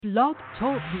Blog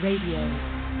Talk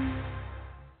Radio.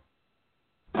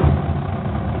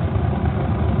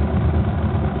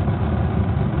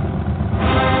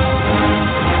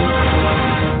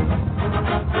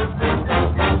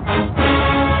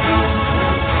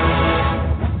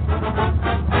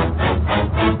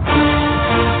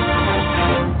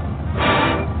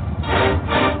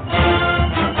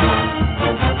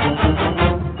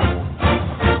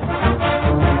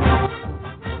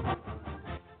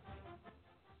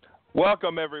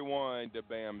 Welcome, everyone, to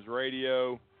BAMS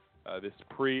Radio, this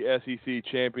pre-SEC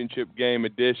Championship Game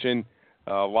edition,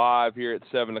 live here at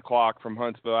 7 o'clock from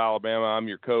Huntsville, Alabama. I'm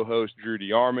your co-host, Drew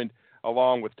DeArmond,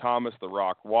 along with Thomas "The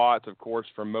Rock" Watts, of course,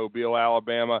 from Mobile,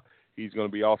 Alabama. He's going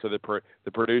to be also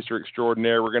the producer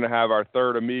extraordinaire. We're going to have our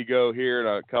third amigo here in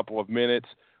a couple of minutes,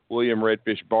 William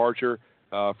Redfish Barger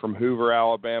from Hoover,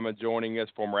 Alabama, joining us,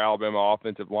 former Alabama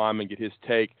offensive lineman, get his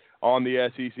take on the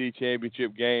SEC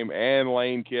Championship game, and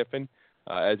Lane Kiffin,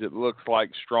 as it looks like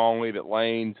strongly that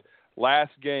Lane's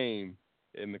last game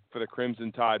for the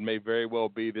Crimson Tide may very well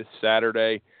be this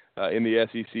Saturday in the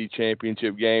SEC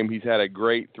Championship game. He's had a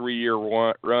great 3-year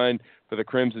run for the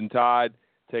Crimson Tide,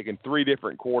 taking 3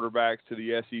 different quarterbacks to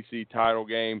the SEC title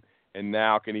game, and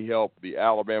now can he help the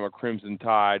Alabama Crimson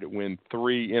Tide win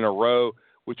 3 in a row,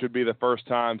 which would be the first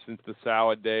time since the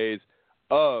salad days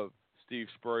of Steve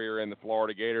Spurrier and the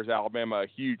Florida Gators. Alabama, a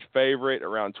huge favorite,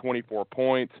 around 24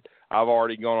 points. I've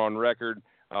already gone on record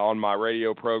on my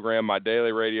radio program, my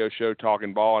daily radio show,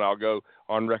 Talking Ball, and I'll go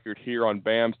on record here on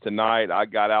BAMS tonight. I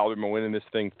got Alabama winning this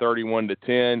thing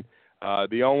 31-10.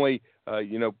 The only,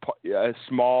 a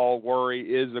small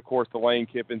worry is, of course, the Lane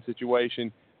Kiffin situation.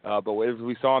 But as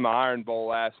we saw in the Iron Bowl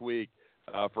last week,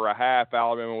 for a half,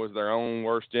 Alabama was their own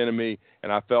worst enemy,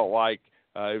 and I felt like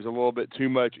it was a little bit too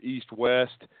much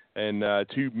east-west and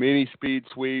too many speed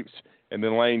sweeps. And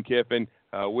then Lane Kiffin,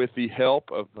 with the help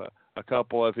of a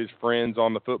couple of his friends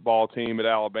on the football team at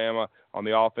Alabama on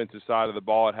the offensive side of the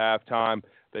ball at halftime,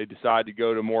 they decide to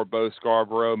go to more Bo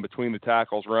Scarborough and between the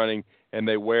tackles running, and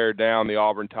they wear down the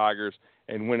Auburn Tigers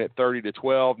and win it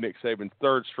 30-12. Nick Saban's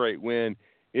third straight win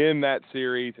in that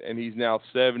series, and he's now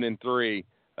 7-3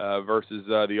 versus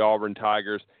the Auburn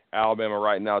Tigers. Alabama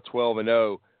right now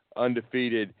 12-0,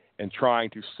 undefeated, and trying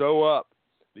to sew up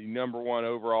the number 1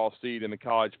 overall seed in the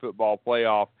college football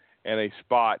playoff and a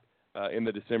spot in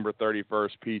the December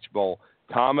 31st Peach Bowl.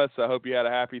 Thomas, I hope you had a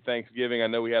happy Thanksgiving. I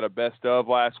know we had a best of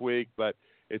last week, but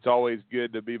it's always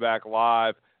good to be back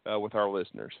live with our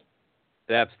listeners.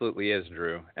 It absolutely is,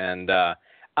 Drew. And I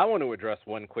want to address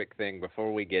one quick thing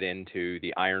before we get into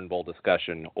the Iron Bowl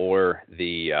discussion or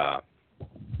the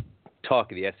talk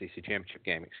of the SEC Championship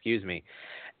game,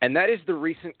 and that is the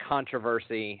recent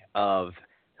controversy of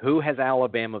who has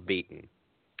Alabama beaten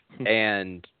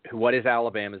and what is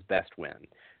Alabama's best win.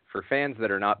 For fans that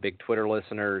are not big Twitter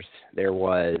listeners, there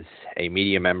was a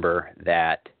media member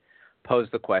that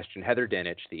posed the question, Heather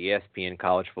Dinich, the ESPN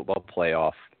College Football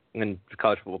Playoff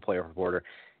reporter.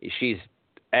 She's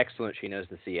excellent. She knows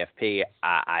the CFP.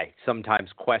 I sometimes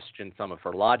question some of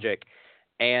her logic.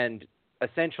 And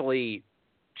essentially,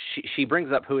 she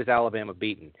brings up who is Alabama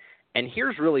beaten. And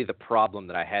here's really the problem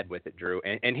that I had with it, Drew.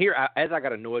 And here, as I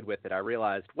got annoyed with it, I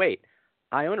realized, wait,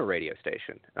 I own a radio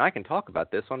station, and I can talk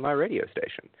about this on my radio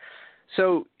station.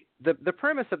 So the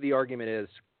premise of the argument is,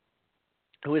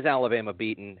 who is Alabama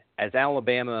beaten? As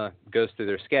Alabama goes through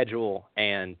their schedule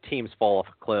and teams fall off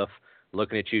a cliff,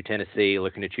 looking at you, Tennessee,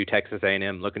 looking at you, Texas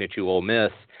A&M, looking at you, Ole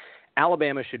Miss,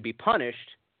 Alabama should be punished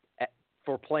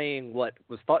for playing what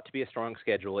was thought to be a strong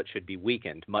schedule. It should be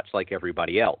weakened, much like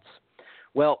everybody else.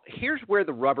 Well, here's where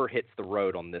the rubber hits the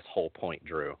road on this whole point,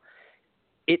 Drew.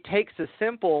 It takes a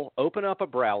simple open up a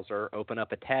browser, open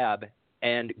up a tab,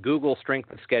 and Google strength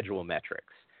of schedule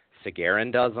metrics.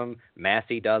 Sagarin does them,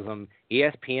 Massey does them,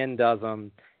 ESPN does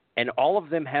them, and all of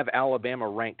them have Alabama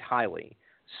ranked highly.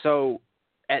 So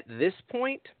at this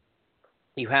point,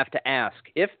 you have to ask,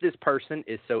 if this person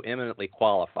is so eminently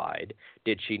qualified,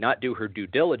 did she not do her due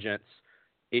diligence?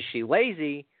 Is she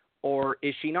lazy? Or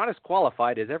is she not as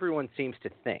qualified as everyone seems to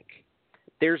think?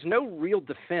 There's no real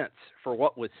defense for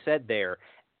what was said there,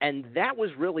 and that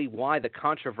was really why the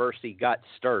controversy got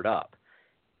stirred up.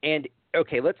 And,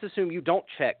 okay, let's assume you don't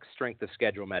check strength of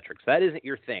schedule metrics. That isn't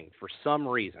your thing for some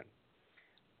reason.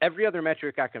 Every other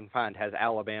metric I can find has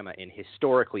Alabama in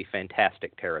historically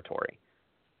fantastic territory.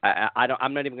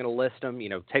 I'm not even going to list them.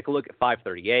 Take a look at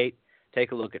 538.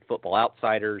 Take a look at Football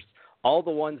Outsiders. All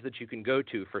the ones that you can go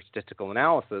to for statistical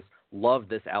analysis love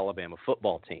this Alabama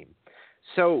football team.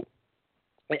 So,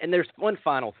 and there's one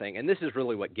final thing, and this is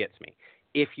really what gets me.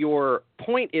 If your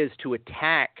point is to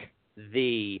attack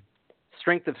the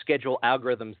strength of schedule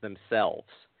algorithms themselves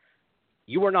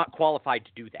You are not qualified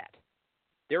to do that.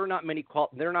 There are not many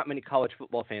college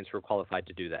football fans who are qualified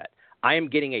to do that. I am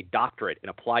getting a doctorate in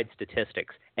applied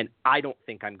statistics, and I don't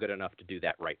think I'm good enough to do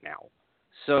that right now.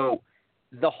 So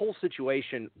the whole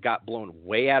situation got blown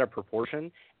way out of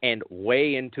proportion and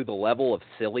way into the level of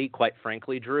silly, quite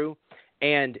frankly, Drew.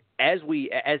 And as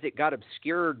it got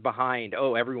obscured behind,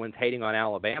 everyone's hating on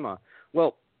Alabama,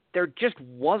 well, there just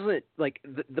wasn't,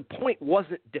 the point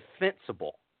wasn't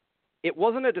defensible. It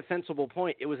wasn't a defensible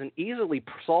point. It was an easily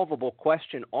solvable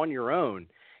question on your own.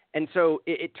 And so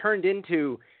it turned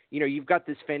into, you've got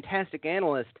this fantastic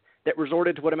analyst that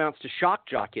resorted to what amounts to shock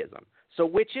jockism. So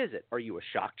which is it? Are you a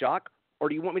shock jock, or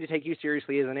do you want me to take you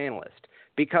seriously as an analyst?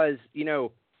 Because,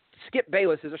 Skip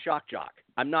Bayless is a shock jock.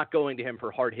 I'm not going to him for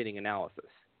hard-hitting analysis.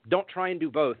 Don't try and do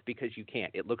both because you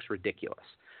can't. It looks ridiculous.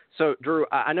 So, Drew,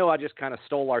 I know I just kind of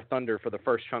stole our thunder for the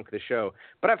first chunk of the show,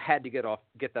 but I've had to get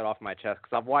that off my chest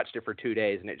because I've watched it for 2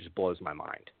 days, and it just blows my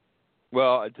mind.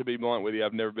 Well, to be blunt with you,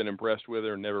 I've never been impressed with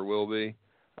her and never will be.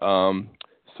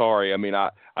 Sorry. I mean, I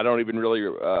don't even really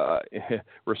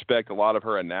respect a lot of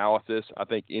her analysis. I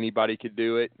think anybody could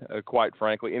do it, quite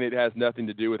frankly, and it has nothing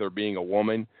to do with her being a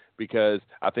woman, because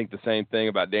I think the same thing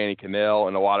about Danny Cannell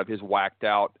and a lot of his whacked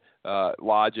out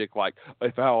logic, like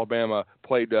if Alabama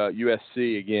played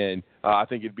USC again, I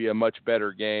think it'd be a much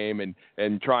better game,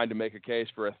 and trying to make a case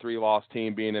for a 3-loss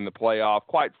team being in the playoff.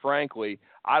 Quite frankly,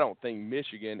 I don't think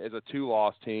Michigan is a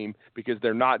 2-loss team because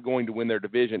they're not going to win their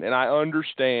division. And I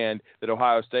understand that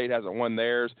Ohio State hasn't won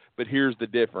theirs, but here's the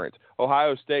difference.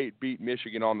 Ohio State beat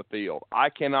Michigan on the field. I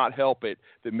cannot help it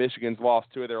that Michigan's lost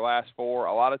 2 of their last 4.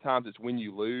 A lot of times it's when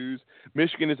you lose.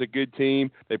 Michigan is a good team.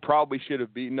 They probably should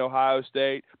have beaten Ohio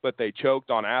State, but they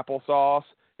choked on applesauce,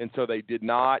 and so they did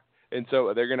not. And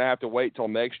so they're going to have to wait till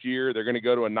next year. They're going to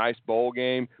go to a nice bowl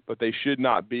game, but they should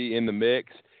not be in the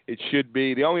mix. It should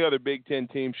be – the only other Big Ten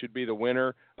team should be the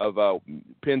winner of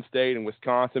Penn State and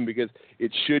Wisconsin, because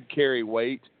it should carry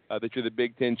weight that you're the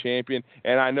Big Ten champion.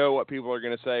 And I know what people are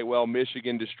going to say, well,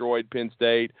 Michigan destroyed Penn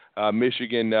State.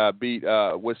 Michigan beat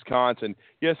Wisconsin.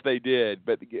 Yes, they did,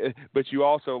 but you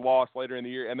also lost later in the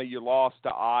year, and then you lost to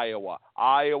Iowa.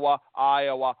 Iowa.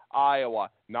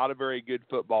 Not a very good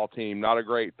football team, not a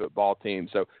great football team.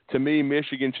 So, to me,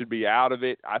 Michigan should be out of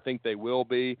it. I think they will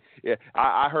be.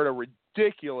 I heard a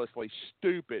ridiculously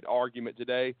stupid argument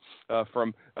today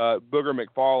from Booger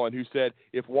McFarland, who said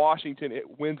if Washington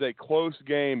wins a close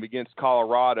game against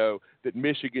Colorado, that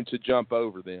Michigan should jump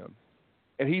over them.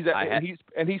 And he's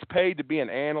paid to be an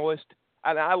analyst.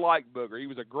 And I like Booger. He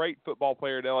was a great football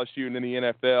player at LSU and in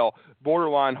the NFL,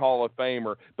 borderline Hall of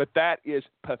Famer. But that is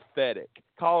pathetic.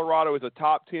 Colorado is a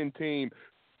top 10 team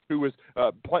who was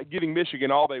giving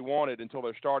Michigan all they wanted until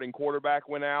their starting quarterback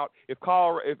went out. If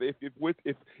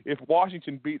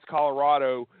Washington beats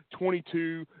Colorado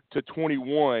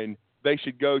 22-21, they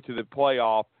should go to the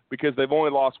playoff because they've only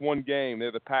lost one game.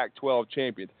 They're the Pac-12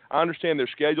 champions. I understand their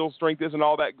schedule strength isn't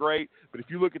all that great, but if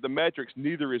you look at the metrics,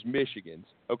 neither is Michigan's.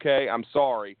 Okay, I'm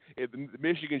sorry.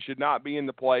 Michigan should not be in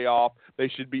the playoff. They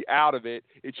should be out of it.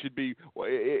 It should be.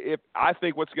 I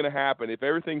think what's going to happen if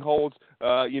everything holds,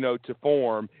 to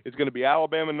form, it's going to be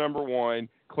Alabama number 1,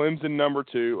 Clemson number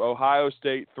 2, Ohio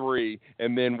State 3,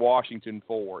 and then Washington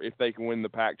 4 if they can win the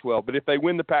Pac-12. But if they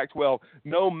win the Pac-12,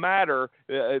 no matter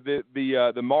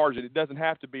the margin, it doesn't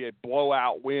have to be a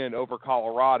blowout win over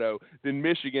Colorado. Then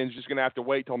Michigan's just going to have to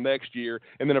wait till next year,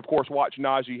 and then of course watch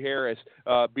Najee Harris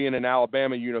be in an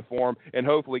Alabama uniform and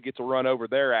hopefully gets a run over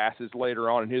their asses later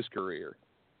on in his career.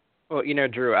 Well,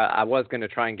 Drew, I was going to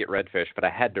try and get Redfish, but I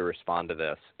had to respond to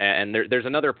this. And there's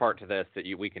another part to this that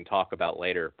we can talk about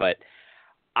later. But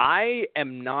I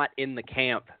am not in the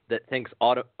camp that thinks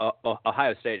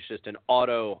Ohio State is just an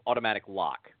automatic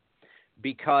lock,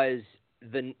 because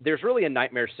there's really a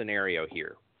nightmare scenario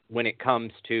here when it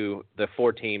comes to the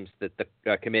 4 teams that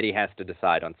the committee has to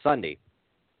decide on Sunday.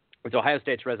 Is Ohio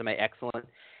State's resume excellent?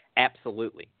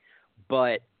 Absolutely.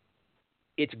 But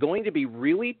it's going to be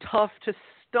really tough to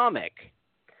stomach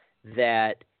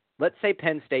that, let's say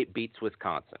Penn State beats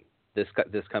Wisconsin this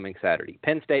coming Saturday.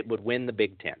 Penn State would win the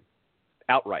Big Ten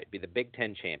outright, be the Big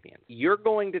Ten champion. You're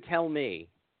going to tell me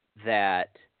that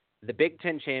the Big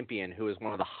Ten champion, who is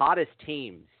one of the hottest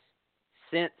teams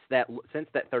since that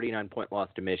 39-point loss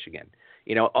to Michigan,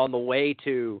 on the way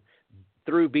through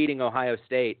beating Ohio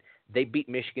State, they beat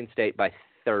Michigan State by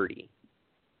 30,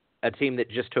 a team that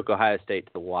just took Ohio State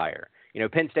to the wire.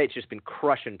 Penn State's just been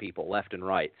crushing people left and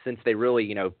right since they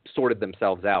really, sorted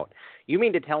themselves out. You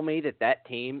mean to tell me that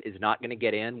team is not going to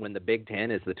get in when the Big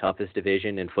Ten is the toughest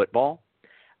division in football?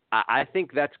 I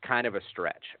think that's kind of a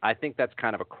stretch. I think that's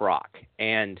kind of a crock.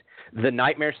 And the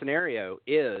nightmare scenario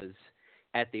is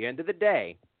at the end of the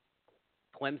day,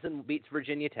 Clemson beats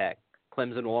Virginia Tech.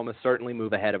 Clemson will almost certainly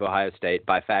move ahead of Ohio State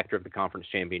by factor of the conference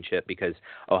championship because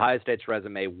Ohio State's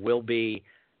resume will be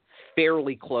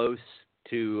fairly close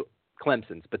to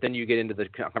Clemson's. But then you get into the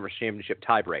conference championship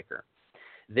tiebreaker.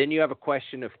 Then you have a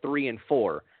question of 3 and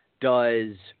 4.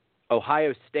 Does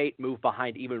Ohio State move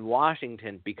behind even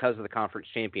Washington because of the conference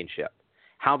championship?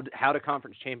 How do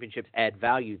conference championships add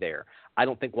value there? I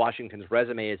don't think Washington's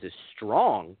resume is as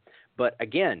strong, but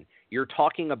again, you're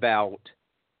talking about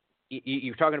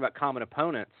common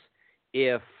opponents.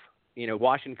 If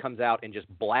Washington comes out and just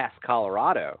blasts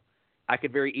Colorado, I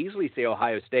could very easily see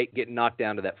Ohio State getting knocked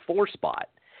down to that 4 spot,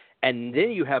 and then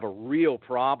you have a real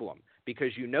problem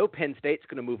because Penn State's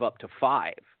going to move up to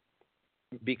 5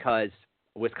 because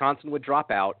Wisconsin would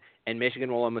drop out and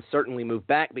Michigan will almost certainly move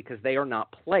back because they are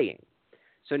not playing.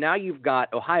 So now you've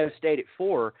got Ohio State at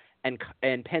 4 and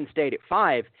Penn State at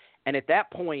 5, and at that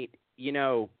point,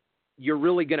 you're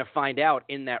really going to find out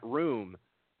in that room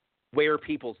where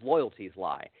people's loyalties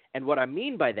lie. And what I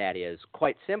mean by that is,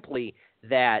 quite simply,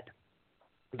 that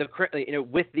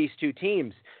with these two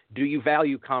teams, do you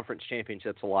value conference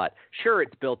championships a lot? Sure,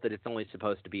 it's built that it's only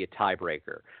supposed to be a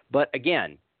tiebreaker. But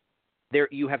again,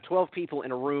 you have 12 people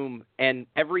in a room, and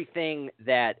everything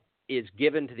that is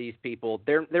given to these people,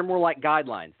 they're more like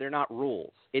guidelines. They're not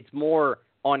rules. It's more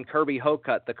on Kirby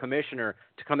Hocutt, the commissioner,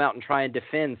 to come out and try and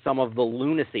defend some of the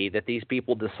lunacy that these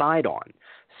people decide on.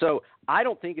 So I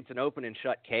don't think it's an open and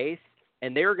shut case,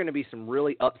 and there are going to be some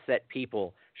really upset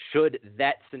people should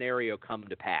that scenario come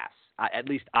to pass. At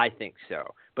least I think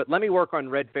so. But let me work on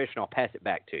Redfish, and I'll pass it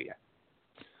back to you.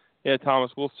 Yeah, Thomas,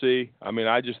 we'll see. I mean,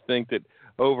 I just think that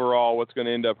overall what's going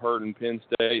to end up hurting Penn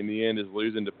State in the end is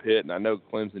losing to Pitt, and I know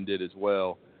Clemson did as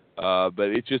well. But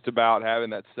it's just about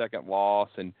having that second loss,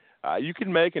 and you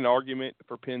can make an argument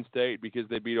for Penn State because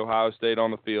they beat Ohio State on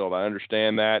the field. I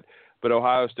understand that. But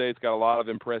Ohio State's got a lot of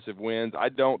impressive wins. I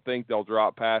don't think they'll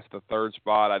drop past the 3rd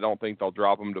spot. I don't think they'll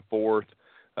drop them to 4th.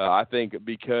 I think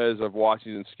because of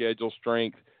Washington's schedule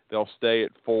strength, they'll stay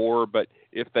at 4. But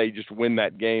if they just win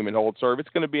that game and hold serve, it's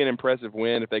going to be an impressive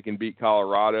win if they can beat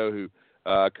Colorado, who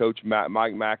Coach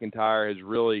Mike McIntyre has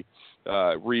really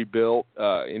rebuilt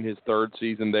in his 3rd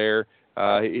season there.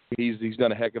 He's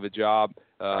done a heck of a job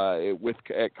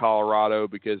at Colorado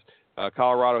because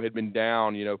Colorado had been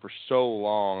down, for so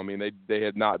long. I mean, they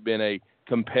had not been a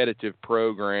competitive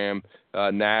program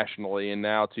nationally, and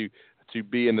now to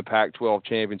be in the Pac-12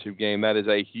 championship game, that is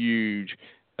a huge,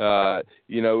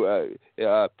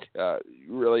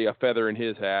 really a feather in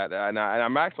his hat. And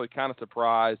I'm actually kind of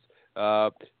surprised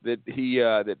that he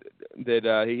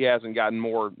hasn't gotten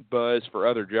more buzz for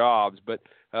other jobs, but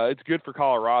it's good for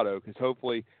Colorado because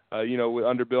hopefully,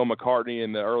 under Bill McCartney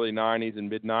in the early 90s and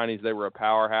mid-90s, they were a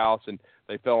powerhouse and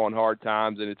they fell on hard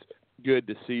times, and it's good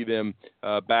to see them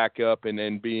back up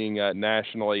and being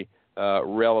nationally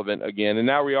relevant again. And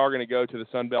now we are going to go to the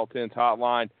Sunbelt 10's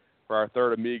hotline for our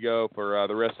third amigo for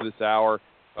the rest of this hour.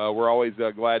 We're always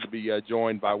glad to be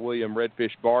joined by William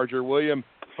Redfish Barger. William,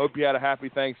 hope you had a happy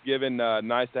Thanksgiving.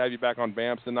 Nice to have you back on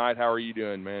BAMS tonight. How are you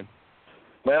doing, man?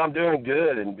 Man, I'm doing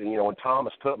good. And, when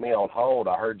Thomas put me on hold,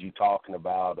 I heard you talking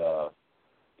about,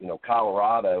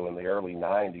 Colorado in the early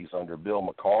 90s under Bill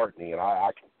McCartney, and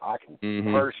I can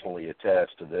personally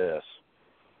attest to this.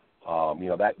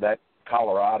 That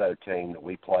Colorado team that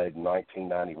we played in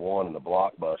 1991 in the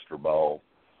Blockbuster Bowl,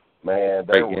 man,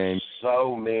 there were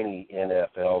so many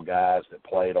NFL guys that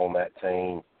played on that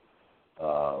team.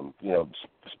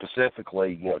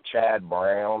 Specifically, Chad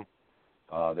Brown,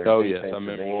 their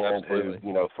defensive end,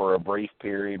 who, for a brief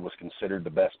period was considered the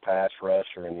best pass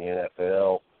rusher in the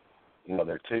NFL.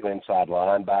 Their 2 inside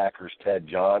linebackers, Ted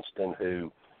Johnston,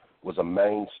 who was a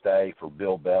mainstay for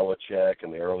Bill Belichick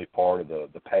in the early part of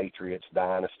the Patriots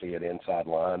dynasty at inside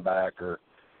linebacker.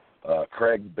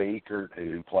 Craig Beaker,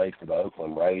 who played for the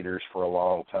Oakland Raiders for a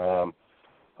long time.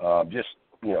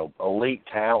 Elite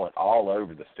talent all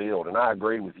over the field. And I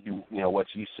agree with you, what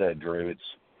you said, Drew.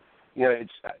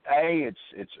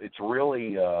 It's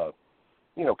really,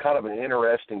 kind of an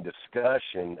interesting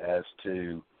discussion as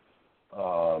to,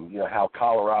 how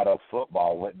Colorado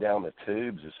football went down the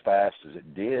tubes as fast as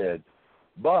it did.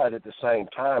 But at the same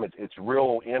time, it's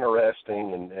real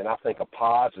interesting and I think a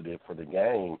positive for the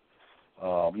game,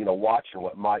 watching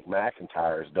what Mike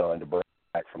McIntyre has done to bring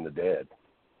back from the dead.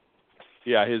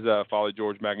 Yeah, his father,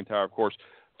 George McIntyre, of course,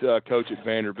 coach at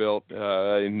Vanderbilt,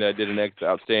 and did an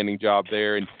outstanding job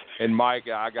there. And Mike,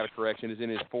 I got a correction, is in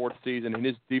his 4th season, and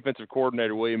his defensive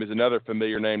coordinator, William, is another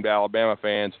familiar name to Alabama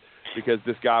fans because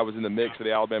this guy was in the mix for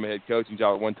the Alabama head coaching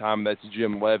job at one time, and that's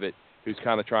Jim Leavitt, who's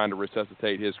kind of trying to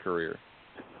resuscitate his career.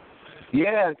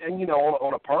 Yeah, and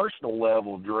on a personal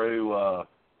level, Drew,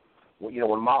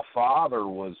 when my father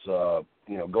was,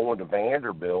 going to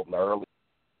Vanderbilt in the early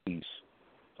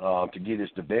 80s to get his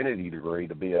divinity degree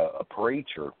to be a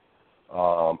preacher,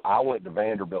 I went to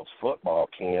Vanderbilt's football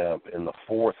camp in the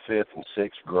 4th, 5th, and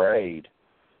 6th grade,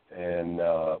 and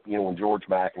when George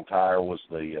McIntyre was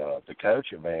the coach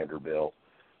at Vanderbilt,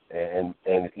 and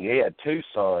he had two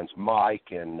sons,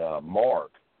 Mike and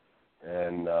Mark,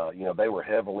 and they were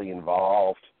heavily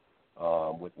involved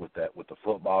with the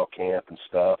football camp and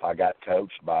stuff. I got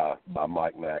coached by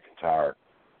Mike McIntyre,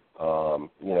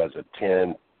 as a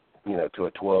 10, to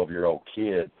a 12-year-old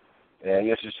kid, and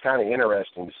it's just kind of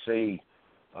interesting to see,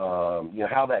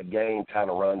 how that game kind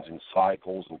of runs in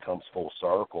cycles and comes full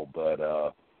circle. But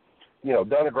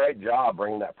done a great job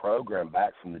bringing that program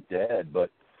back from the dead. But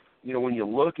when you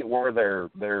look at where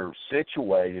they're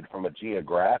situated from a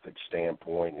geographic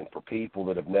standpoint, and for people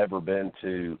that have never been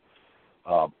to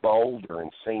Boulder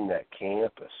and seen that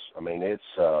campus, I mean, it's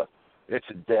a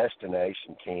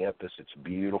destination campus. It's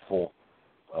beautiful.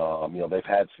 They've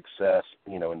had success,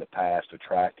 in the past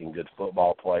attracting good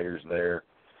football players there,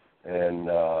 and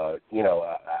I've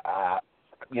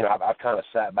kind of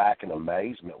sat back in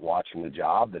amazement watching the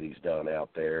job that he's done out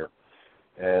there,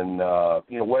 and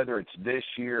whether it's this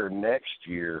year or next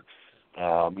year,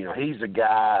 he's a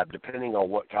guy. Depending on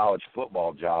what college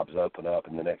football jobs open up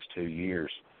in the next 2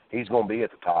 years, he's going to be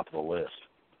at the top of the list.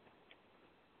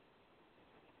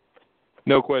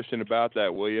 No question about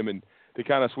that, William. And to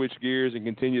kind of switch gears and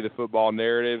continue the football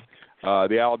narrative,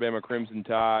 the Alabama Crimson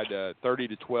Tide,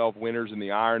 30-12 winners in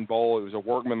the Iron Bowl. It was a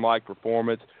workmanlike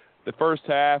performance. The first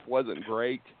half wasn't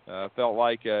great. Felt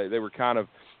like they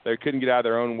couldn't get out of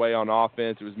their own way on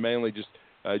offense. It was mainly just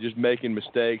making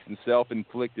mistakes and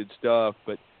self-inflicted stuff.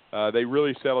 But they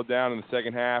really settled down in the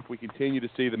second half. We continue to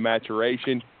see the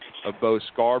maturation of Bo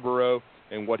Scarborough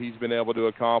and what he's been able to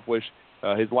accomplish.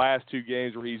 His last two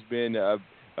games where he's been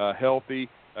healthy,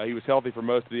 he was healthy for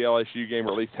most of the LSU game,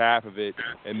 or at least half of it,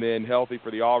 and then healthy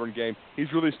for the Auburn game.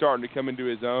 He's really starting to come into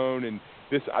his own, and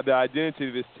the identity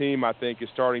of this team, I think, is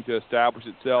starting to establish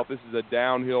itself. This is a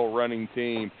downhill running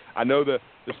team. I know the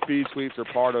speed sweeps are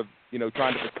part of,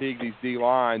 trying to fatigue these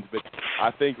D-lines, but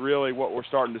I think really what we're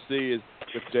starting to see is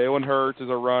with Jalen Hurts as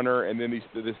a runner and then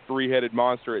this three-headed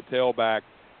monster at tailback,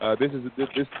 this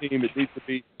team, it needs to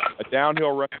be a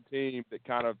downhill running team that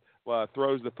kind of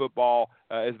throws the football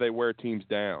as they wear teams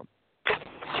down.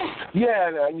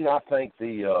 Yeah, I think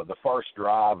the first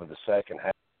drive of the second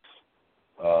half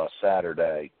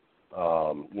Saturday,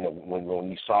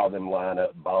 when you saw them line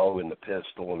up Bo in the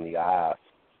pistol and the eye,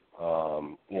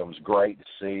 it was great to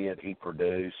see it. He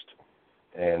produced,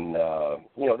 and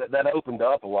that opened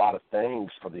up a lot of things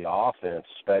for the offense,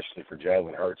 especially for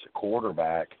Jalen Hurts at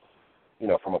quarterback.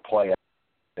 From a play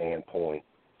standpoint.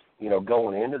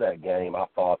 Going into that game, I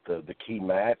thought the key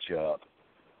matchup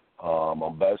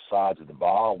on both sides of the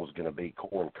ball was going to be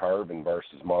Corin Curvin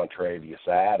versus Montravius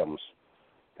Adams.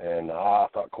 And I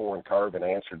thought Corin Curvin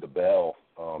answered the bell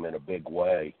in a big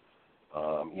way.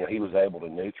 He was able to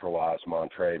neutralize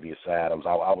Montravius Adams.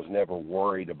 I was never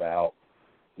worried about,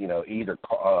 either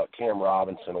Cam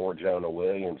Robinson or Jonah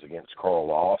Williams against Carl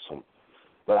Lawson.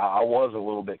 But I was a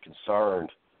little bit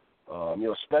concerned,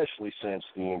 especially since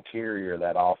the interior of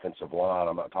that offensive line,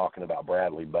 I'm not talking about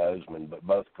Bradley Bozeman, but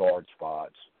both guard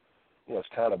spots, it's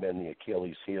kind of been the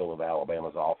Achilles heel of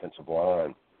Alabama's offensive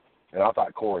line. And I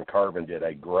thought Corin Curvin did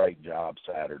a great job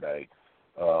Saturday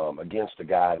against a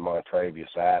guy in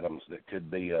Montravius Adams that could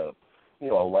be a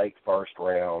late first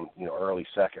round, early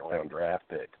second round draft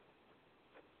pick.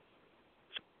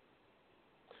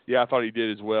 Yeah, I thought he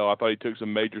did as well. I thought he took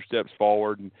some major steps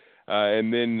forward,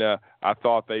 and then I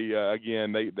thought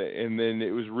and then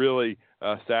it was really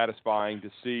satisfying to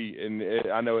see,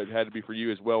 and I know it had to be for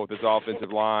you as well with this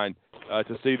offensive line,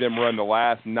 to see them run the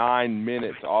last 9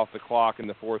 minutes off the clock in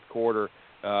the fourth quarter,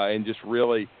 and just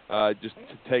really just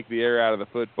to take the air out of the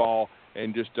football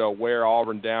and just wear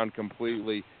Auburn down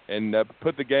completely and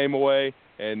put the game away,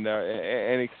 and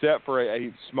except for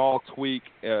a small tweak,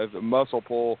 a muscle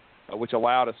pull, which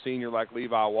allowed a senior like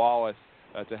Levi Wallace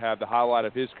to have the highlight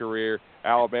of his career,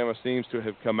 Alabama seems to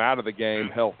have come out of the game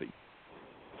healthy.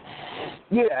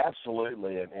 Yeah,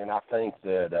 absolutely. And I think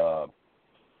that,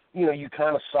 you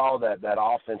kind of saw that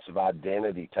offensive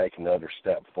identity take another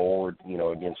step forward,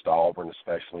 against Auburn,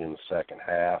 especially in the second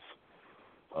half.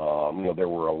 There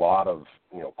were a lot of,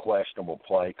 questionable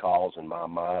play calls in my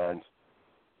mind,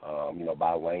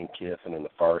 by Lane Kiffin in the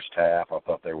first half. I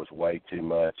thought there was way too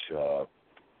much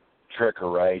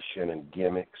trickeration and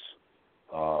gimmicks.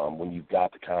 When you've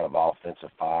got the kind of offensive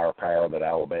firepower that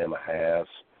Alabama has,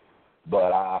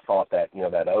 But I thought that,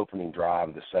 that opening drive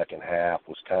of the second half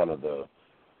was kind of the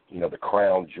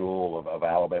crown jewel of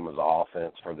Alabama's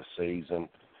offense for the season.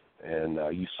 And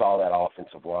you saw that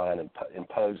offensive line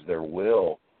impose their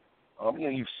will.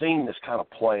 You've seen this kind of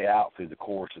play out through the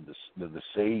course of the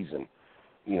season.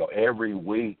 Every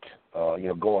week,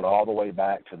 going all the way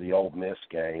back to the Ole Miss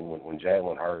game when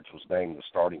Jalen Hurts was named the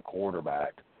starting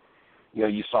quarterback.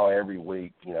 You saw every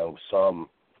week, some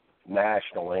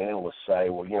national analysts say,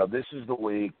 well, this is the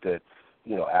week that,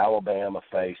 Alabama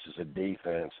faces a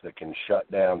defense that can shut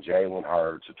down Jalen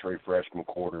Hurts, a true freshman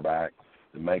quarterback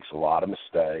that makes a lot of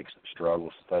mistakes, that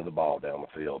struggles to throw the ball down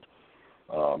the field.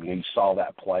 You saw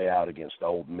that play out against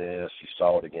Ole Miss. You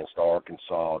saw it against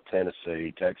Arkansas,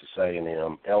 Tennessee, Texas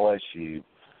A&M, LSU,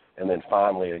 and then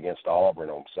finally against Auburn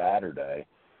on Saturday.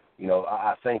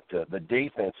 I think the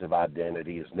defensive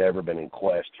identity has never been in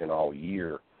question all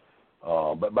year.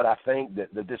 But I think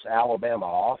that this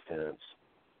Alabama offense,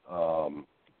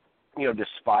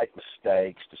 despite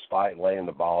mistakes, despite laying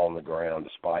the ball on the ground,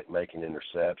 despite making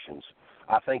interceptions,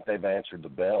 I think they've answered the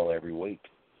bell every week.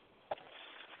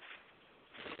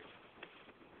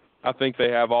 I think they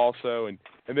have also, and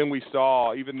then we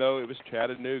saw, even though it was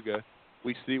Chattanooga,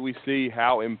 we see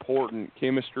how important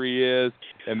chemistry is,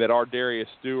 and that our Darius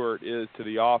Stewart is to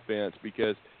the offense,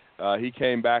 because he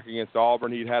came back against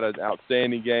Auburn. He'd had an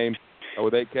outstanding game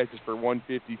with 8 catches for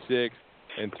 156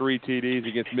 and 3 TDs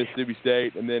against Mississippi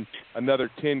State, and then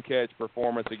another 10-catch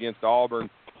performance against Auburn.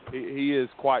 He is,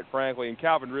 quite frankly, and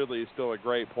Calvin Ridley is still a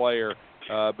great player,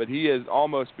 but he has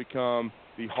almost become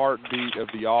the heartbeat of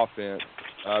the offense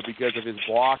because of his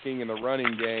blocking in the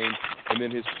running game and then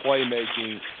his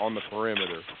playmaking on the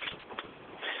perimeter.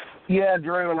 Yeah,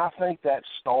 Drew, and I think that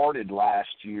started last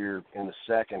year in the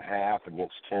second half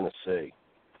against Tennessee.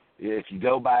 If you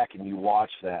go back and you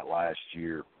watch that last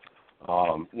year,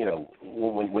 when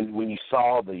you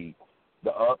saw the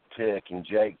uptick in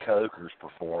Jake Coker's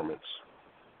performance,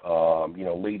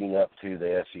 leading up to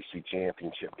the SEC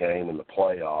championship game and the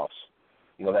playoffs,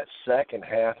 that second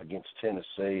half against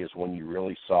Tennessee is when you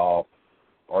really saw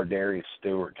our Darius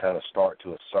Stewart kind of start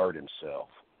to assert himself.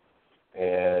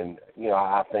 And,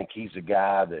 I think he's a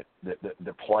guy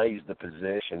that plays the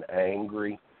position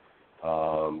angry.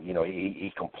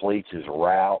 He completes his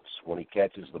routes when he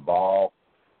catches the ball.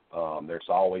 There's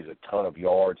always a ton of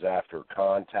yards after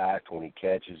contact when he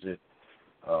catches it.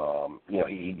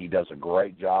 He does a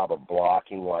great job of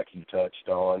blocking, like you touched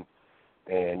on.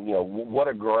 And, what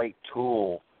a great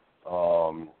tool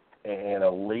and a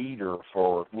leader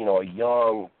for, a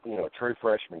young, true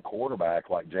freshman quarterback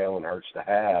like Jalen Hurts to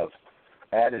have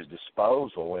at his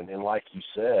disposal. And like you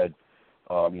said,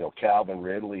 Calvin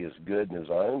Ridley is good in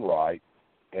his own right.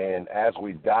 And as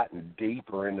we've gotten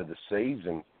deeper into the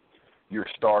season, you're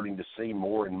starting to see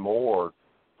more and more,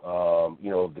 of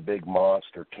the big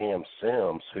monster Cam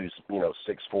Sims, who's,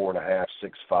 6'4.5",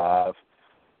 6'5",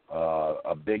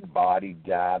 a big-bodied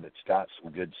guy that's got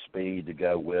some good speed to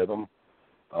go with him.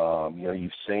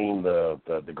 You've seen the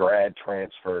grad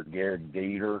transfer Garrett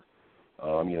Dieter,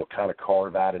 kind of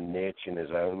carve out a niche in his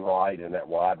own right in that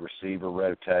wide receiver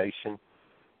rotation.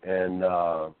 And,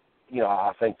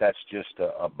 I think that's just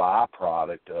a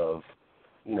byproduct of,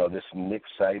 this Nick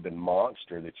Saban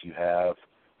monster that you have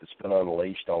that's been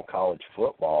unleashed on college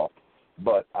football.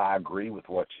 But I agree with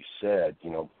what you said.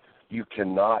 You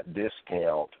cannot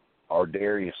discount our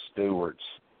Darius Stewart's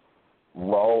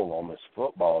role on this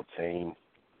football team.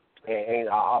 And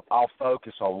I'll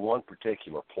focus on one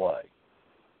particular play,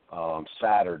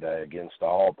 Saturday against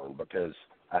Auburn, because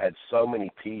I had so many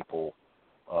people,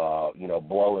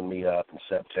 blowing me up in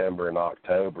September and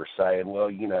October saying,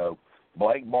 well,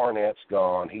 Blake Barnett's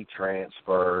gone. He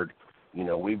transferred.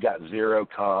 We've got zero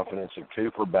confidence in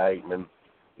Cooper Bateman.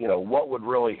 What would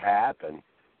really happen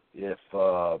if,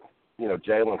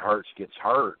 Jalen Hurts gets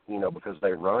hurt, because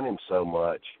they run him so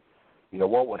much?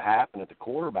 What would happen at the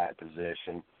quarterback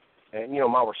position? And,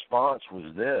 my response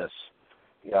was this.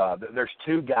 There's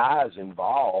 2 guys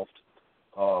involved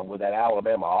with that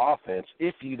Alabama offense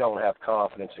if you don't have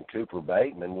confidence in Cooper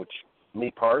Bateman, which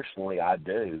me personally I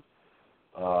do.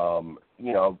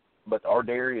 But our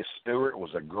Darius Stewart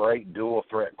was a great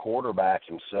dual-threat quarterback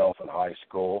himself in high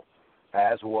school,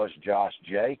 as was Josh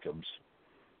Jacobs.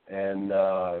 And,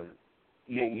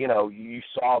 you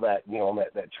saw that,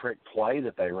 that trick play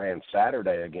that they ran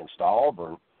Saturday against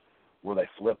Auburn, where they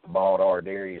flipped the ball to our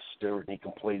Darius Stewart, and he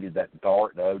completed that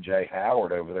dart to O.J.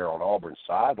 Howard over there on Auburn's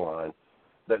sideline.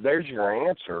 There's your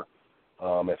answer.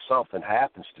 If something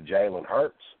happens to Jalen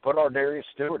Hurts, put our Darius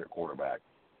Stewart at quarterback.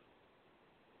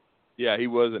 Yeah, he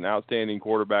was an outstanding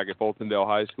quarterback at Fultondale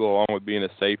High School, along with being a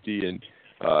safety. And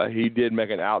He did make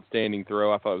an outstanding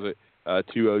throw. I thought it was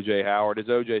to O.J. Howard. As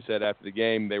O.J. said after the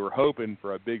game, they were hoping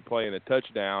for a big play and a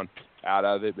touchdown out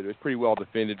of it, but it was pretty well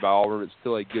defended by Auburn. It's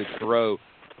still a good throw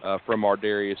from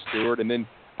Ardarius Stewart. And then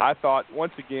I thought,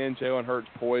 once again, Jalen Hurts'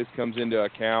 poise comes into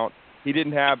account. He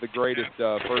didn't have the greatest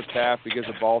first half because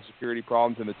of ball security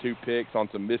problems and the 2 picks on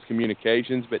some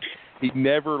miscommunications, but he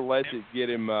never lets it get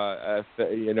him,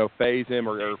 phase him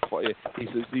or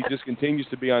he just continues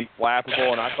to be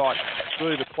unflappable. And I thought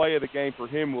really the play of the game for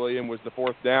him, William, was the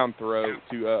 4th down throw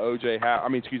to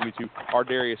to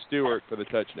Ardarius Stewart for the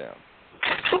touchdown.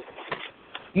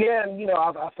 Yeah, and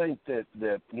I think that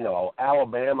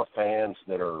Alabama fans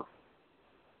that are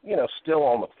still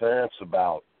on the fence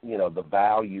about the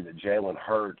value that Jalen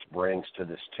Hurts brings to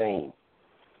this team.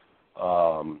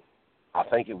 I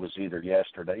think it was either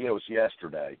yesterday. Yeah, it was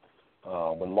yesterday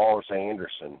when Lars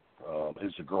Anderson,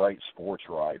 who's a great sports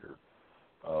writer,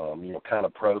 kind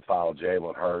of profiled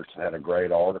Jalen Hurts and had a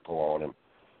great article on him.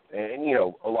 And,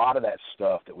 a lot of that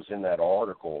stuff that was in that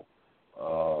article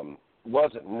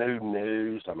wasn't new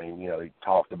news. I mean, he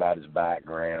talked about his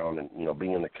background and,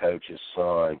 being the coach's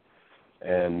son.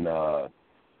 And,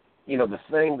 the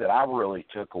thing that I really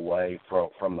took away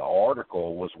from the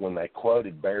article was when they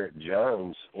quoted Barrett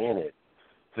Jones in it,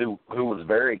 who was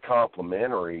very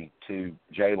complimentary to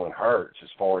Jalen Hurts as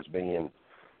far as being,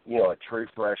 a true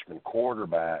freshman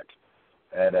quarterback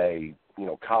at a,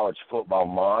 college football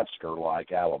monster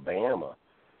like Alabama.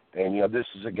 And, this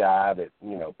is a guy that,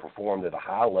 performed at a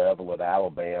high level at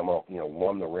Alabama,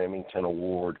 won the Remington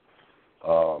Award,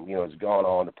 has gone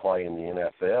on to play in the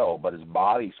NFL, but his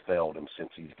body's failed him since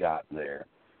he's gotten there.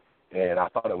 And I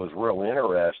thought it was real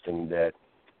interesting that,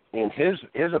 in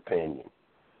his opinion,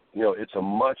 it's a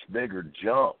much bigger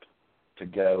jump to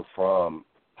go from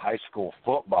high school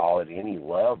football at any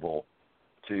level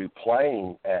to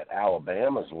playing at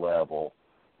Alabama's level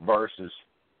versus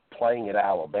playing at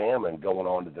Alabama and going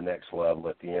on to the next level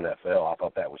at the NFL. I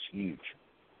thought that was huge.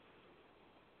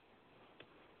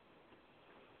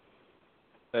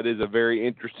 That is a very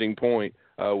interesting point,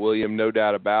 William, no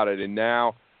doubt about it. And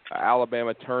now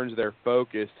Alabama turns their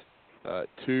focus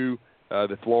to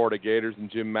the Florida Gators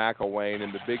and Jim McElwain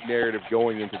and the big narrative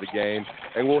going into the game.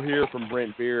 And we'll hear from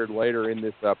Brent Beaird later in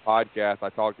this podcast. I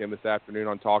talked to him this afternoon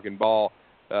on Talking Ball.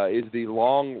 Is the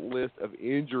long list of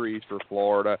injuries for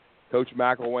Florida. Coach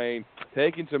McElwain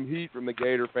taking some heat from the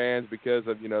Gator fans because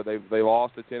of, they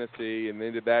lost to Tennessee and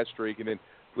ended that streak and then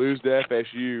lose to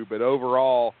FSU. But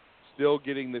overall, still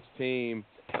getting this team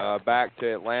back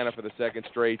to Atlanta for the second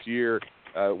straight year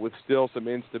with still some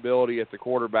instability at the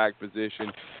quarterback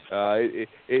position.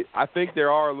 I think they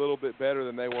are a little bit better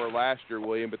than they were last year,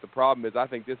 William, but the problem is I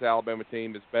think this Alabama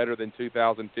team is better than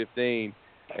 2015,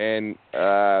 and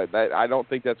I don't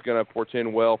think that's going to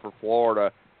portend well for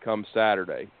Florida come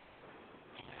Saturday.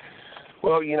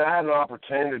 Well, I had an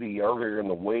opportunity earlier in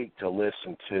the week to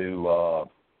listen to,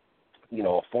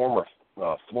 a former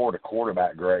Florida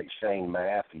quarterback great, Shane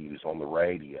Matthews, on the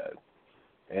radio.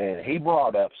 And he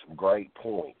brought up some great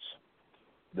points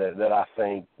that I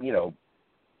think,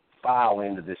 file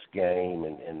into this game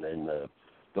and the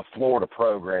Florida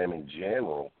program in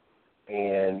general.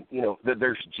 And,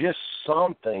 there's just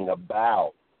something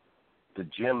about the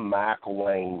Jim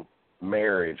McElwain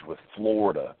marriage with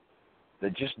Florida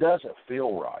that just doesn't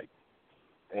feel right.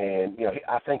 And,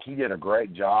 I think he did a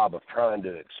great job of trying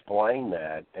to explain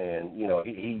that. And,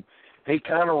 he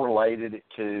kind of related it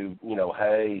to,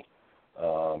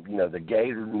 the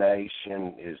Gator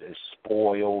Nation is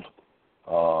spoiled.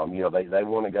 They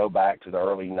want to go back to the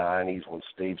early 90s when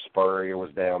Steve Spurrier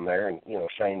was down there. And,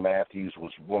 Shane Matthews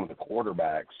was one of the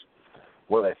quarterbacks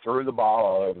where they threw the ball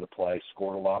all over the place,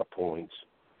 scored a lot of points.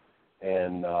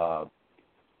 And,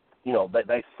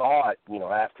 they thought,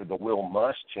 after the Will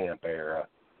Muschamp era,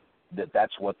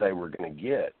 that's what they were going to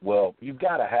get. Well, you've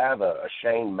got to have a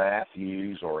Shane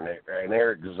Matthews or an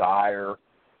Eric Zier,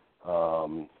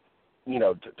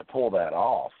 to pull that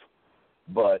off.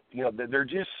 But, there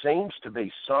just seems to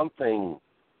be something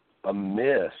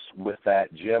amiss with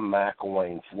that Jim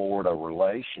McElwain-Florida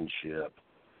relationship.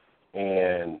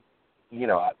 And,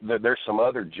 there's some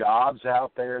other jobs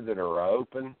out there that are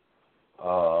open.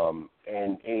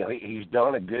 And he's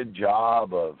done a good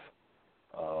job of,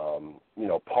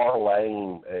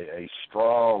 parlaying a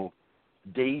strong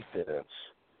defense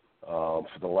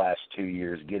for the last 2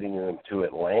 years, getting them to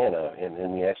Atlanta in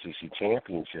the SEC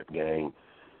championship game.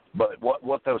 But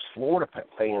what those Florida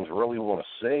fans really want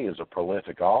to see is a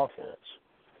prolific offense.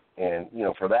 And,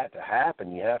 for that to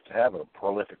happen, you have to have a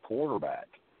prolific quarterback.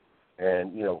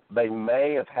 And, they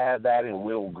may have had that in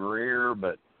Will Grier,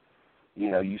 but,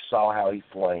 you saw how he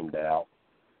flamed out.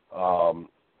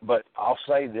 But I'll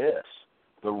say this.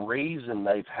 The reason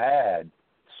they've had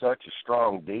such a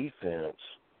strong defense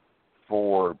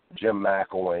for Jim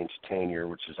McElwain's tenure,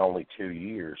 which is only 2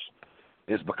 years,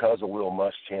 is because of Will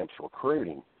Muschamp's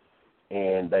recruiting.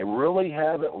 And they really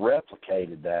haven't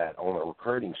replicated that on a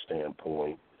recruiting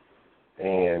standpoint.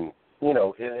 And, you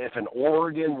know, if an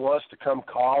Oregon was to come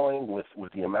calling with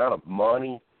the amount of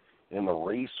money and the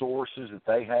resources that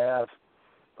they have,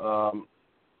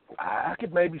 I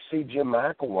could maybe see Jim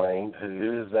McElwain,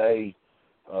 who is a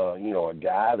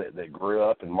guy that grew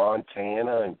up in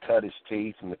Montana and cut his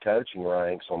teeth in the coaching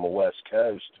ranks on the West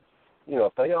Coast. You know,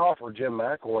 if they offer Jim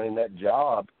McElwain that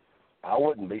job, I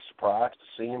wouldn't be surprised to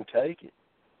see him take it.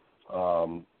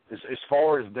 As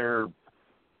far as their,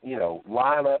 you know,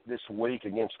 lineup this week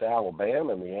against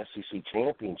Alabama in the SEC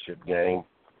championship game,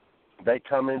 they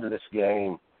come into this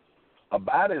game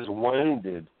about as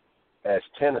wounded as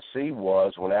Tennessee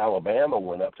was when Alabama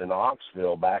went up to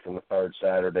Knoxville back in the third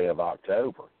Saturday of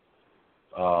October.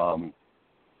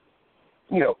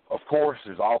 You know, of course,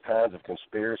 there's all kinds of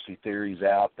conspiracy theories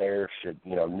out there. Should,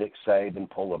 you know, Nick Saban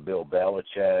pull a Bill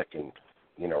Belichick and,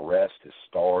 you know, rest his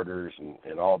starters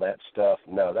and all that stuff?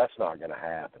 No, that's not going to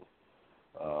happen.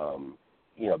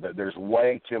 You know, there's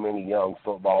way too many young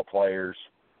football players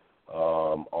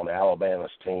on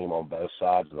Alabama's team on both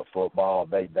sides of the football.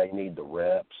 They need the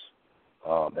reps.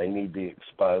 They need the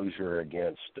exposure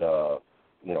against, you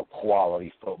know,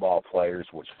 quality football players,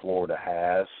 which Florida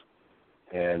has.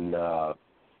 And,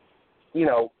 you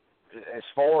know, as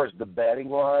far as the betting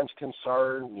line's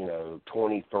concerned, you know,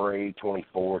 23,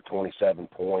 24, 27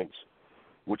 points,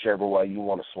 whichever way you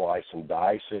want to slice and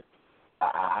dice it,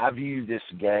 I view this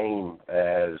game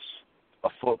as a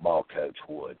football coach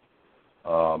would.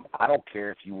 I don't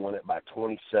care if you win it by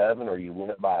 27 or you win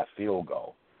it by a field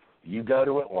goal. You go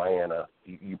to Atlanta,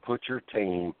 you put your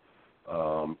team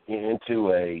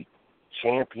into a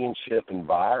championship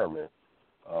environment,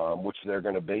 which they're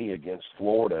going to be against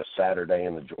Florida Saturday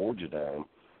in the Georgia Dome.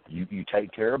 You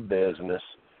take care of business,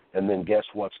 and then guess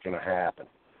what's going to happen?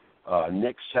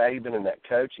 Nick Saban and that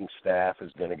coaching staff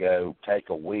is going to go take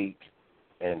a week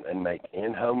and make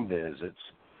in-home visits.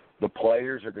 The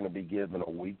players are going to be given a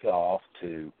week off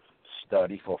to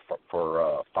study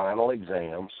for final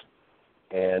exams,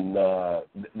 and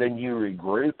then you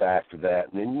regroup after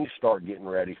that, and then you start getting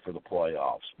ready for the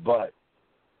playoffs. But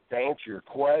to answer your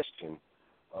question,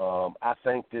 I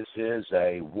think this is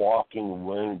a walking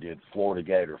wounded Florida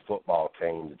Gator football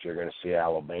team that you're going to see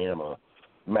Alabama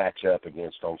match up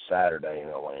against on Saturday in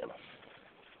Atlanta.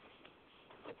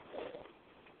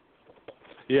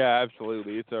 Yeah,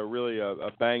 absolutely. It's a really a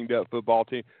banged-up football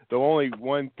team. The only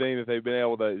one thing that they've been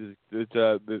able to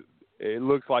it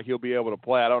looks like he'll be able to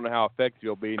play. I don't know how effective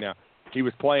he'll be. Now, he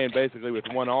was playing basically with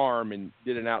one arm and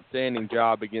did an outstanding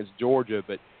job against Georgia,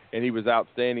 and he was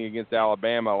outstanding against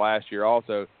Alabama last year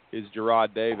also. Is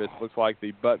Gerard Davis. Looks like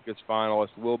the Butkus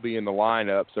finalist will be in the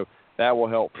lineup, so that will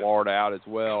help Florida out as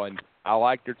well. And I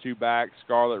like their two backs.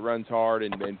 Scarlett runs hard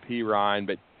and P. Ryan,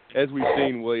 but as we've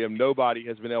seen, William, nobody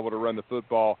has been able to run the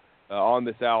football on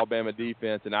this Alabama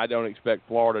defense, and I don't expect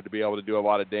Florida to be able to do a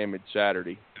lot of damage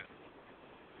Saturday.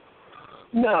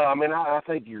 No, I mean, I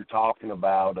think you're talking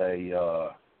about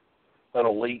an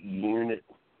elite unit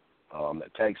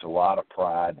that takes a lot of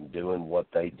pride in doing what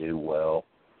they do well.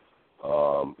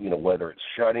 You know, whether it's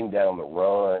shutting down the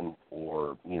run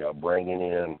or, you know, bringing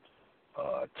in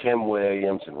Tim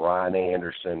Williams and Ryan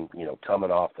Anderson, you know,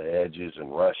 coming off the edges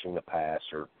and rushing the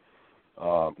passer.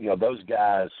 You know, those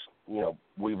guys, you know,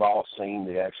 we've all seen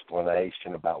the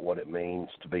explanation about what it means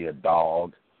to be a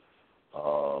dog,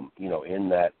 you know, in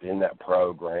that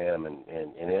program and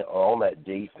on that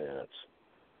defense.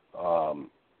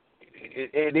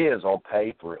 It is, on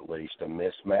paper at least, a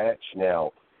mismatch.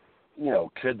 Now, you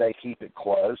know, could they keep it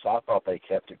close? I thought they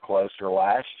kept it closer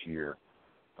last year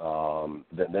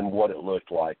than what it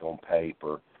looked like on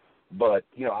paper. But,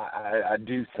 you know, I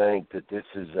do think that this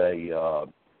is a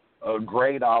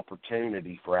great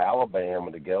opportunity for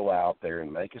Alabama to go out there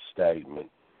and make a statement.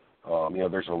 You know,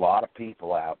 there's a lot of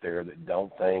people out there that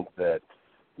don't think that,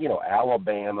 you know,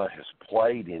 Alabama has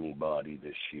played anybody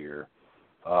this year.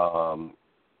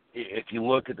 If you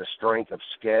look at the strength of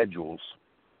schedules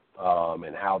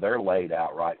and how they're laid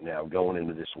out right now going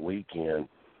into this weekend,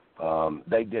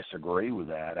 they disagree with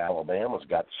that. Alabama's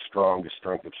got the strongest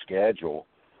strength of schedule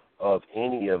of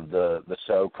any of the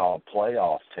so-called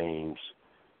playoff teams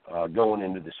going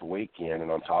into this weekend,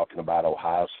 and I'm talking about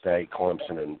Ohio State,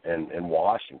 Clemson, and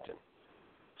Washington.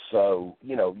 So,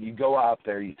 you know, you go out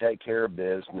there, you take care of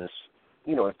business.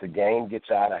 You know, if the game gets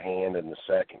out of hand in the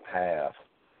second half,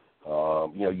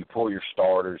 You pull your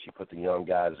starters, you put the young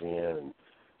guys in,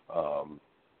 and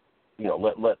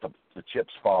let the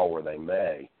chips fall where they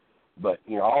may. But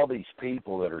all these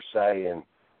people that are saying,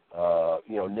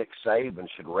 Nick Saban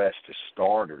should rest his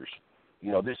starters.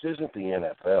 This isn't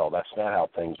the NFL. That's not how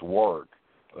things work,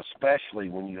 especially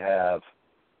when you have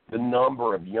the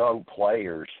number of young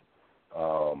players,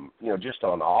 just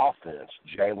on offense,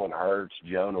 Jalen Hurts,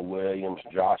 Jonah Williams,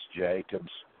 Josh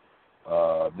Jacobs,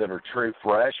 that are true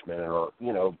freshmen and are,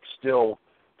 still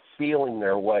feeling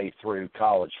their way through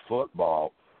college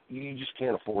football. You just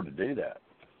can't afford to do that.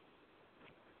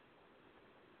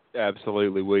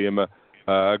 Absolutely, William.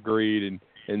 Agreed.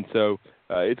 And so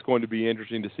it's going to be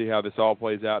interesting to see how this all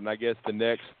plays out. And I guess the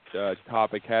next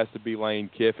topic has to be Lane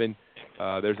Kiffin.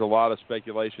 There's a lot of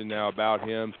speculation now about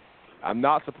him. I'm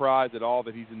not surprised at all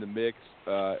that he's in the mix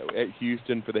at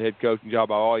Houston for the head coaching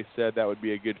job. I always said that would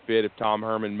be a good fit if Tom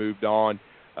Herman moved on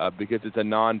because it's a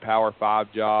non-Power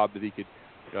 5 job that he could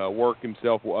work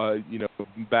himself,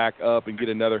 back up and get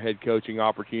another head coaching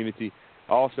opportunity.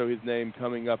 Also, his name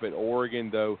coming up at Oregon,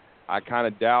 though I kind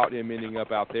of doubt him ending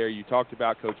up out there. You talked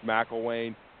about Coach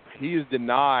McElwain. He is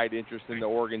denied interest in the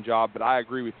Oregon job, but I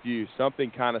agree with you. Something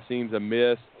kind of seems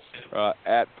amiss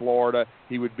at Florida.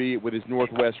 He would be, with his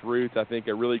Northwest roots, I think,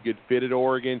 a really good fit at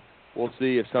Oregon. We'll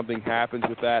see if something happens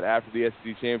with that after the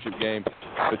SEC Championship game.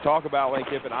 But talk about Lane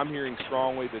Kiffin. I'm hearing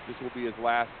strongly that this will be his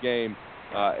last game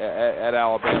at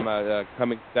Alabama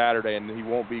coming Saturday, and he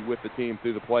won't be with the team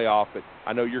through the playoff. But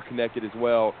I know you're connected as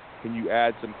well. Can you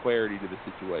add some clarity to the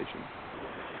situation?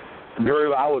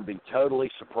 Drew, I would be totally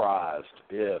surprised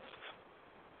if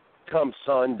come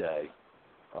Sunday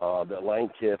that Lane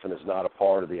Kiffin is not a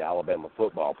part of the Alabama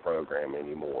football program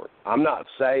anymore. I'm not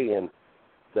saying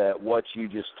that what you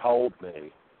just told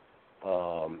me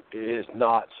is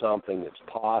not something that's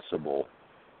possible,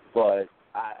 but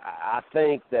I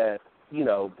think that,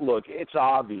 look, it's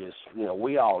obvious,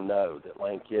 we all know that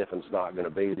Lane Kiffin's not going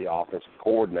to be the offensive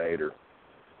coordinator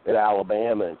at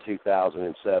Alabama in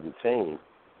 2017.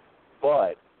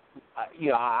 But,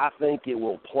 I think it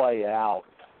will play out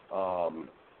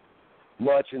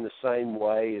much in the same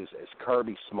way as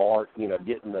Kirby Smart,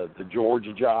 getting the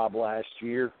Georgia job last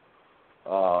year.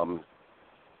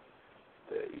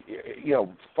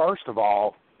 First of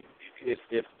all,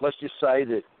 if let's just say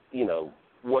that,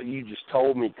 what you just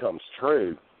told me comes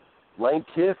true, Lane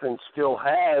Kiffin still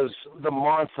has the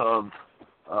month of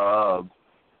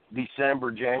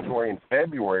December, January, and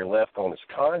February left on his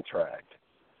contract.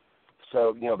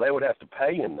 So, they would have to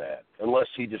pay him that unless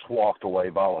he just walked away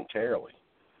voluntarily.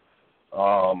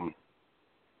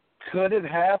 Could it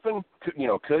happen?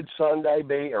 Could Sunday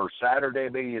be or Saturday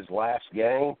be his last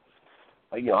game?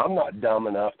 I'm not dumb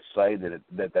enough to say that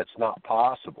that's not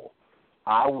possible.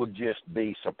 I would just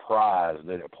be surprised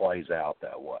that it plays out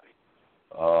that way.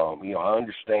 I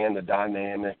understand the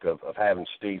dynamic of having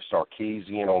Steve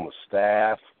Sarkisian on the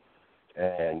staff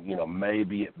and,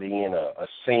 maybe it being a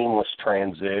seamless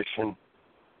transition.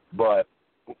 But,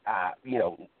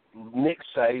 Nick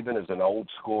Saban is an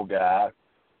old-school guy.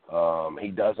 He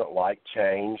doesn't like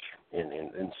change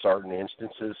in certain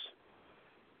instances.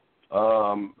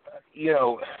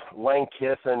 Lane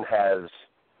Kiffin has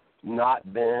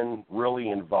not been really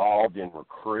involved in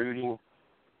recruiting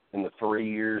in the 3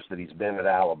 years that he's been at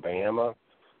Alabama.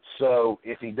 So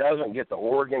if he doesn't get the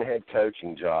Oregon head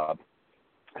coaching job,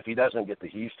 if he doesn't get the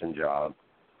Houston job,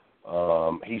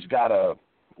 he's got a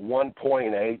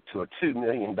 $1.8 to a $2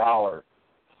 million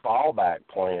fallback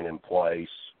plan in place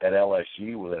at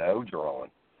LSU with an Ogeron,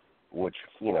 which,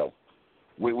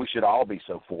 we should all be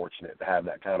so fortunate to have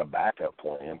that kind of backup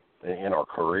plan in our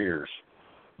careers.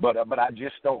 But I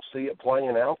just don't see it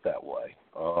playing out that way.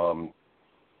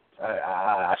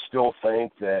 I still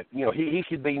think that, he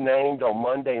could be named on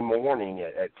Monday morning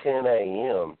at 10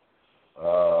 a.m.,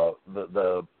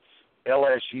 the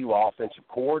LSU offensive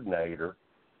coordinator,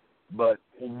 but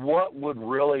what would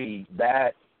really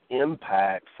that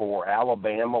impact for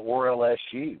Alabama or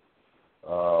LSU?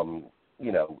 The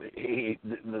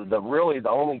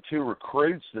only two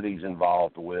recruits that he's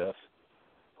involved with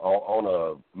on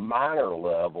a minor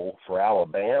level for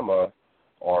Alabama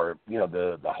are,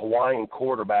 the Hawaiian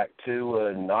quarterback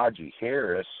Tua and Najee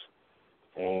Harris,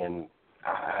 and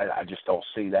I just don't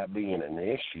see that being an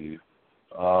issue.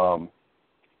 I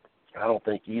don't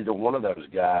think either one of those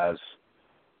guys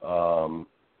are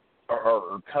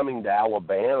coming to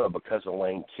Alabama because of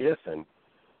Lane Kiffin.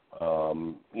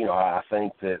 I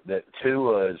think that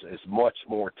Tua is much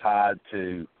more tied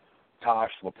to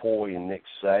Tosh LaPoy and Nick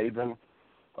Saban.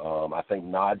 I think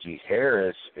Najee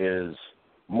Harris is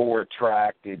more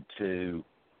attracted to,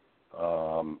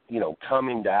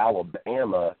 coming to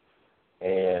Alabama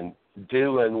and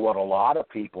doing what a lot of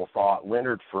people thought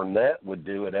Leonard Fournette would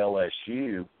do at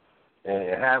LSU,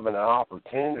 and having an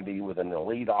opportunity with an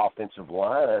elite offensive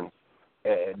line,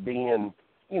 being,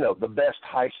 the best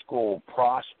high school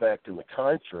prospect in the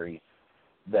country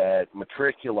that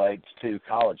matriculates to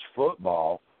college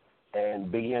football,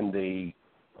 and being the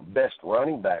best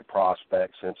running back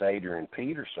prospect since Adrian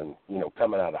Peterson,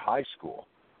 coming out of high school.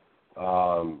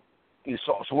 So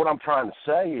what I'm trying to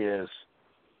say is,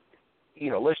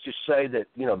 let's just say that,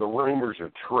 the rumors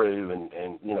are true,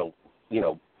 and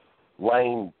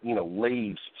Lane,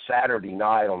 leaves Saturday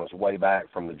night on his way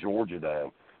back from the Georgia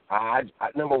Dome.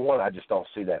 Number one, I just don't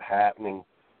see that happening.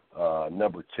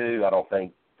 Number two, I don't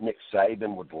think Nick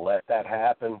Saban would let that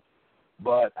happen.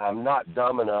 But I'm not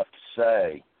dumb enough to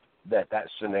say that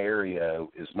scenario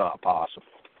is not possible.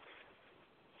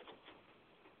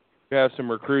 We have some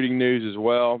recruiting news as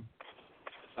well.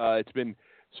 It's been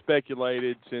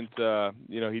speculated since,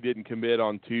 he didn't commit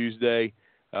on Tuesday.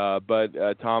 But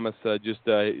Thomas just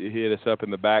hit us up in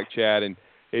the back chat, and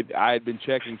I had been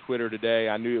checking Twitter today.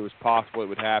 I knew it was possible it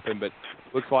would happen, but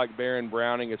looks like Baron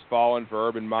Browning has fallen for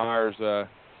Urban Meyer's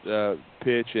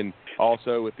pitch, and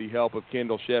also with the help of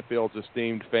Kendall Sheffield's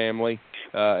esteemed family,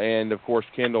 and, of course,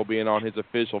 Kendall being on his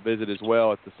official visit as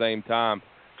well at the same time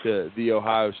to The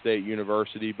Ohio State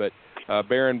University. But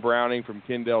Baron Browning from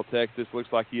Kendall, Texas, looks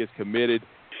like he is committed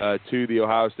to the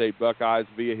Ohio State Buckeyes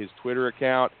via his Twitter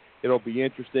account. It'll be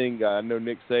interesting. I know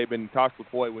Nick Saban, Tosh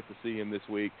LaPointe went to see him this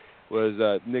week,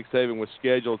 Nick Saban was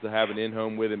scheduled to have an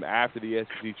in-home with him after the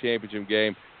SEC Championship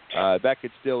game. That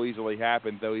could still easily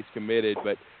happen, though he's committed.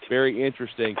 But very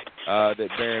interesting that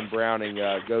Baron Browning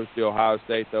goes to Ohio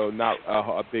State, though not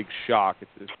a big shock at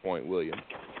this point, William.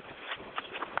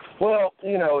 Well,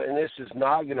 and this is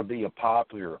not going to be a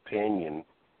popular opinion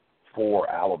for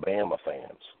Alabama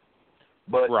fans.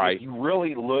 But right. If you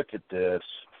really look at this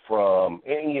from,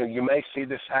 and you may see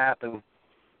this happen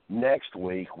next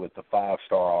week with the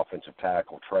five-star offensive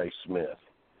tackle Trey Smith.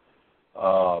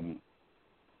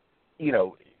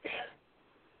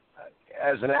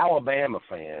 As an Alabama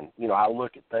fan, I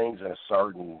look at things in a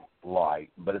certain light,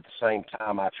 but at the same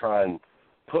time I try and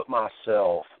put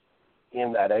myself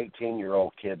in that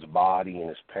 18-year-old kid's body and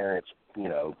his parents'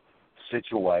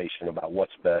 situation about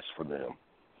what's best for them.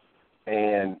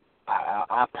 And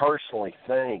I personally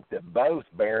think that both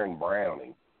Baron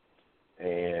Browning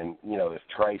and, if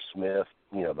Trey Smith,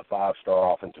 the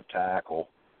five-star offensive tackle,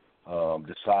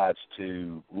 decides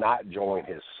to not join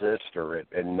his sister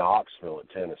at Knoxville at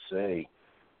Tennessee,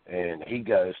 and he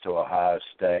goes to Ohio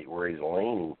State where he's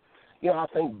leaning, I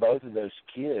think both of those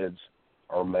kids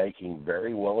are making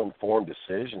very well-informed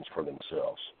decisions for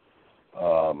themselves.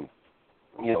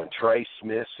 In Trey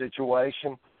Smith's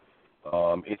situation,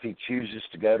 if he chooses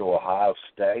to go to Ohio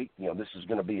State, this is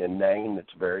going to be a name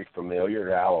that's very familiar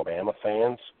to Alabama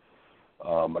fans.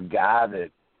 A guy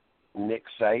that Nick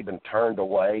Saban turned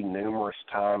away numerous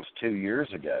times 2 years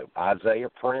ago, Isaiah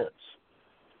Prince,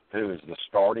 who is the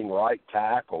starting right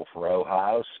tackle for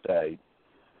Ohio State.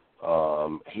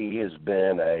 He has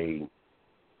been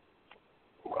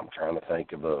I'm trying to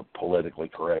think of a politically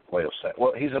correct way of saying it.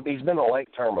 Well, he's been a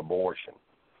late-term abortion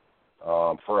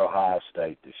for Ohio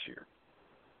State this year.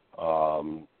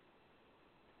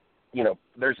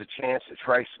 There's a chance that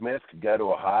Trey Smith could go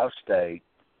to Ohio State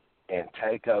and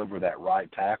take over that right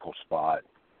tackle spot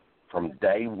from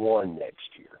day one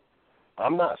next year.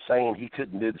 I'm not saying he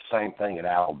couldn't do the same thing at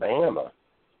Alabama,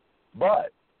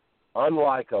 but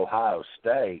unlike Ohio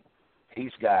State,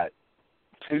 he's got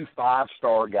 2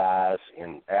 five-star guys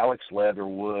in Alex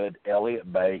Leatherwood,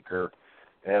 Elliott Baker,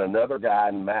 and another guy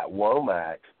in Matt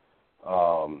Womack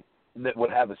that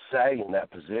would have a say in that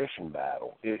position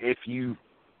battle. If you,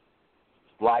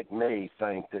 like me,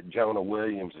 think that Jonah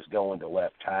Williams is going to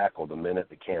left tackle the minute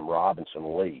that Cam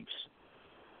Robinson leaves.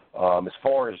 As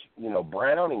far as,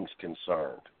 Browning's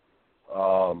concerned,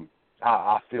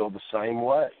 I feel the same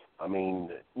way. I mean,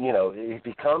 if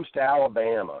he comes to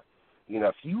Alabama,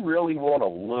 if you really want to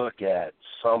look at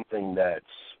something that's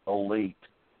elite,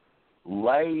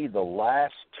 lay the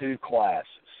last 2 classes,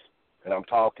 and I'm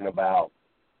talking about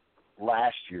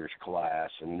last year's class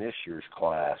and this year's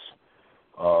class,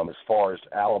 as far as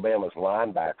Alabama's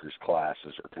linebackers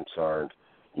classes are concerned,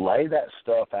 lay that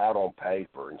stuff out on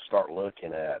paper and start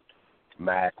looking at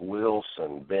Mac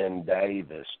Wilson, Ben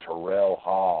Davis, Terrell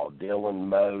Hall, Dylan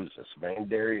Moses,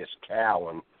 Vandarius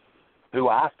Cowan, who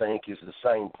I think is the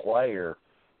same player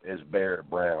as Barrett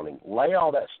Browning. Lay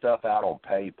all that stuff out on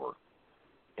paper.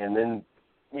 And then,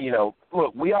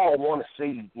 look, we all want to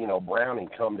see, Browning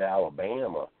come to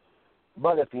Alabama.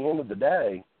 But at the end of the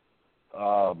day,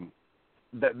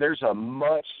 there's a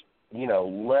much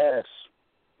less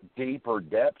deeper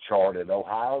depth chart at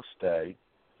Ohio State.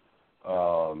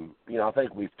 I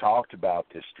think we've talked about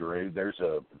this, Drew. There's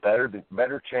a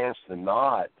better chance than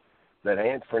not that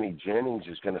Anthony Jennings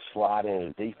is going to slide in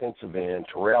at defensive end.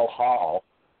 Terrell Hall,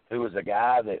 who is a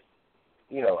guy that,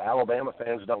 Alabama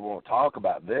fans don't want to talk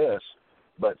about this,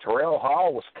 but Terrell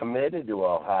Hall was committed to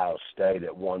Ohio State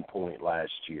at one point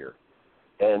last year,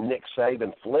 and Nick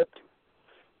Saban flipped him.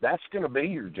 That's going to be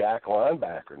your jack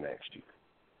linebacker next year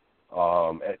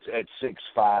at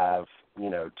 6'5",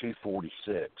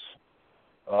 246.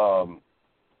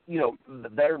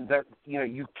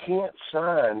 You can't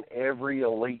sign every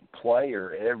elite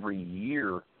player every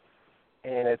year,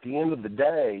 and at the end of the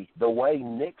day, the way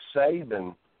Nick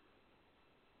Saban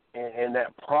and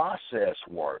that process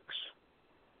works,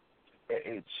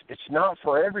 it's not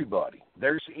for everybody.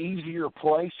 There's easier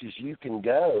places you can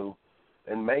go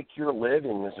and make your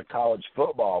living as a college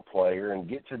football player and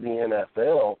get to the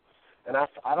NFL, and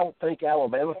I don't think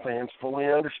Alabama fans fully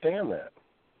understand that.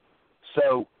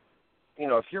 So,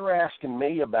 if you're asking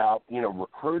me about,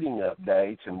 recruiting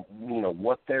updates and,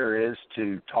 what there is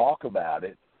to talk about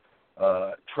it,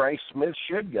 Trey Smith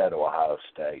should go to Ohio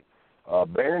State.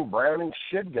 Baron Browning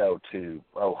should go to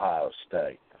Ohio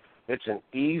State. It's an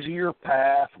easier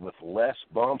path with less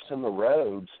bumps in the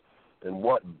roads than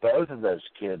what both of those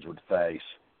kids would face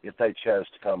if they chose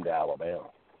to come to Alabama.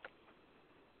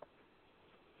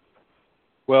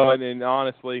 Well, and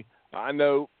honestly, I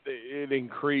know it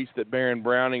increased at Baron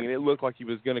Browning, and it looked like he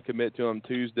was going to commit to him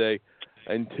Tuesday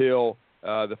until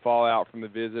the fallout from the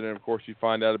visit, and, of course, you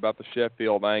find out about the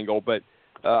Sheffield angle. But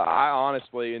I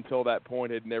honestly, until that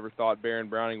point, had never thought Baron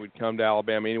Browning would come to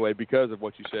Alabama anyway because of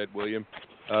what you said, William,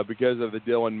 because of the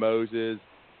Dylan Moses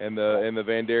and the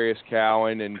Vandarius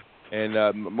Cowan and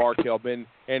Markel Ben.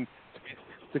 And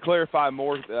to clarify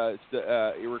more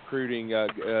recruiting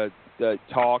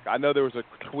talk, I know there was a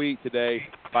tweet today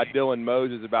by Dylan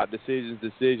Moses about decisions,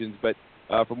 but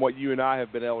from what you and I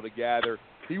have been able to gather,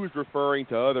 he was referring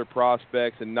to other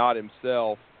prospects and not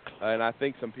himself, and I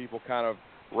think some people kind of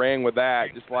ran with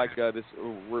that, just like this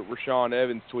Rashawn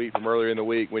Evans tweet from earlier in the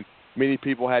week when many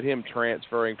people had him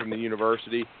transferring from the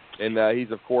university, and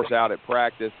he's, of course, out at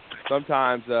practice.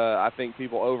 Sometimes I think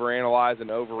people overanalyze and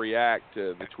overreact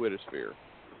to the Twitter sphere.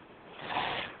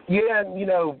 Yeah,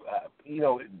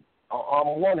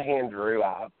 on one hand, Drew,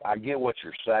 I get what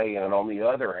you're saying, and on the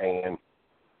other hand,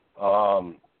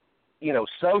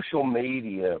 social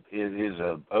media is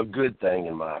a good thing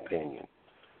in my opinion.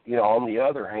 On the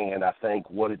other hand, I think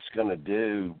what it's going to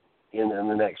do in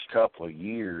the next couple of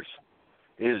years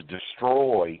is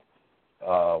destroy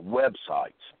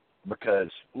websites because,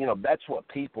 that's what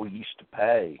people used to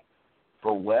pay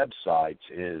for websites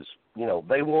is,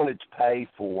 they wanted to pay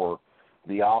for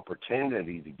the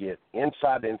opportunity to get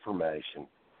inside information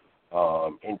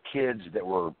and kids that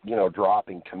were,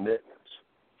 dropping commitments.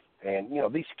 And,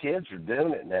 these kids are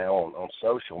doing it now on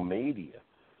social media.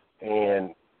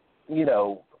 And,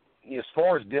 as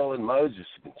far as Dylan Moses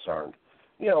is concerned,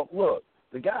 look,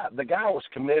 the guy was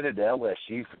committed to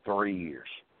LSU for 3 years.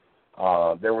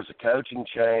 There was a coaching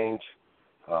change.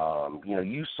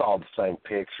 You saw the same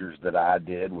pictures that I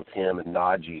did with him and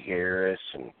Najee Harris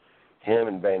and him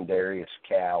and Vandarius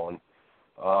Cowan.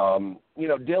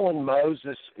 Dylan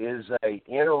Moses is a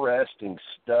interesting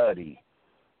study.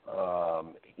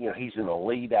 He's an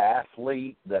elite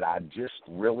athlete that I just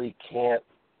really can't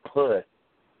put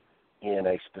in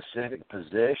a specific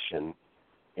position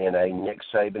in a Nick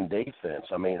Saban defense.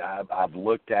 I mean, I've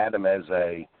looked at him as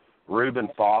a Reuben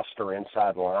Foster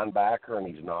inside linebacker, and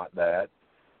he's not that.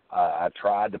 I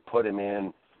tried to put him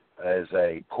in as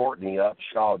a Courtney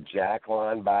Upshaw jack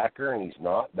linebacker, and he's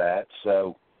not that.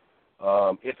 So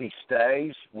if he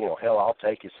stays, hell, I'll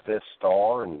take his fifth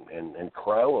star and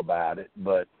crow about it.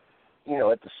 But,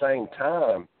 at the same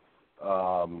time,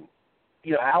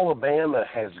 Alabama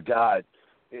has got,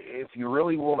 if you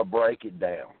really want to break it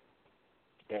down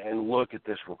and look at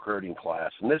this recruiting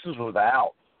class, and this is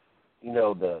without,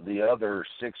 the other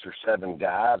 6 or 7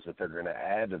 guys that they're going to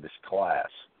add to this class.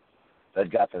 They've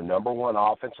got their number one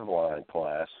offensive line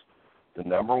class, the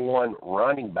number one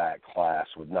running back class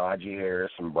with Najee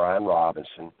Harris and Brian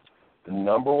Robinson, the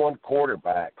number one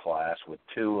quarterback class with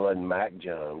Tua and Mac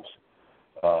Jones.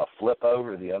 Flip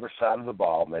over to the other side of the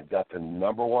ball, and they've got the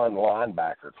number one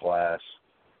linebacker class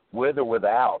with or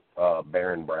without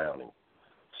Baron Browning.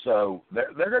 So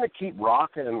they're going to keep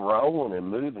rocking and rolling and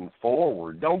moving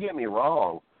forward. Don't get me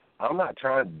wrong. I'm not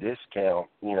trying to discount,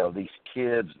 these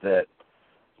kids that,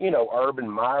 Urban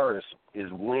Meyer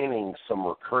is winning some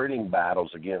recruiting battles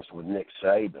against with Nick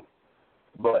Saban.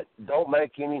 But don't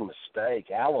make any mistake,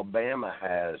 Alabama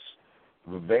has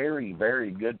very,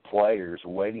 very good players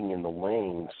waiting in the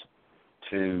wings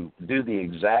to do the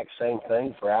exact same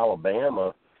thing for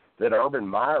Alabama that Urban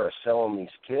Meyer is selling these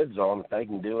kids on that they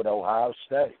can do at Ohio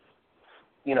State.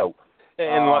 You know.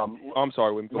 And I'm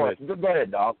sorry, William. Go ahead. Go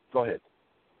ahead, Doc. Go ahead.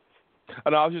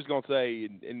 And I was just going to say,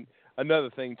 and another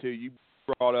thing, too, you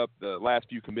brought up the last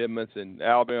few commitments and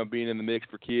Alabama being in the mix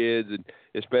for kids, and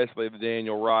especially the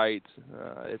Daniel Wrights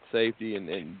at safety and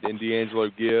D'Angelo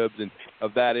Gibbs and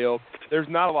of that ilk. There's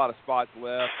not a lot of spots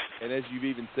left, and as you've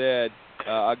even said,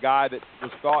 a guy that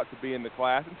was thought to be in the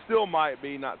class and still might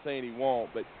be, not saying he won't,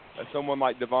 but someone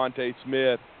like Devontae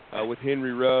Smith with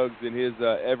Henry Ruggs and his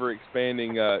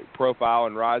ever-expanding profile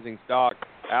and rising stock.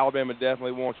 Alabama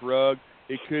definitely wants Ruggs.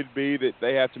 It could be that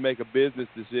they have to make a business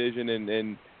decision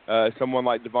and someone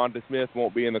like Devontae Smith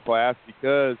won't be in the class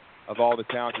because of all the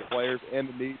talented players and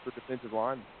the need for defensive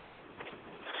linemen.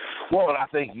 Well, and I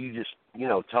think you just,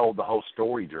 told the whole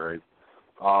story, Drew.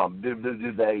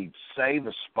 Do they save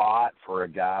a spot for a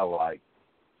guy like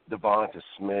Devontae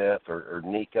Smith or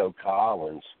Nico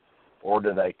Collins, or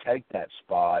do they take that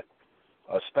spot,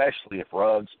 especially if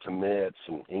Ruggs commits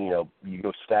and you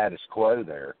go status quo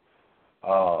there?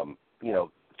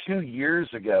 2 years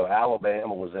ago,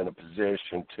 Alabama was in a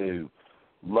position to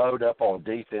load up on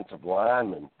defensive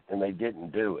linemen, and they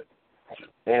didn't do it.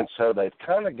 And so they've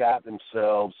kind of got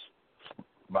themselves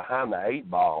behind the eight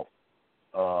ball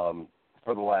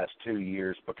for the last 2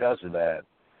 years because of that.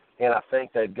 And I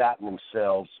think they've gotten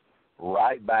themselves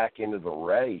right back into the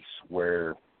race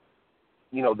where,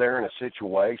 they're in a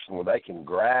situation where they can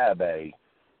grab a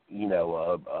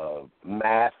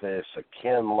Mathis, a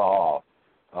Kinlaw,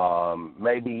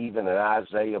 maybe even an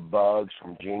Isaiah Buggs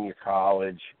from junior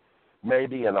college,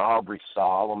 maybe an Aubrey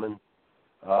Solomon.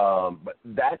 But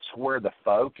that's where the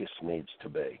focus needs to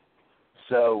be.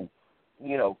 So,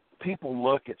 people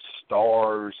look at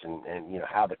stars and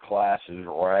how the class is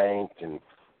ranked and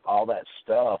all that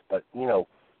stuff. But,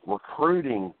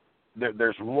 recruiting,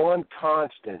 there's one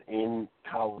constant in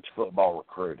college football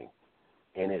recruiting,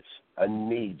 and it's a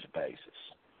needs basis.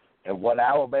 And what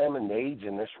Alabama needs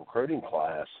in this recruiting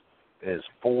class is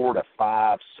 4 to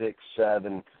 5, 6,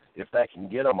 7, if they can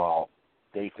get them all,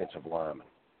 defensive linemen.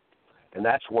 And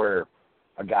that's where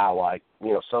a guy like,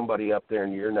 somebody up there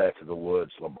in your neck of the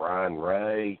woods, LeBron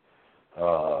Ray,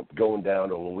 going down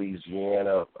to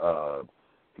Louisiana,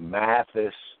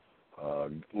 Mathis,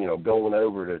 going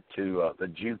over to the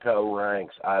JUCO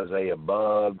ranks, Isaiah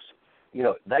Buggs.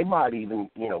 They might even,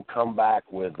 come back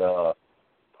with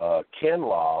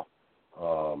Kinlaw,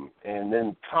 and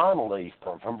then Connolly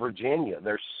from Virginia.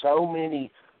 There's so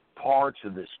many parts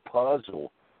of this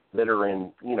puzzle that are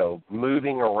in,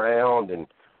 moving around. And,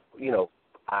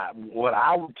 what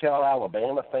I would tell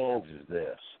Alabama fans is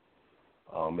this.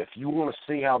 If you want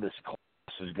to see how this class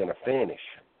is going to finish,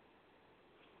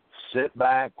 sit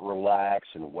back, relax,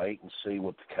 and wait and see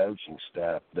what the coaching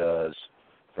staff does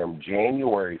from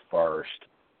January 1st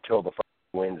till the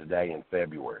first Wednesday in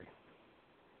February.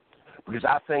 Because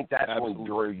I think that's when,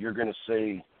 Drew, you're going to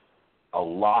see a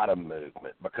lot of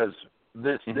movement, because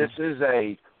this is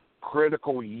a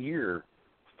critical year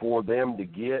for them to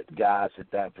get guys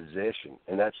at that position,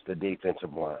 and that's the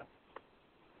defensive line.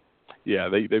 Yeah,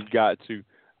 they've got to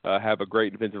have a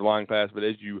great defensive line class, but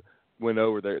as you went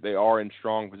over there, they are in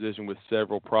strong position with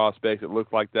several prospects. It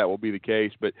looks like that will be the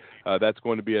case, but that's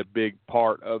going to be a big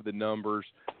part of the numbers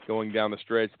going down the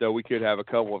stretch, though we could have a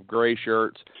couple of gray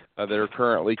shirts that are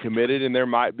currently committed, and there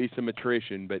might be some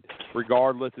attrition. But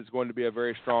regardless, it's going to be a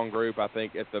very strong group. I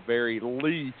think at the very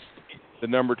least the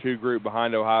number 2 group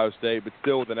behind Ohio State, but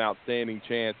still with an outstanding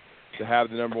chance to have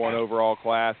the number 1 overall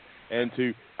class. And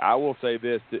I will say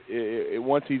this,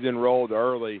 once he's enrolled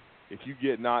early,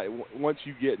 once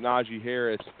you get Najee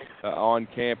Harris on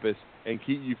campus and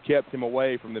you've kept him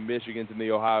away from the Michigans and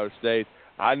the Ohio States,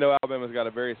 I know Alabama's got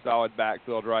a very solid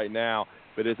backfield right now,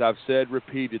 but as I've said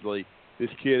repeatedly, this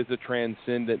kid is a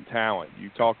transcendent talent. You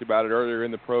talked about it earlier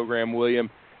in the program, William,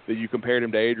 that you compared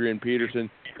him to Adrian Peterson.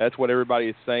 That's what everybody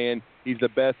is saying. He's the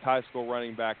best high school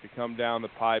running back to come down the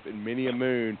pipe in many a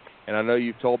moon, and I know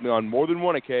you've told me on more than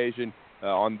one occasion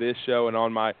on this show and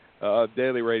on my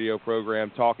daily radio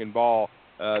program, Talking Ball,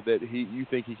 that you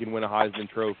think he can win a Heisman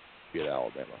Trophy at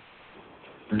Alabama.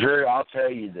 Drew, I'll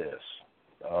tell you this.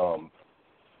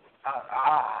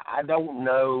 I don't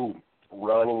know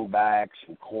running backs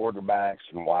and quarterbacks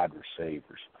and wide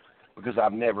receivers because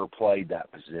I've never played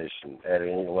that position at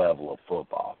any level of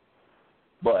football.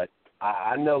 But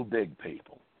I know big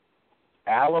people.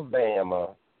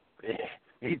 Alabama,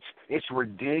 it's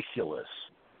ridiculous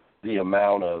the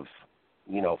amount of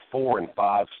 4- and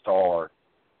 5-star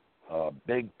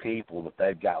big people that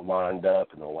they've got lined up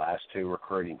in the last 2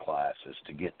 recruiting classes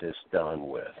to get this done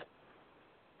with.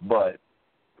 But,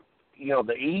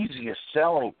 the easiest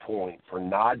selling point for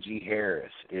Najee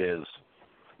Harris is,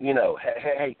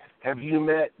 hey, have you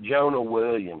met Jonah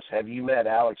Williams? Have you met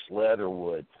Alex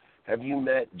Leatherwood? Have you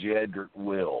met Jedrick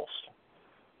Wills?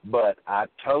 But I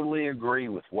totally agree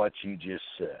with what you just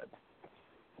said.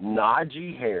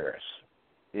 Najee Harris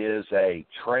is a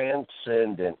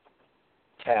transcendent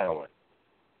talent.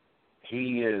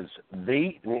 He is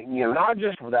not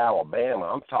just with Alabama,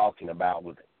 I'm talking about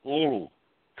with any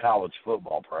college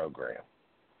football program.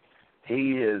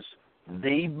 He is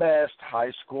the best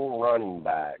high school running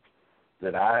back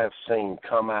that I have seen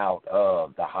come out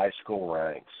of the high school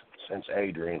ranks since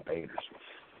Adrian Peterson.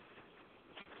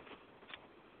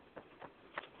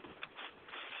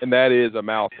 And that is a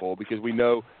mouthful because we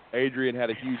know Adrian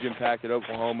had a huge impact at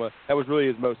Oklahoma. That was really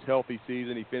his most healthy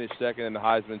season. He finished second in the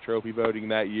Heisman Trophy voting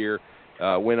that year,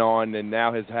 went on, and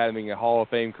now is having a Hall of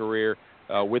Fame career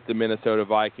with the Minnesota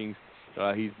Vikings.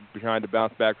 He's trying to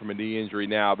bounce back from a knee injury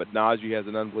now, but Najee has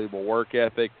an unbelievable work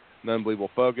ethic, an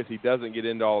unbelievable focus. He doesn't get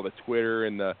into all the Twitter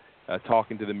and the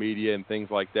talking to the media and things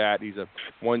like that. He's a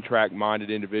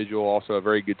one-track-minded individual, also a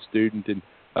very good student, and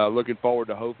looking forward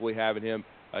to hopefully having him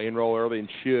enroll early and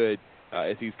should.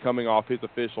 As he's coming off his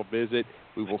official visit,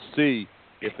 we will see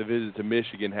if the visit to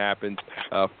Michigan happens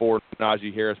for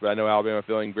Najee Harris. But I know Alabama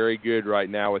feeling very good right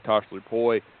now with Tosh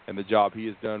Lupoi and the job he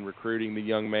has done recruiting the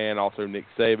young man, also Nick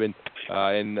Saban.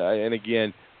 And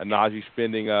again, Najee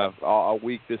spending a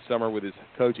week this summer with his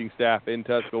coaching staff in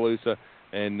Tuscaloosa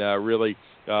and really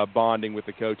bonding with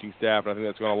the coaching staff. And I think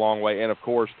that's going a long way. And, of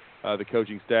course, the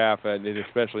coaching staff and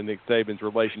especially Nick Saban's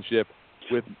relationship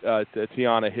with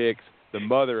Tiana Hicks, the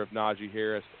mother of Najee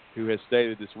Harris, who has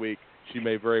stated this week she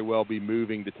may very well be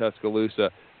moving to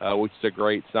Tuscaloosa, which is a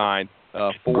great sign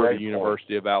for the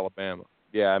University of Alabama.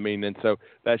 Yeah, I mean, and so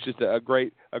that's just a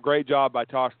great job by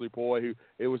Tosh Lupoi, who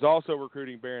it was also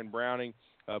recruiting Baron Browning,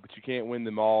 but you can't win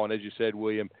them all. And as you said,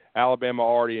 William, Alabama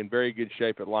already in very good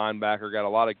shape at linebacker, got a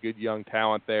lot of good young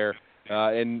talent there,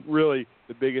 and really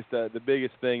the biggest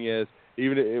thing is,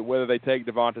 even whether they take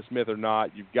Devonta Smith or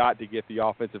not, you've got to get the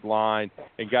offensive line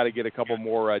and got to get a couple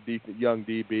more decent young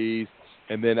DBs,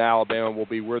 and then Alabama will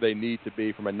be where they need to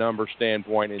be from a number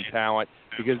standpoint and talent,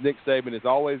 because Nick Saban is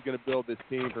always going to build this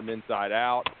team from inside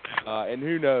out. And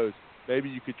who knows, maybe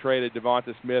you could trade a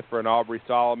Devonta Smith for an Aubrey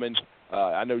Solomon.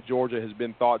 I know Georgia has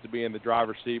been thought to be in the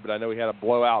driver's seat, but I know he had a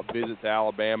blowout visit to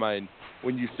Alabama. And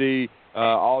when you see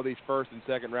all these first and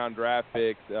second round draft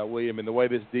picks, William, and the way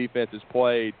this defense is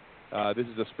played, this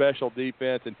is a special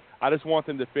defense, and I just want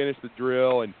them to finish the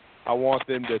drill, and I want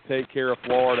them to take care of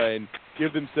Florida and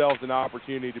give themselves an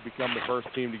opportunity to become the first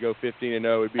team to go 15-0.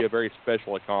 It would be a very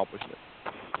special accomplishment.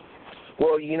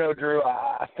 Well, Drew,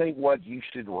 I think what you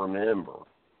should remember,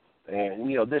 and,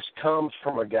 this comes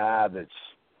from a guy that's,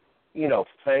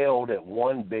 failed at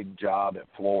one big job at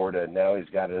Florida, and now he's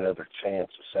got another chance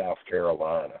at South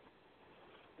Carolina.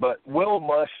 But Will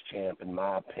Muschamp, in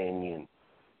my opinion,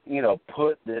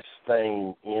 put this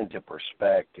thing into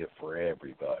perspective for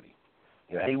everybody.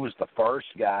 He was the first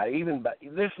guy,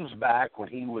 this was back when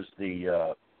he was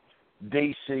the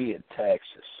DC at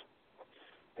Texas.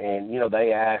 And,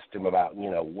 they asked him about,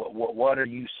 what are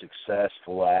you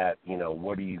successful at?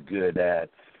 What are you good at?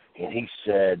 And he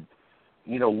said,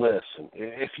 listen,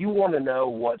 if you want to know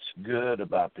what's good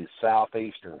about the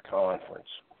Southeastern Conference,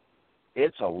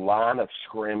 it's a line of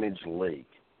scrimmage league.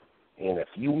 And if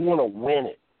you want to win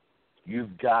it,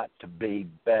 you've got to be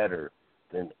better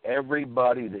than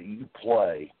everybody that you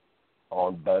play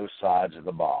on both sides of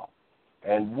the ball.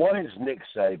 And what has Nick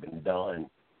Saban done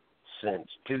since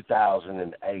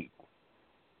 2008?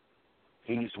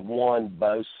 He's won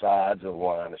both sides of the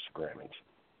line of scrimmage.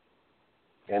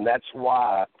 And that's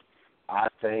why I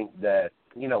think that,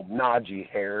 Najee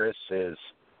Harris is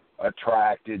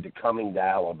attracted to coming to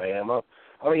Alabama.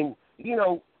 I mean,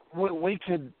 we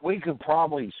could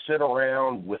probably sit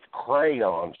around with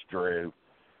crayons, Drew,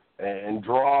 and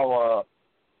draw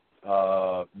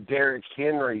up Derrick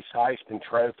Henry's Heisman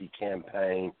Trophy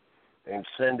campaign and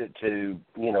send it to,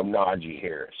 Najee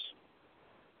Harris.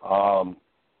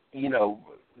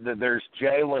 There's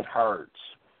Jalen Hurts.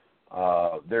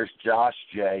 There's Josh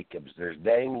Jacobs. There's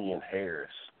Damian Harris.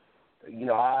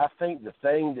 I think the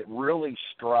thing that really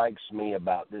strikes me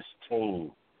about this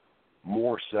team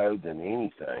more so than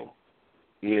anything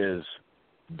is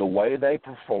the way they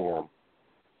perform,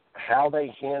 how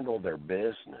they handle their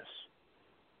business,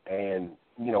 and,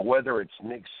 whether it's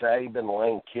Nick Saban,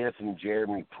 Lane Kiffin,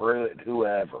 Jeremy Pruitt,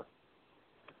 whoever,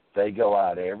 they go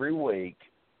out every week,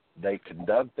 they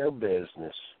conduct their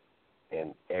business,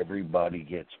 and everybody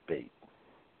gets beat.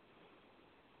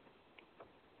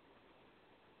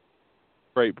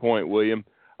 Great point, William.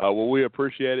 Well, we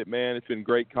appreciate it, man. It's been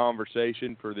great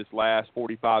conversation for this last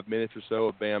 45 minutes or so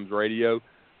of BAMS Radio.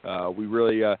 We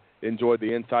really enjoyed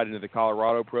the insight into the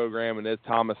Colorado program, and as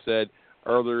Thomas said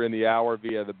earlier in the hour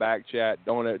via the back chat,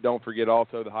 don't forget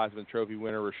also the Heisman Trophy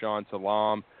winner, Rashawn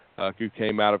Salam, who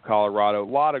came out of Colorado. A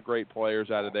lot of great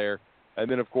players out of there. And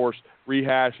then, of course,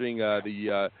 rehashing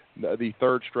the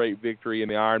third straight victory in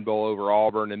the Iron Bowl over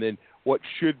Auburn, and then what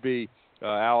should be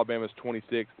Alabama's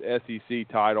 26th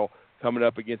SEC title coming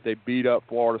up against a beat-up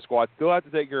Florida squad. Still have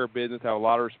to take care of business. Have a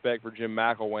lot of respect for Jim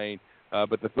McElwain,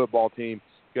 but the football team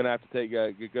going to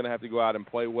have to go out and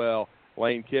play well.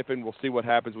 Lane Kiffin, we'll see what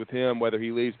happens with him, whether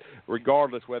he leaves,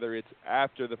 regardless whether it's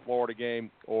after the Florida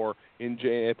game or at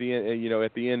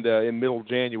the end in middle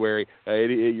January.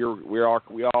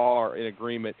 We all are in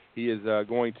agreement. He is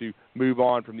going to move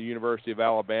on from the University of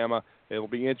Alabama. It'll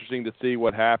be interesting to see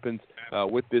what happens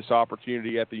with this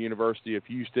opportunity at the University of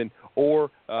Houston or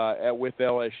with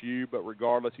LSU. But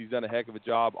regardless, he's done a heck of a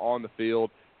job on the field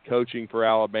coaching for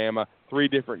Alabama. 3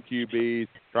 different QBs,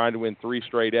 trying to win 3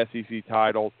 straight SEC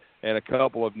titles and a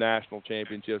couple of national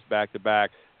championships back-to-back,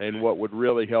 and what would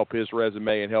really help his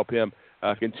resume and help him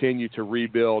continue to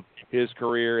rebuild his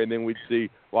career. And then we'd see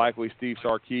likely Steve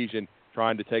Sarkisian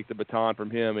trying to take the baton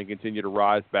from him and continue to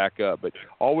rise back up. But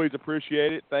always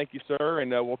appreciate it. Thank you, sir,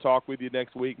 and we'll talk with you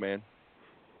next week, man.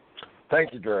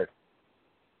 Thank you, Drew.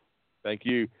 Thank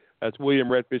you. That's William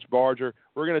Redfish Barger.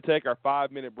 We're going to take our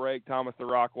 5-minute break. Thomas the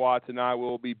Rock Watts and I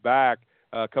will be back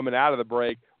coming out of the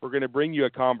break. We're going to bring you a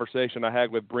conversation I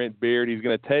had with Brent Beaird. He's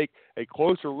going to take a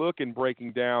closer look in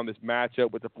breaking down this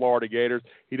matchup with the Florida Gators.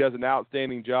 He does an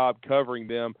outstanding job covering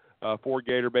them for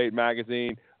Gatorbait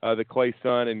Magazine, the Clay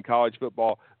Sun, and college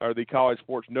football, or the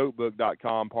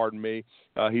collegesportsnotebook.com, pardon me.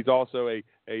 He's also a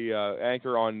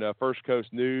anchor on First Coast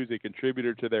News, a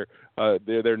contributor to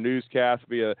their newscast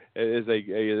as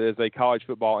a college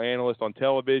football analyst on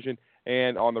television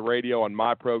and on the radio on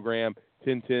my program,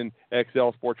 1010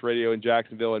 XL Sports Radio in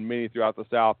Jacksonville and many throughout the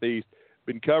Southeast.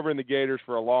 Been covering the Gators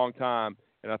for a long time,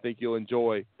 and I think you'll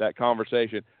enjoy that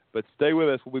conversation. But stay with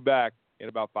us. We'll be back in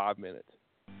about 5 minutes.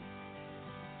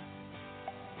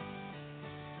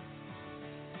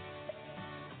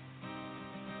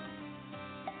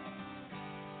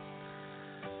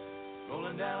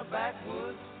 Rolling down a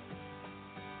backwoods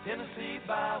Tennessee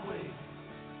byway,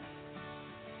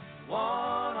 one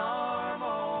arm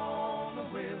on the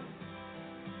wheel,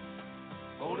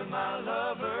 holding my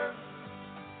lover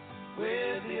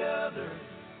with the other,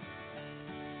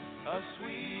 a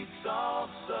sweet,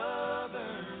 soft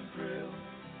southern thrill.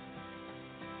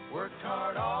 Worked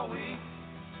hard all week,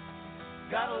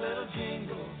 got a little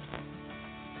jingle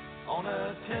on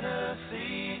a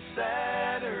Tennessee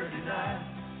Saturday night.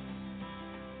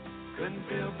 Couldn't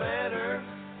feel better,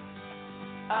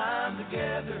 I'm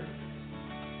together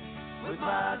with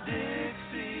my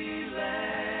Dixieland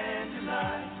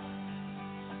delight.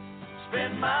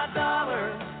 Spend my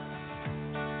dollar,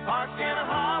 park in a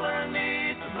holler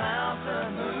neath the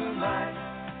mountain moonlight.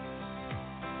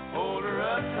 Hold her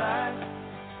up tight,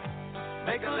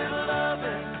 make a little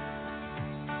loving,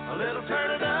 a little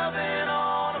turtle doving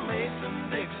on a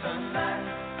Mason-Dixon night.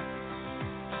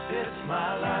 It's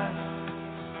my life,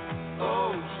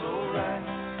 oh so right,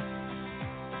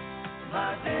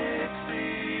 my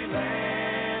Dixieland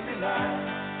delight.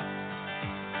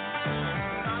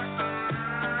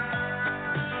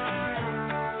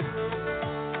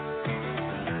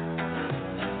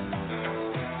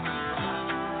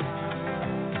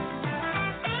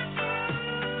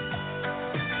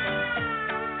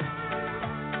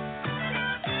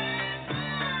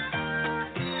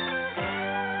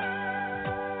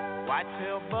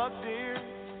 White-tailed buck deer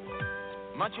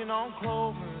munching on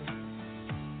clover,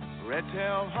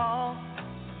 red-tailed hawk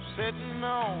sitting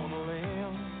on a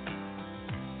limb,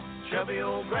 chubby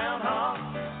old groundhog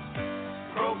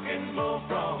croaking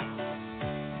bullfrog,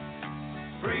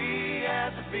 free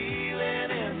as a feeling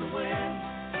in the wind.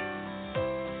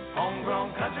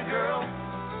 Homegrown country girl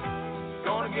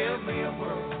gonna give me a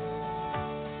whirl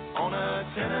on a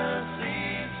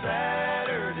Tennessee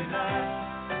Saturday night.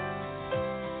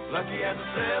 Lucky as a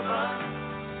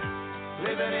 7,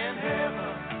 living in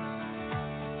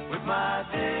heaven with my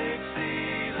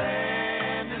Dixieland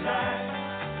delight.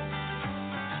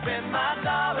 Spend my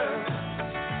dollar,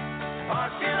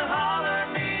 park in a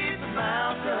holler neath the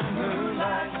mountain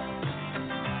moonlight.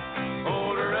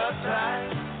 Hold her up tight,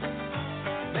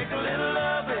 make a little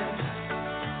loving,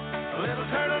 a little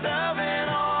turtle doving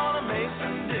on a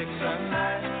Mason-Dixon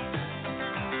night.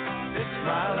 It's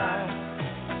my life,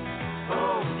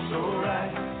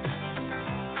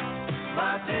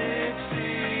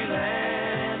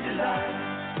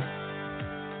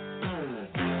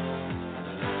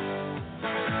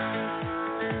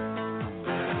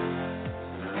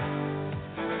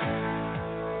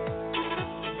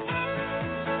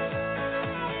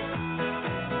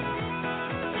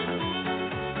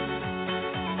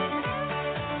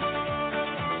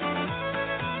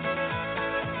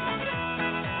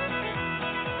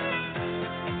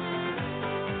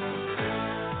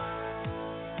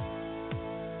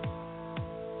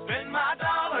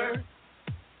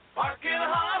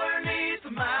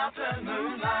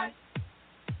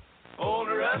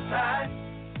 uptight.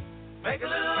 Make a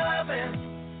little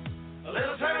loving, a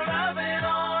little turn loving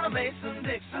on a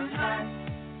Mason-Dixon night.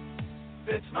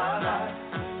 Fits my life,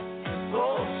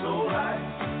 oh so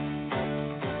right.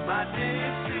 My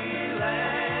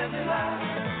Dixieland delight.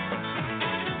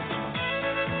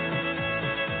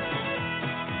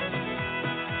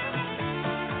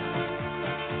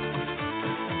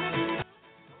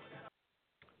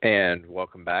 And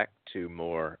welcome back to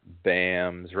more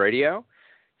BAMS Radio.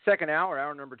 Second hour,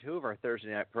 hour number 2 of our Thursday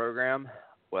night program.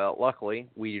 Well, luckily,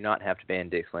 we do not have to ban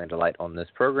Dixieland Delight on this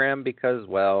program because,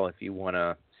 well, if you want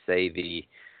to say the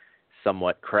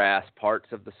somewhat crass parts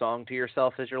of the song to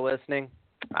yourself as you're listening,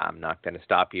 I'm not going to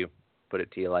stop you. Put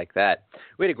it to you like that.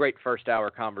 We had a great first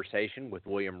hour conversation with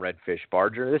William Redfish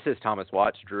Barger. This is Thomas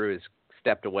Watts. Drew has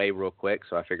stepped away real quick,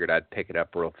 so I figured I'd pick it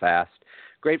up real fast.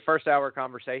 Great first hour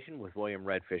conversation with William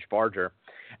Redfish Barger.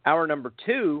 Hour number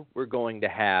 2, we're going to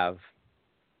have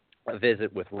a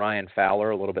visit with Ryan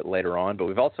Fowler a little bit later on, but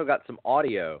we've also got some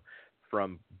audio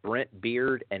from Brent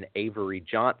Beaird and Avery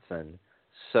Johnson.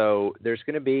 So there's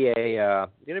going to be a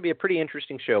pretty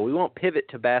interesting show. We won't pivot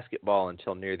to basketball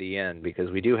until near the end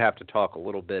because we do have to talk a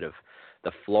little bit of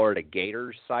the Florida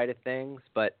Gators side of things.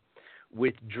 But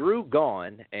with Drew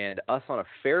gone and us on a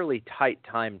fairly tight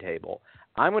timetable,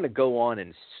 I'm going to go on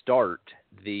and start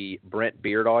the Brent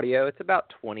Beaird audio. It's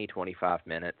about 20-25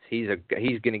 minutes. He's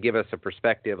going to give us a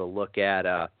perspective, a look at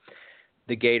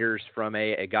the Gators from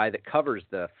a guy that covers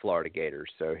the Florida Gators.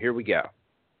 So here we go.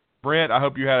 Brent, I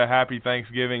hope you had a happy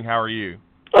Thanksgiving. How are you?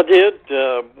 I did.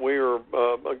 We're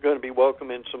going to be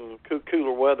welcoming some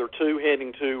cooler weather, too,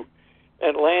 heading to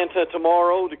Atlanta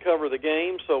tomorrow to cover the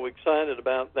game, so excited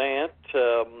about that.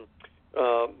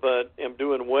 But I'm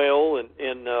doing well, and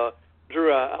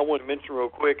Drew, I want to mention real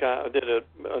quick, I did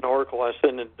an article I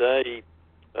sent in today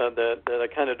that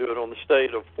I kind of do it on the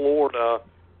state of Florida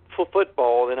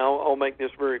football, and I'll make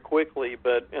this very quickly,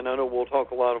 and I know we'll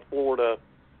talk a lot of Florida,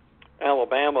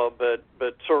 Alabama, but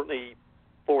certainly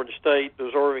Florida State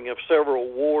deserving of several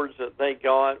awards that they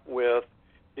got with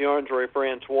DeAndre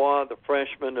Francois, the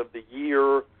freshman of the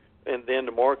year, and then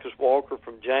DeMarcus Walker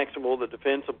from Jacksonville, the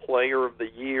defensive player of the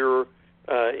year,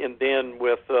 and then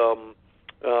with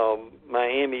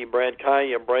Miami, Brad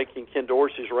Kaya breaking Ken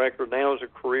Dorsey's record now as a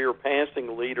career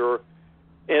passing leader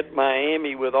at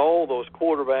Miami with all those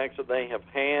quarterbacks that they have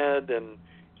had, and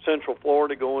Central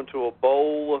Florida going to a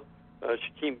bowl,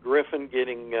 Shaquem Griffin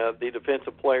getting the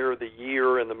defensive player of the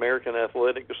year in the American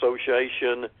Athletic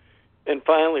Association, and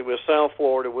finally with South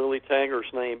Florida, Willie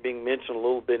Taggart's name being mentioned a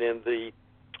little bit in the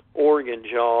Oregon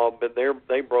job, but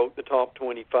they broke the top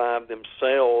 25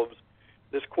 themselves.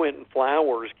 This Quentin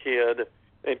Flowers kid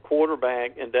at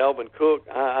quarterback and Dalvin Cook,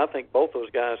 I think both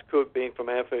those guys, Cook being from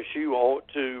FSU, ought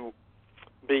to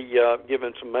be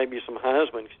given maybe some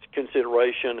Heisman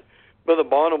consideration. But the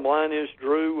bottom line is,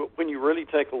 Drew, when you really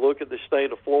take a look at the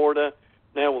state of Florida,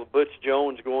 now with Butch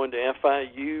Jones going to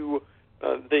FIU,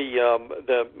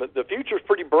 the future's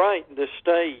pretty bright in this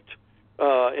state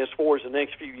as far as the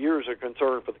next few years are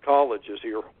concerned for the colleges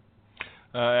here.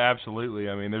 Absolutely.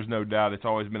 I mean, there's no doubt it's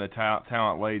always been a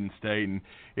talent-laden state, and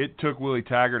it took Willie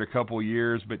Taggart a couple of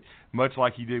years, but much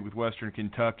like he did with Western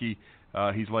Kentucky,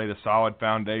 he's laid a solid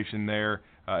foundation there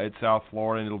at South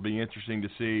Florida, and it'll be interesting to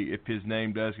see if his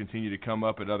name does continue to come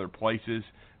up at other places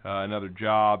and other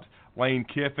jobs. Lane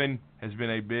Kiffin has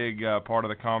been a big part of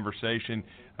the conversation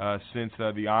since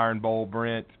the Iron Bowl,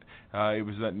 Brent. It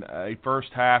was a first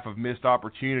half of missed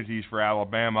opportunities for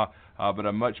Alabama, but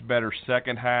a much better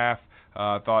second half.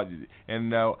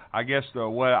 I guess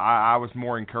what I was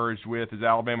more encouraged with is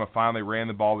Alabama finally ran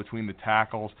the ball between the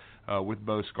tackles with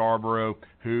Bo Scarborough,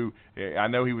 who I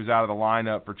know he was out of the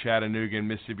lineup for Chattanooga and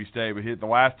Mississippi State, but the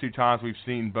last two times we've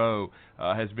seen Bo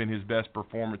has been his best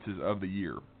performances of the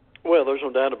year. Well, there's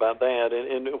no doubt about that.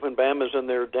 And when Bama's in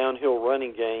their downhill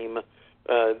running game,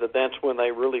 that's when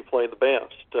they really play the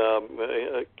best.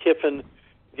 Kiffin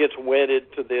gets wedded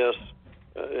to this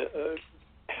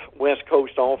West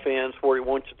Coast offense where he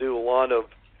wants to do a lot of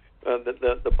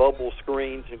the bubble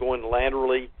screens and going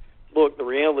laterally. Look, the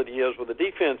reality is with the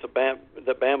defense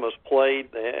that Bama's played,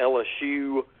 the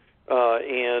LSU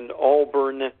and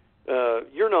Auburn,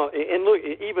 you're not. And look,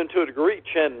 even to a degree,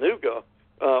 Chattanooga,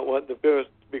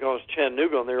 because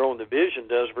Chattanooga in their own division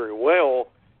does very well.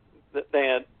 That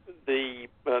the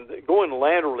going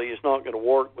laterally is not going to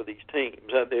work with these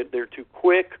teams. They're too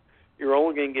quick. You're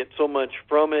only going to get so much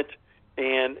from it.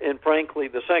 And frankly,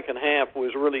 the second half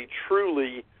was really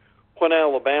truly what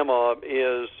Alabama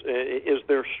is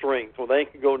their strength. Well, they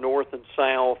can go north and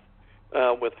south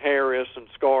with Harris and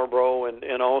Scarborough,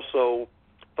 and also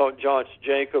thought Josh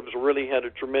Jacobs really had a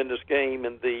tremendous game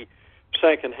in the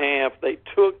second half. They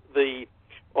took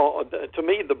to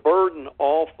me, the burden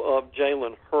off of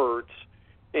Jalen Hurts,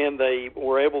 and they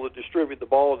were able to distribute the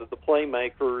ball to the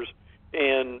playmakers.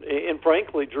 And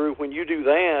frankly, Drew, when you do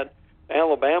that,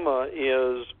 Alabama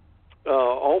is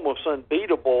almost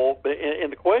unbeatable.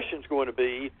 And the question's going to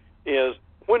be is,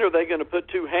 when are they going to put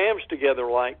two halves together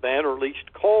like that, or at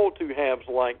least call two halves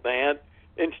like that,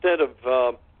 instead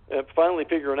of finally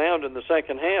figuring out in the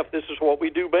second half, this is what we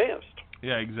do best.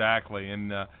 Yeah, exactly.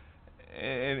 And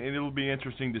it'll be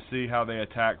interesting to see how they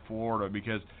attack Florida,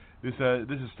 because this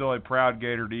is still a proud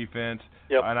Gator defense.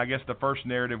 Yep. And I guess the first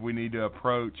narrative we need to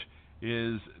approach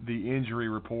is the injury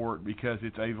report, because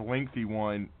it's a lengthy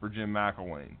one for Jim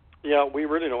McElwain. Yeah, we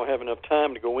really don't have enough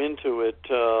time to go into it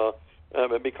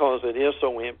because it is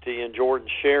so empty. And Jordan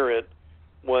Sherritt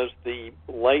was the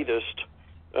latest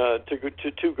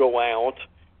to go out,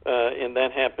 and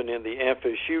that happened in the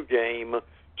FSU game.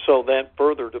 So that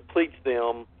further depletes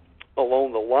them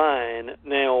along the line.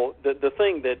 Now, the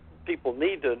thing that people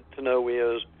need to know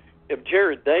is, if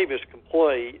Jared Davis can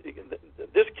play,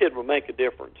 this kid will make a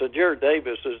difference. So Jared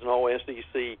Davis is an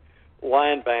all-SEC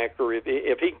linebacker.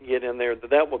 If he can get in there,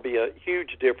 that will be a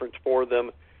huge difference for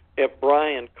them. If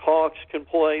Brian Cox can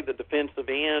play the defensive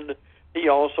end, he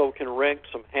also can wreak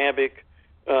some havoc.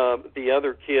 The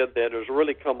other kid that has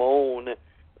really come on,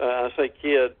 I say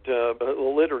kid, but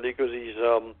literally, because he's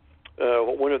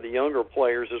one of the younger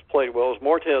players, has played well, is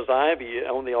Martez Ivey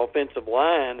on the offensive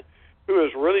line, who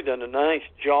has really done a nice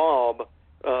job,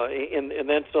 and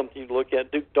that's something you look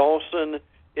at. Duke Dawson,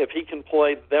 if he can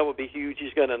play, that would be huge.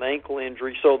 He's got an ankle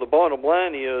injury. So the bottom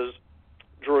line is,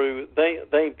 Drew,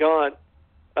 they've got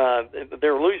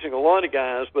they're losing a lot of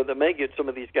guys, but they may get some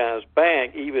of these guys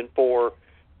back, even for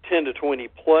 10 to 20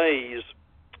 plays,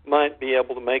 might be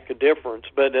able to make a difference.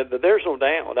 But there's no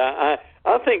doubt.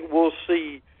 I think we'll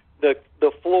see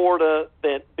the Florida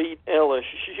that beat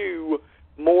LSU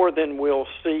more than we'll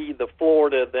see the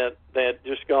Florida that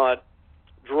just got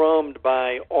drummed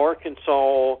by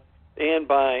Arkansas and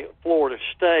by Florida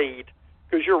State.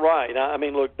 Because you're right. I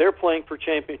mean, look, they're playing for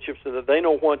championships, so that they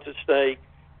know what's at stake.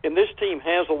 And this team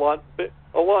has a lot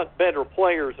better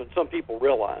players than some people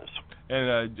realize.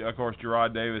 And of course,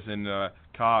 Gerard Davis and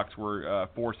Cox were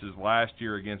forces last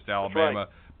year against Alabama. Right.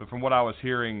 But from what I was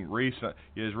hearing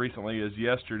as recently as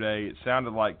yesterday, it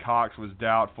sounded like Cox was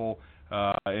doubtful,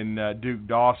 and Duke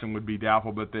Dawson would be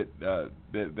doubtful, but that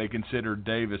they considered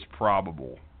Davis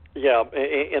probable. Yeah,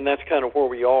 and that's kind of where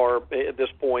we are at this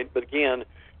point. But again,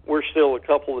 we're still a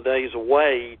couple of days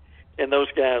away, and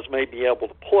those guys may be able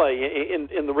to play.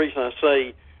 And the reason I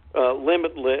say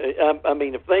limitless, I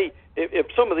mean, if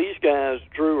some of these guys,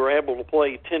 Drew, are able to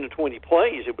play 10 to 20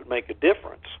 plays, it would make a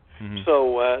difference. Mm-hmm.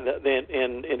 So then,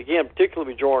 and again,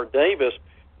 particularly with Jordan Davis,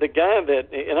 the guy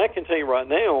that, and I can tell you right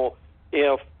now,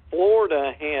 if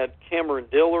Florida had Cameron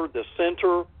Dillard, the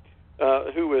center,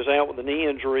 who is out with a knee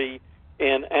injury,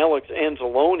 and Alex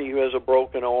Anzalone, who has a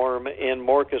broken arm, and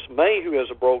Marcus May, who has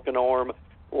a broken arm,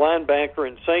 linebacker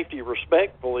and safety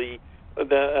respectfully, I'm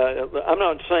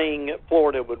not saying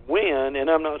Florida would win,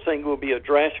 and I'm not saying it would be a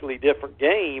drastically different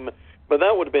game, but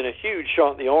that would have been a huge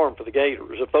shot in the arm for the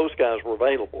Gators if those guys were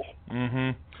available.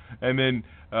 Mm-hmm. And then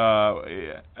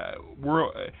we're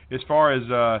as far as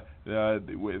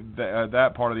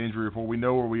that part of the injury report, we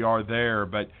know where we are there,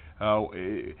 but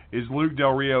is Luke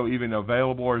Del Rio even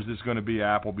available, or is this going to be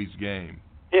Appleby's game?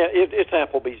 Yeah, it's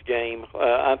Appleby's game.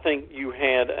 I think you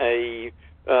had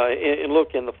and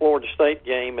look, in the Florida State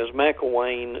game, as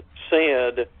McElwain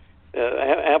said,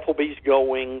 Appleby's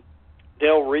going.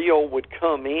 Del Rio would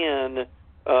come in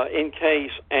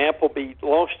case Appleby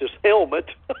lost his helmet,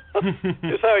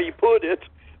 is how you put it.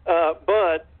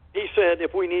 But he said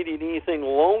if we needed anything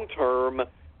long-term,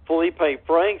 Felipe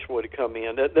Franks would have come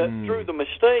in. Drew, the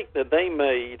mistake that they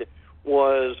made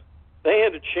was they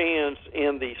had a chance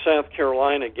in the South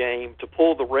Carolina game to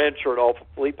pull the red shirt off of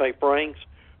Felipe Franks,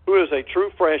 who is a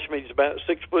true freshman. He's about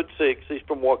 6'6". He's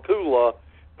from Wakulla,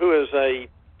 who is a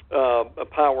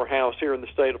powerhouse here in the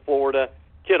state of Florida.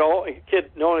 Kid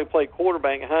not only played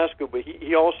quarterback in high school, but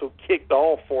he also kicked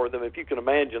off for them, if you can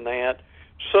imagine that.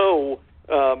 So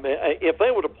if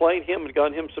they would have played him and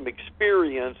gotten him some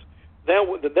experience, that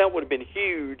would have been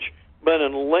huge. But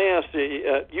unless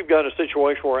you've got a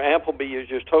situation where Appleby is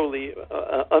just totally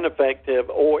ineffective,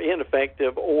 or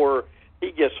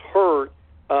he gets hurt,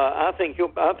 I think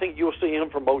you'll see him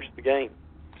for most of the game.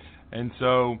 And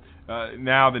so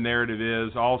now the narrative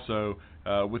is also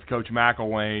with Coach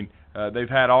McElwain. They've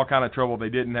had all kind of trouble. They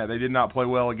did not play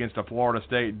well against a Florida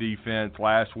State defense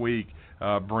last week,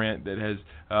 Brent, that has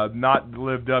not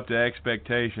lived up to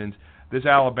expectations. This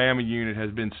Alabama unit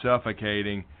has been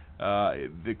suffocating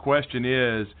The question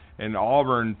is, and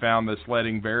Auburn found the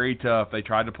sledding very tough. They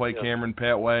tried to play Cameron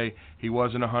Petway. He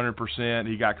wasn't 100%.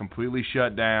 He got completely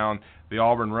shut down. The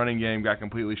Auburn running game got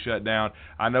completely shut down.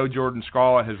 I know Jordan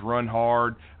Scarlett has run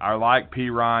hard. I like P.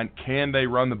 Ryan. Can they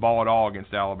run the ball at all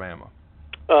against Alabama?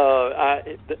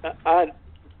 I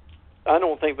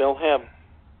don't think they'll have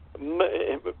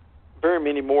very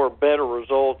many more better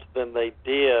results than they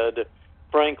did,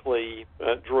 frankly,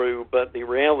 Drew. But the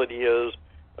reality is,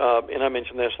 and I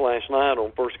mentioned this last night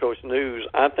on First Coast News,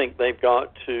 I think they've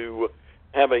got to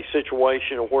have a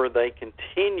situation where they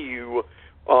continue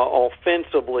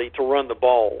offensively to run the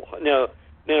ball. Now,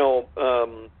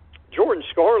 Jordan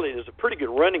Scarlett is a pretty good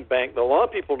running back that a lot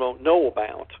of people don't know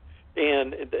about,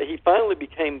 and he finally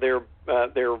became their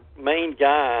main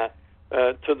guy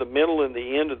to the middle and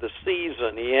the end of the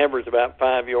season. He averaged about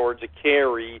 5 yards a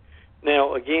carry.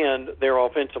 Now, again, their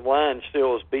offensive line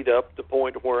still is beat up to the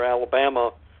point where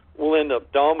Alabama will end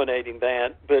up dominating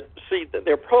that. But, see,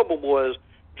 their problem was,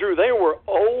 Drew, they were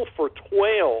 0 for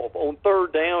 12 on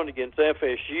third down against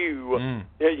FSU.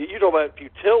 You talk about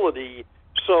futility.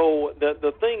 So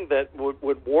the thing that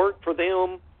would work for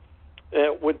them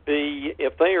would be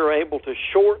if they are able to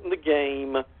shorten the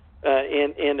game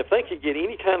and if they could get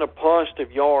any kind of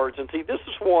positive yards. And, see, this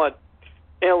is what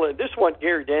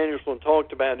Gary Danielson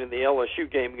talked about in the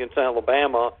LSU game against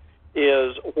Alabama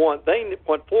is what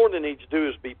Florida needs to do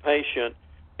is be patient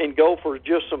and go for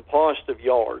just some positive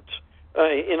yards.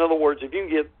 In other words, if you can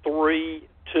get 3,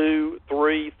 2,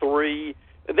 3, 3,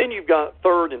 and then you've got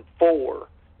 3rd and 4.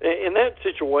 In that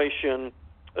situation,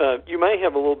 you may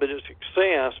have a little bit of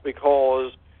success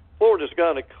because Florida's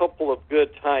got a couple of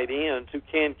good tight ends who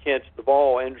can catch the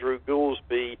ball, Andrew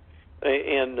Goolsby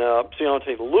and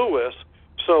Keontae Lewis.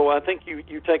 So I think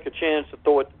you take a chance to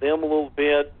throw it to them a little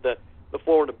bit. The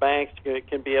Florida backs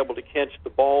can be able to catch the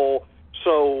ball.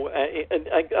 So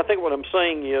I think what I'm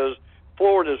saying is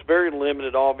Florida's very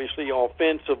limited, obviously,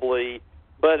 offensively,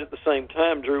 but at the same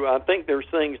time, Drew, I think there's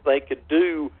things they could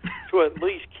do to at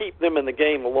least keep them in the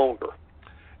game longer.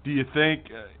 Do you think,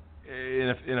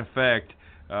 in effect,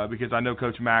 because I know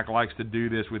Coach Mack likes to do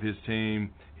this with his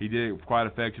team, he did it quite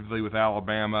effectively with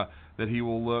Alabama, that he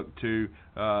will look to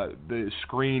the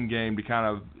screen game to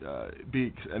kind of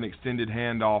be an extended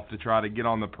handoff to try to get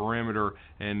on the perimeter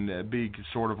and be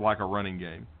sort of like a running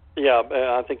game? Yeah,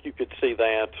 I think you could see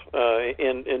that.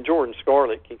 And Jordan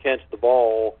Scarlett can catch the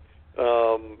ball.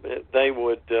 They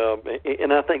would,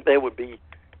 and I think they would be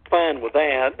fine with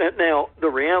that. Now, the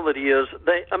reality is,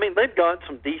 they've got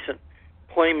some decent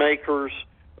playmakers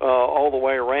all the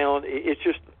way around. It's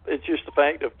just the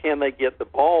fact of can they get the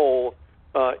ball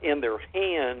in their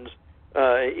hands.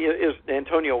 Is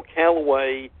Antonio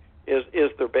Callaway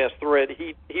is their best threat.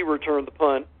 He returned the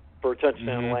punt for a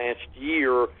touchdown last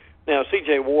year. Now,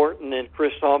 C.J. Wharton and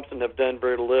Chris Thompson have done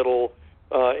very little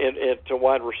at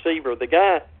wide receiver. The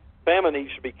guy Bama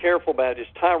needs to be careful about is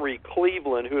Tyree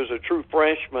Cleveland, who is a true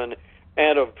freshman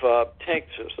out of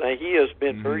Texas. Now, he has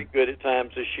been very good at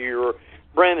times this year.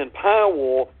 Brandon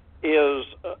Powell is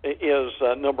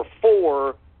number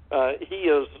 4. He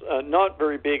is not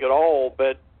very big at all,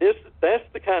 but that's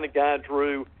the kind of guy,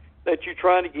 Drew, that you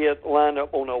try to get lined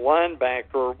up on a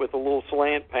linebacker with a little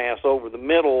slant pass over the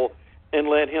middle and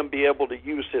let him be able to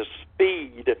use his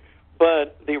speed.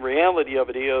 But the reality of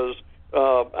it is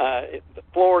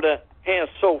Florida has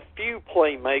so few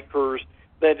playmakers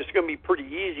that it's going to be pretty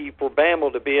easy for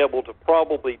Bama to be able to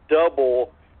probably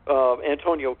double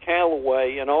Antonio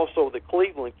Callaway and also the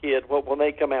Cleveland kid when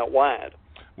they come out wide.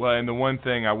 Well, and the one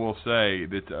thing I will say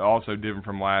that's also different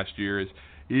from last year is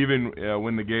even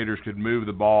when the Gators could move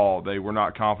the ball, they were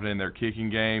not confident in their kicking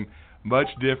game. Much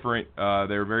different.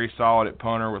 They were very solid at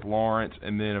punter with Lawrence,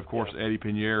 and then, of course, Eddie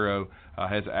Pinheiro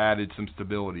has added some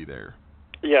stability there.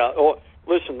 Yeah, well,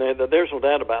 listen, there's no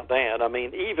doubt about that. I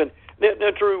mean, even now,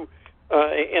 Drew,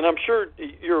 and I'm sure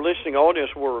your listening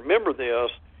audience will remember this,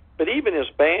 but even as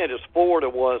bad as Florida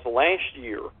was last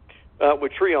year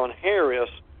with Treon Harris,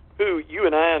 who you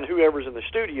and I and whoever's in the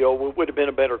studio would have been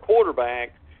a better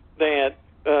quarterback, that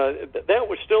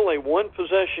was still a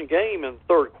one-possession game in the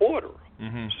third quarter.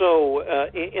 So,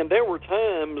 and there were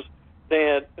times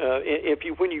that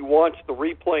when you watch the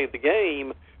replay of the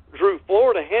game, Drew,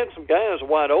 Florida had some guys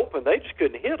wide open. They just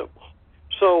couldn't hit them.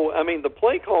 So, I mean, the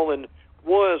play calling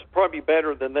was probably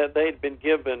better than that. They'd been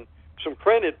given some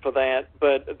credit for that.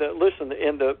 But listen,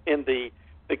 in the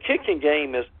kicking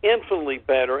game is infinitely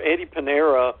better. Eddie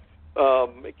Pinheiro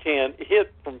can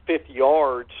hit from 50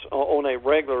 yards on a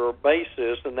regular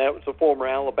basis, and that was a former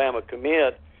Alabama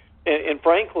commit. And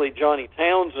frankly, Johnny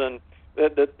Townsend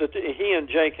he and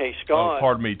J.K. Scott.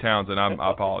 Pardon me, Townsend. I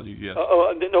apologize. Yes.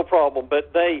 No problem.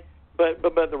 But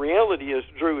the reality is,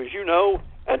 Drew, as you know,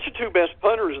 that's the two best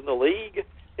punters in the league,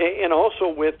 and also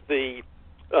with the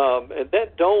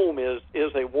that dome is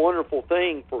a wonderful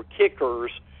thing for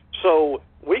kickers. So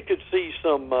we could see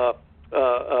some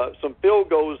field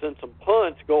goals and some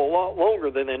punts go a lot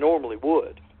longer than they normally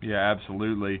would. Yeah,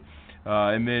 absolutely.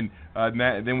 And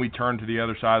then we turn to the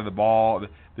other side of the ball.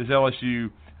 This LSU,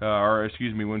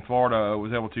 when Florida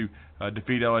was able to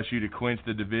defeat LSU to clinch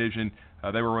the division,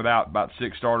 they were without about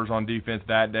 6 starters on defense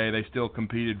that day. They still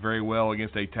competed very well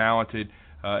against a talented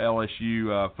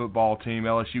LSU football team.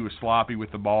 LSU was sloppy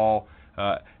with the ball.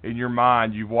 In your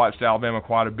mind, you've watched Alabama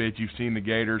quite a bit. You've seen the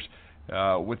Gators.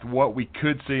 With what we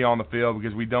could see on the field,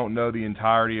 because we don't know the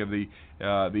entirety of the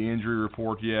injury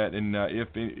report yet, and if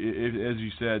as you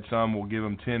said, some will give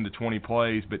them 10 to 20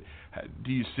 plays. But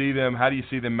do you see them? How do you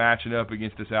see them matching up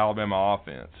against this Alabama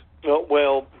offense?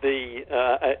 Well,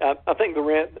 I think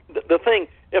the thing,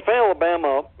 if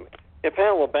Alabama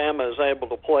is able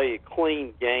to play a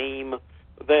clean game,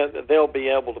 that they'll be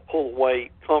able to pull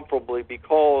away comfortably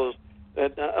because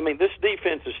this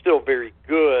defense is still very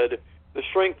good. The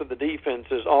strength of the defense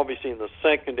is obviously in the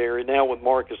secondary. Now with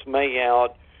Marcus May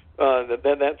out,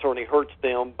 that certainly hurts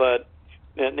them. But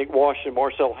Nick Washington,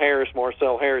 Marcel Harris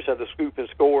had the scoop and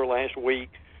score last week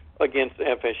against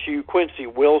FSU. Quincy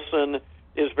Wilson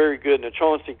is very good, and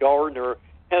Chauncey Gardner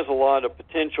has a lot of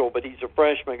potential, but he's a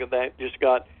freshman that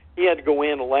he had to go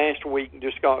in last week and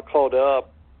just got caught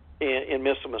up and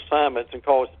missed some assignments and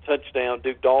caused a touchdown.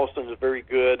 Duke Dawson is very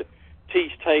good.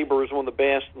 Tease Tabor is one of the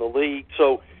best in the league.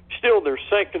 So still their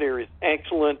secondary is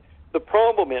excellent. The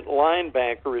problem at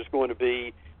linebacker is going to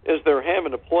be is they're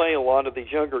having to play a lot of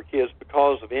these younger kids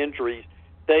because of injuries.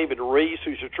 David Reese,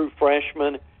 who's a true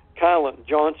freshman, Kylan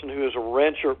Johnson, who is a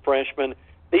redshirt freshman.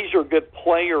 These are good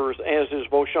players, as is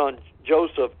Voshawn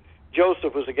Joseph.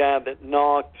 Joseph was a guy that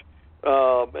knocked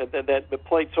that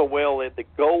played so well at the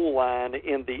goal line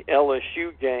in the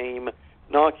LSU game,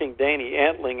 knocking Danny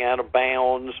Etling out of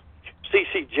bounds.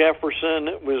 C.C.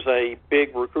 Jefferson was a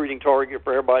big recruiting target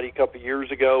for everybody a couple of years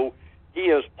ago. He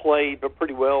has played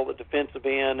pretty well at the defensive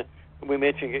end. We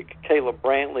mentioned Caleb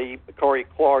Brantley. Kari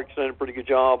Clark's done a pretty good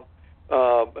job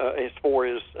as far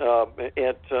as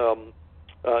at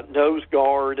nose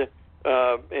guard.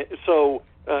 So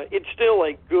it's still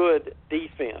a good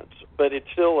defense, but it's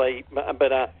still I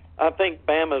think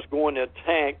Bama's going to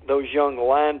attack those young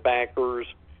linebackers,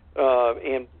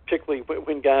 and particularly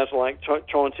when guys like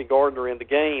Chauncey Gardner in the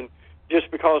game,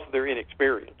 just because of their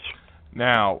inexperience.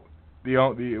 Now,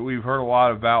 we've heard a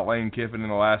lot about Lane Kiffin in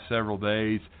the last several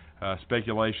days,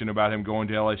 speculation about him going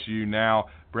to LSU. Now,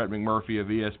 Brett McMurphy of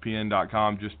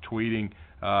ESPN.com just tweeting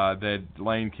that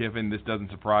Lane Kiffin, this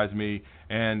doesn't surprise me,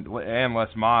 and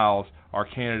Les Miles are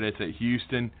candidates at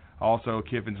Houston. Also,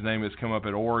 Kiffin's name has come up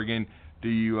at Oregon. Do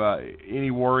you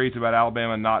any worries about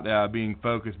Alabama not being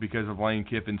focused because of Lane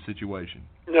Kiffin's situation?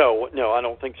 No, I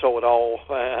don't think so at all.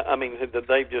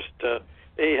 They've just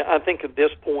I think at this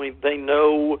point they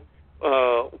know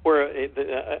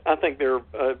I think they're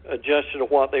adjusted to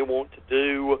what they want to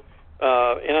do.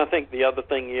 And I think the other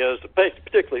thing is,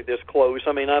 particularly this close,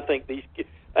 I think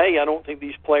I don't think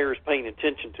these players paying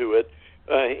attention to it,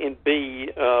 and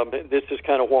B, this is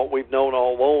kind of what we've known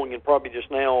all along and probably just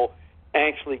now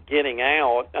actually getting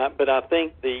out. But I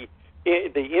think the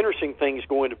interesting thing is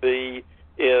going to be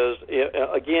is,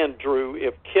 again, Drew,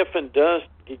 if Kiffin does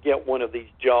get one of these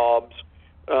jobs,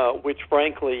 which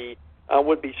frankly I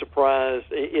would be surprised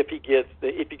if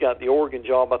he got the Oregon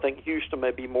job. I think Houston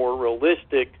may be more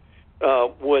realistic.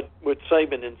 Would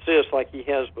Saban insist, like he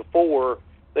has before,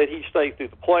 that he stay through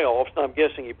the playoffs? And I'm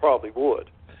guessing he probably would.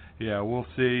 Yeah, we'll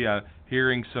see.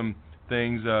 Hearing some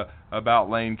things about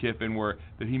Lane Kiffin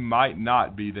that he might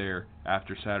not be there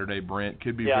after Saturday, Brent.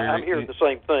 Could be I'm hearing the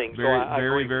same thing.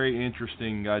 Very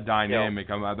interesting dynamic.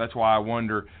 Yeah. That's why I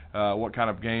wonder what kind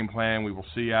of game plan we will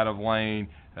see out of Lane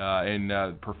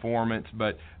in performance.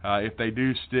 But if they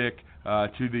do stick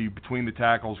to the between the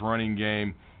tackles running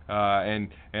game, and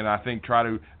I think try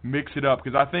to mix it up,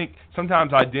 because I think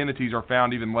sometimes identities are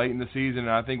found even late in the season,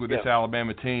 and I think with this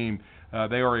Alabama team,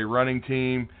 they are a running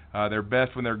team. They're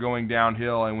best when they're going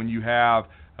downhill, and when you have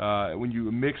when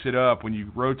you mix it up, when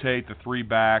you rotate the three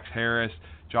backs, Harris,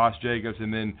 Josh Jacobs,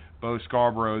 and then Bo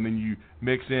Scarborough, and then you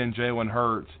mix in Jalen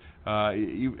Hurts.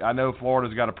 I know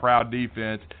Florida's got a proud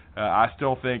defense. I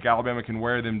still think Alabama can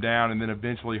wear them down and then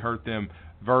eventually hurt them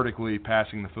vertically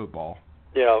passing the football.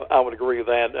 Yeah, I would agree with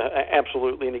that,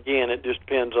 absolutely. And again, it just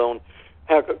depends on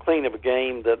how clean of a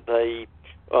game that they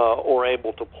are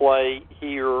able to play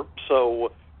here.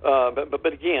 So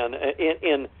But again,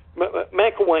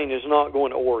 McElwain is not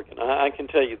going to Oregon. I can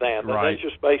tell you that. Right. That's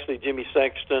just basically Jimmy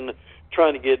Sexton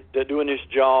trying to get doing his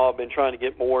job and trying to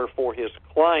get more for his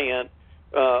client.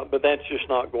 But that's just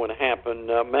not going to happen.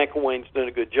 McElwain's done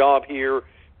a good job here,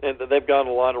 and they've got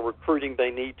a lot of recruiting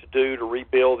they need to do to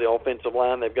rebuild the offensive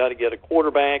line. They've got to get a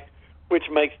quarterback, which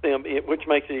makes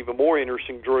it even more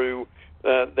interesting, Drew,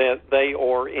 that they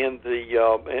are in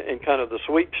kind of the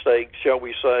sweepstakes, shall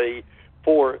we say,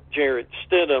 for Jarrett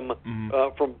Stidham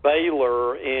from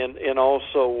Baylor and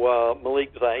also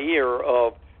Malik Zaire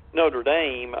of Notre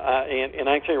Dame. And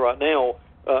I tell you right now,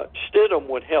 Stidham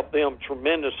would help them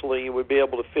tremendously and would be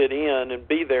able to fit in and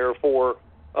be there for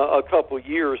a couple of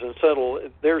years and settle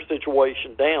their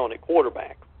situation down at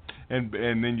quarterback. And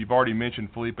then you've already mentioned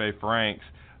Felipe Franks.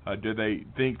 Do they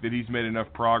think that he's made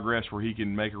enough progress where he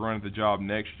can make a run at the job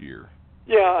next year?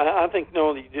 Yeah, I think not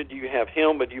only did you have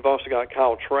him, but you've also got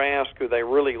Kyle Trask, who they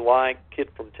really like, kid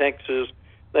from Texas.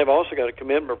 They've also got a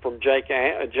commitment from Jake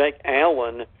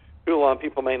Allen, who a lot of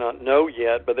people may not know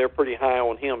yet, but they're pretty high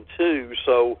on him too.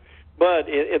 So, but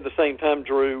at the same time,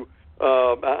 Drew,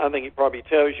 I think it probably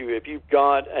tells you if you've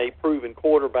got a proven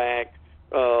quarterback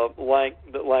like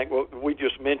what we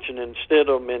just mentioned in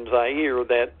Stidham and Zaire,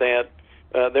 that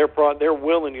they're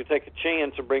willing to take a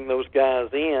chance and bring those guys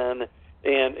in.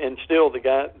 And still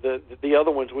the other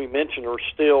ones we mentioned are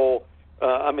still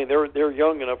they're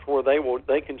young enough where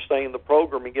they can stay in the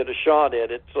program and get a shot at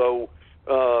it. So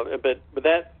but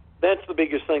that's the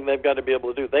biggest thing they've got to be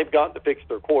able to do. They've got to fix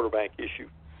their quarterback issue.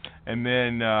 And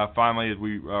then finally, as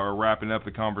we are wrapping up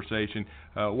the conversation,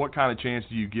 what kind of chance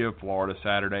do you give Florida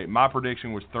Saturday? My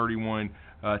prediction was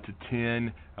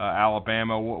 31-10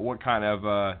 Alabama. What kind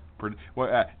of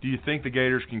do you think the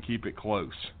Gators can keep it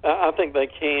close? I think they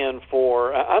can.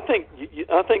 I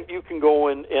think you can go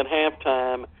in at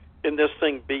halftime and this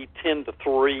thing be 10-3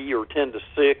 or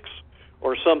 10-6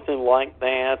 or something like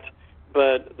that.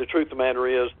 But the truth of the matter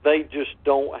is, they just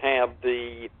don't have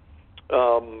the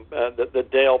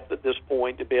depth at this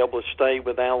point to be able to stay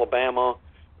with Alabama.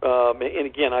 And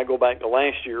again, I go back to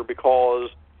last year, because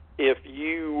if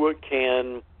you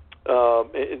can,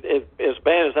 as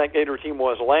bad as that Gator team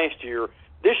was last year,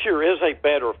 this year is a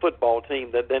better football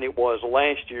team than it was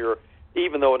last year,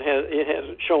 even though it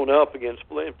hasn't shown up against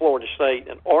Florida State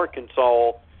and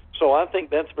Arkansas. So I think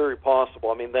that's very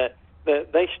possible. I mean, that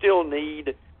they still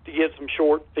need to get some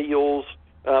short fields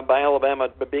by Alabama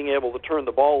being able to turn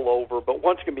the ball over. But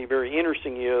what's going to be very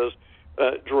interesting is,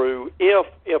 Drew,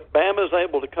 if Bama is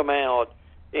able to come out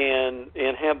and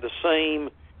have the same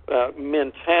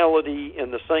mentality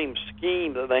and the same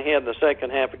scheme that they had in the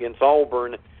second half against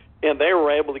Auburn, and they were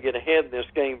able to get ahead in this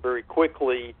game very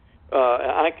quickly,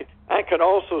 I could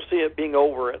also see it being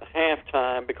over at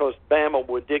halftime, because Bama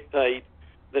would dictate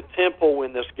the tempo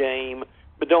in this game.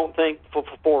 But don't think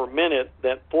for a minute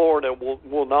that Florida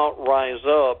will not rise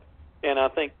up, and I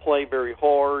think play very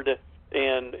hard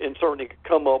and certainly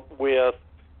come up with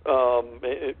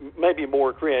maybe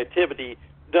more creativity.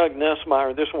 Doug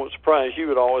Nussmeier, this won't surprise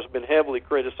you at all, has been heavily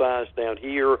criticized down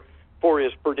here for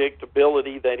his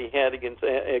predictability that he had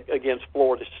against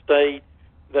Florida State,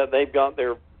 that they've got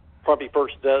their probably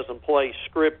first dozen plays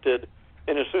scripted,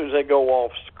 and as soon as they go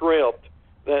off script,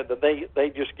 that they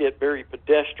just get very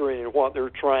pedestrian in what they're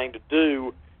trying to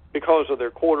do because of their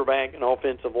quarterback and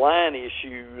offensive line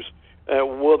issues.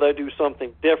 Will they do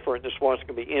something different? This one's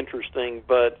going to be interesting.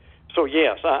 But so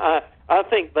yes, I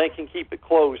think they can keep it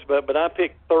close. But I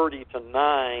picked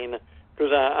 30-9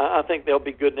 because I think they'll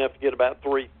be good enough to get about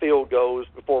 3 field goals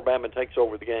before Bama takes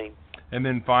over the game. And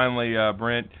then finally,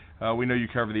 Brent, we know you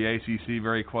cover the ACC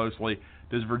very closely.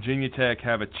 Does Virginia Tech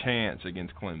have a chance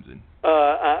against Clemson?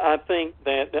 I think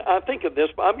at this,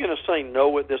 I'm going to say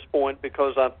no at this point,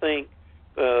 because I think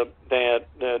that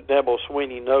Dabo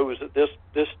Swinney knows that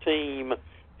this team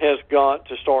has got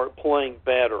to start playing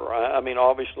better. I mean,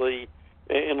 obviously,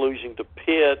 in losing to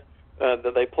Pitt,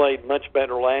 that they played much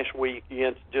better last week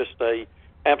against just a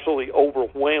absolutely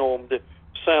overwhelmed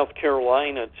South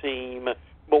Carolina team.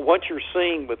 But what you're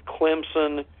seeing with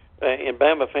Clemson, and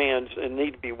Bama fans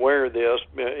need to be aware of this,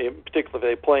 particularly if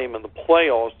they play them in the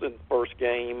playoffs in the first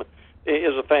game,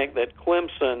 is the fact that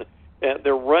Clemson,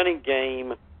 their running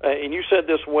game, and you said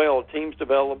this well, teams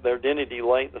develop their identity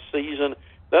late in the season.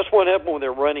 That's what happened with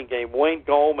their running game. Wayne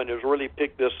Gallman has really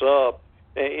picked this up,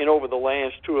 and over the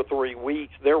last 2 or 3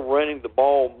 weeks, they're running the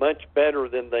ball much better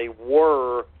than they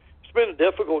were. It's been a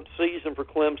difficult season for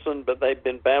Clemson, but they've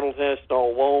been battle-tested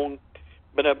all along.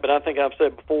 But I think I've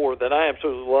said before that I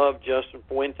absolutely love Justin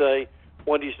Fuente,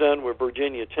 what he's done with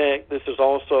Virginia Tech. This is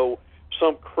also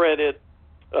some credit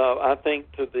I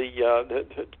think to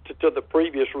the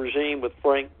previous regime with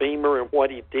Frank Beamer and what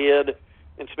he did.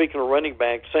 And speaking of running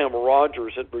back, Sam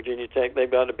Rogers at Virginia Tech, they've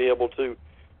got to be able to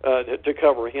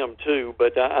cover him too.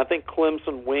 But I think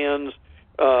Clemson wins.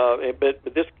 But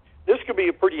this could be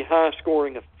a pretty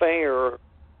high-scoring affair,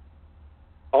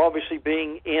 obviously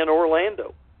being in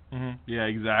Orlando. Mm-hmm. Yeah,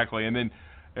 exactly. And then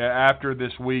after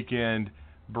this weekend,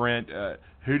 Brent,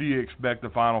 who do you expect the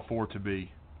Final Four to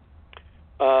be?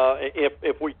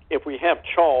 If we have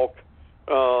chalk,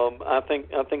 I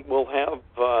think we'll have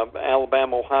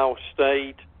Alabama, Ohio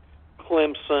State,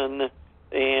 Clemson,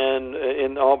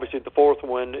 and obviously the fourth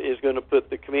one is going to put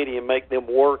the committee and make them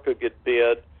work a good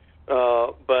bit.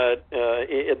 But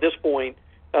at this point,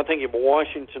 I think if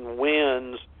Washington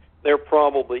wins, they're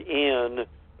probably in.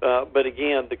 But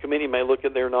again, the committee may look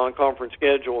at their non-conference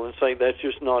schedule and say that's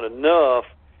just not enough,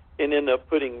 and end up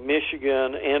putting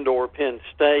Michigan and/or Penn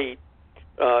State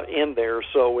in there.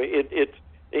 So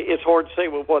it's hard to say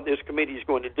what this committee is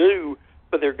going to do,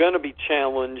 but they're going to be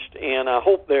challenged. And I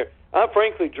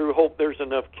frankly, Drew, hope there's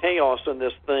enough chaos in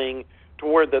this thing to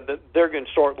where they're going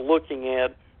to start looking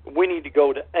at, we need to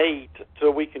go to 8 so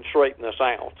we can straighten this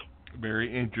out.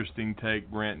 Very interesting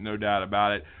take, Brent, no doubt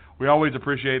about it. We always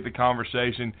appreciate the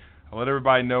conversation. I'll let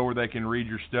everybody know where they can read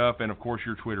your stuff and, of course,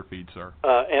 your Twitter feed, sir.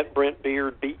 At Brent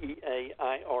Beaird, Beaird,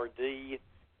 Gator-based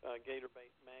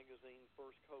magazine,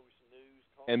 First Coast News.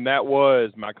 And that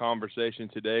was my conversation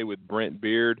today with Brent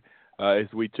Beaird as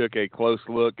we took a close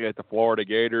look at the Florida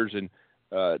Gators. And,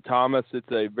 Thomas,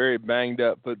 it's a very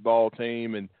banged-up football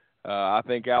team, and I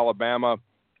think Alabama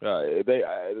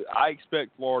I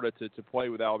expect Florida to play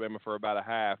with Alabama for about a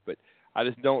half, but I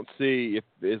just don't see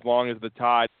as long as the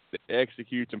Tide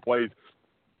executes and plays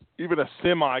even a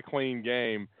semi-clean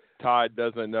game, Tide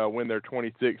doesn't win their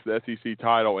 26th SEC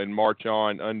title and march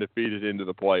on undefeated into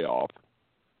the playoff.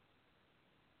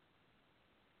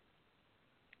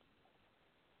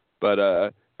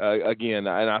 But again,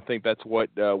 and I think that's what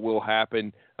will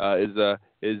happen. Is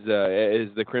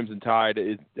the Crimson Tide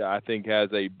I think has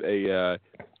a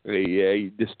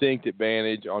distinct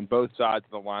advantage on both sides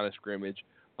of the line of scrimmage.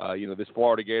 This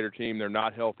Florida Gator team, they're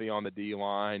not healthy on the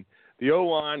D-line. The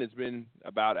O-line has been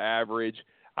about average.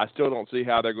 I still don't see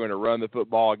how they're going to run the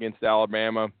football against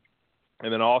Alabama.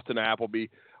 And then Austin Appleby,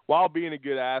 while being a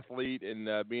good athlete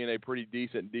and being a pretty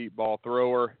decent deep ball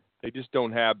thrower, they just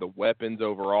don't have the weapons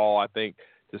overall, I think,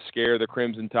 to scare the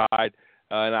Crimson Tide.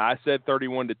 And I said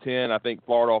 31-10. I think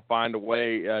Florida will find a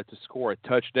way to score a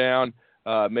touchdown,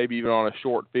 maybe even on a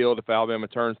short field if Alabama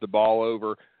turns the ball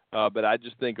over. But I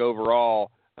just think overall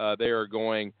they are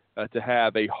going to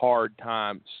have a hard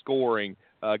time scoring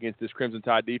against this Crimson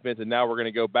Tide defense. And now we're going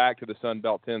to go back to the Sun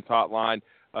Belt 10's hotline.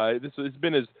 This has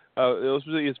been it was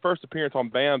his first appearance on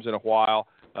BAMS in a while,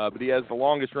 but he has the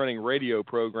longest-running radio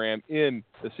program in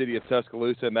the city of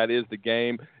Tuscaloosa, and that is The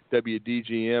Game,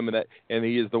 WDGM, and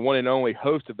he is the one and only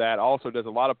host of that. Also does a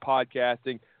lot of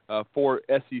podcasting for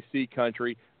SEC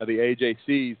Country, the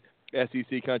AJC's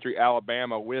SEC Country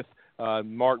Alabama, with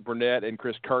Mark Burnett and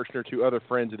Chris Kirchner, two other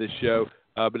friends of this show.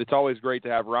 But it's always great to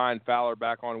have Ryan Fowler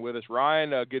back on with us.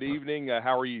 Ryan, good evening.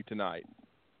 How are you tonight?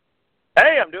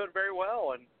 Hey, I'm doing very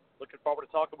well, and looking forward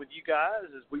to talking with you guys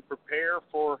as we prepare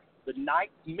for the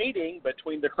ninth meeting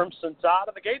between the Crimson Tide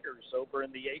and the Gators over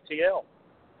in the ATL.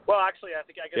 Well, actually, I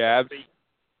guess it'll be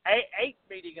eighth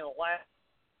meeting in the last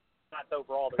ninth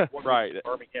overall. There's one right. in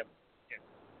Birmingham.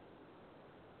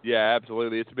 Yeah,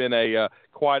 absolutely. It's been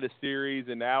quite a series,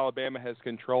 and Alabama has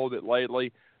controlled it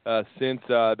lately. Since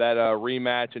that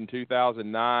rematch in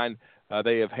 2009,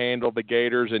 they have handled the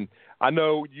Gators. And I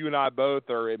know you and I both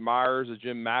are admirers of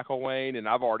Jim McElwain, and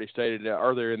I've already stated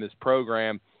earlier in this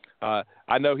program,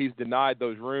 I know he's denied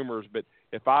those rumors, but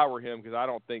if I were him, because I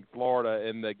don't think Florida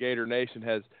and the Gator Nation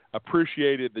has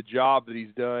appreciated the job that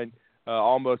he's done,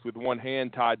 almost with one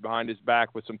hand tied behind his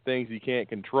back with some things he can't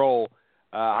control,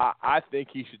 I think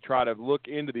he should try to look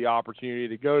into the opportunity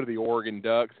to go to the Oregon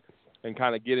Ducks and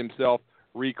kind of get himself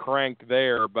recranked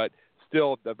there. But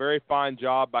still, a very fine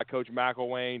job by Coach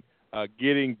McElwain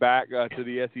getting back to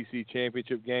the SEC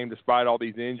championship game despite all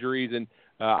these injuries. And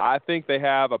I think they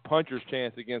have a puncher's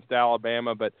chance against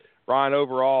Alabama. But, Ryan,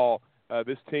 overall,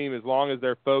 this team, as long as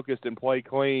they're focused and play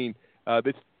clean,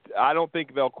 I don't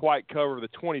think they'll quite cover the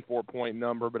 24-point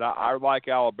number, but I like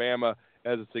Alabama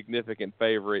as a significant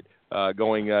favorite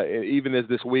going even as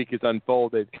this week is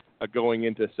unfolded going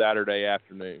into Saturday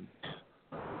afternoon.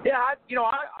 Yeah, I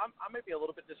may be a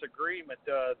little bit disagreement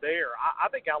there. I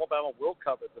think Alabama will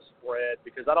cover the spread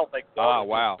because I don't think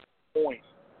wow. Points.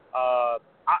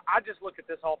 I just look at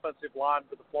this offensive line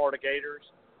for the Florida Gators,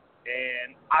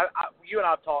 and you and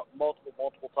I have talked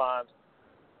multiple times.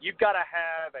 you've got to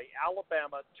have a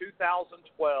Alabama 2012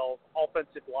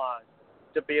 offensive line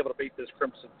to be able to beat this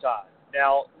Crimson Tide.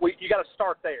 Now, you got to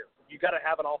start there. You got to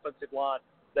have an offensive line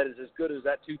that is as good as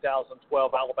that 2012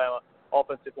 Alabama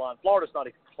offensive line. Florida's not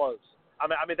even close. I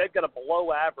mean, they've got a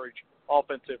below-average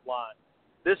offensive line.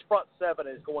 This front seven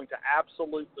is going to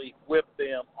absolutely whip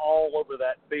them all over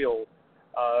that field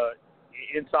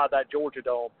inside that Georgia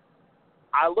Dome.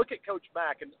 I look at Coach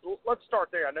Mack, and let's start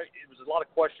there. I know it was a lot of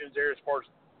questions there as far as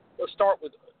let's start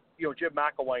with Jim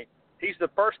McElwain. He's the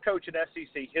first coach in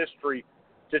SEC history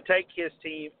to take his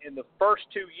team in the first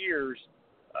 2 years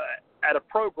at a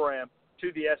program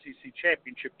to the SEC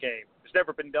championship game. It's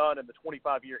never been done in the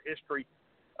 25-year history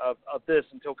of this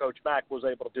until Coach Mack was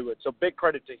able to do it. So big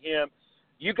credit to him.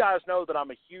 You guys know that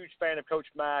I'm a huge fan of Coach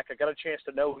Mack. I got a chance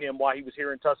to know him while he was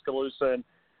here in Tuscaloosa, and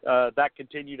that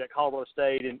continued at Colorado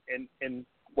State. And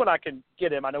when I can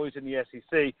get him, I know he's in the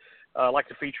SEC. I like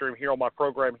to feature him here on my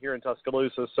program here in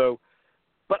Tuscaloosa.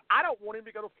 But I don't want him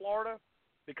to go to Florida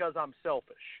because I'm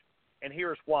selfish, and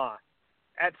here's why.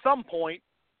 At some point,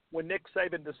 when Nick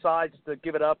Saban decides to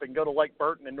give it up and go to Lake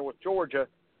Burton in North Georgia,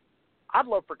 I'd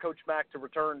love for Coach Mack to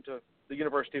return to the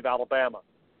University of Alabama.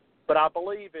 But I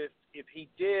believe if he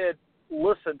did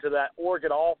listen to that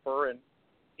Oregon offer and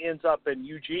ends up in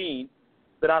Eugene,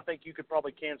 then I think you could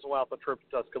probably cancel out the trip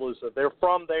to Tuscaloosa. They're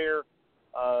from there.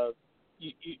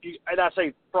 And I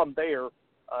say from there.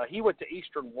 He went to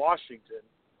Eastern Washington.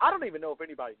 I don't even know if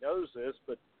anybody knows this,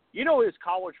 but you know who his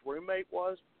college roommate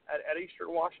was at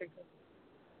Eastern Washington?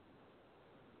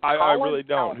 I really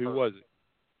don't. Calvert. Who was it?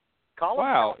 Colin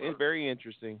wow, Calvert. It's very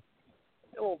interesting.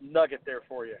 A little nugget there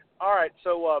for you. All right,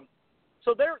 so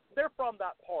they're from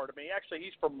that part. I mean, actually,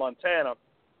 he's from Montana,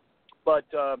 but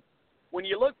when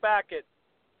you look back at,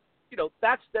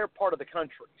 that's their part of the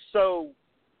country. So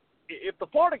if the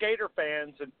Florida Gator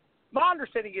fans, and my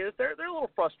understanding is they're a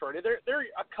little frustrated. They're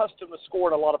accustomed to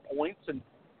scoring a lot of points, and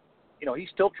he's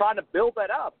still trying to build that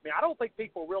up. I mean, I don't think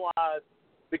people realize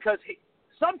because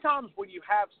sometimes when you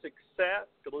have success,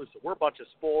 we're a bunch of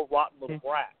spoiled, rotten little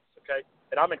brats, okay?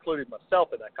 And I'm including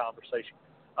myself in that conversation.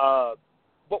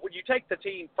 But when you take the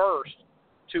team first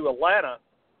to Atlanta,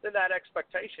 then that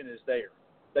expectation is there.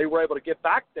 They were able to get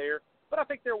back there, but I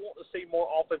think they're wanting to see more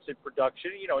offensive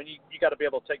production, and you got to be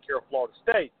able to take care of Florida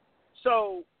State.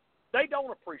 So they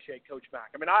don't appreciate Coach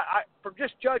Mack. I mean, I from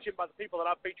just judging by the people that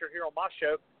I feature here on my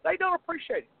show, they don't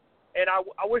appreciate it. And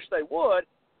I wish they would.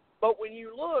 But when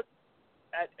you look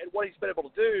at what he's been able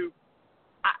to do,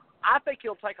 I think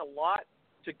he'll take a lot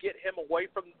to get him away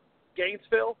from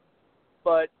Gainesville.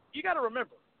 But you got to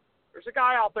remember, there's a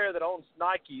guy out there that owns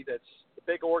Nike that's the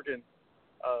big Oregon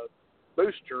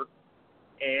booster.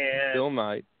 And Bill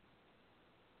Knight.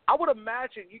 I would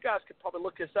imagine, you guys could probably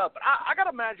look this up, but I got to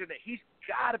imagine that he's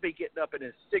got to be getting up in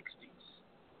his 60s,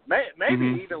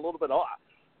 maybe even a little bit off.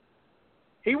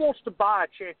 He wants to buy a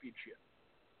championship.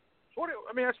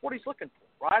 That's what he's looking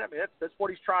for, right? I mean, that's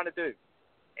what he's trying to do.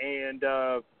 And,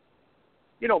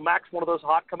 Mack's one of those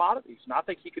hot commodities, and I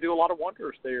think he could do a lot of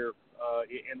wonders there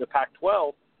in the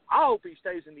Pac-12. I hope he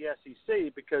stays in the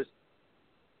SEC because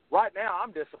right now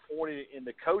I'm disappointed in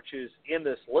the coaches in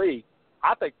this league.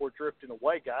 I think we're drifting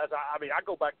away, guys. I mean, I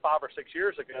go back 5 or 6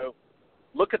 years ago,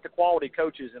 look at the quality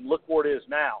coaches, and look where it is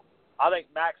now. I think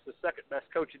Mack's the second best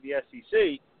coach in the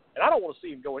SEC, and I don't want to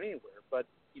see him going anywhere. But,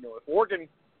 if Oregon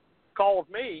called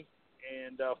me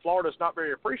and Florida's not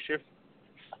very appreciative,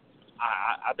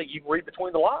 I think you can read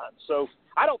between the lines. So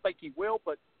I don't think he will,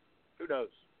 but who knows?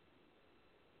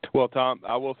 Well, Tom,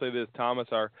 I will say this: Thomas,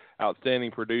 our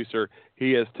outstanding producer,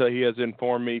 he has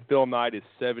informed me Phil Knight is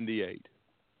 78.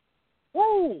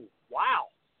 Woo! Wow.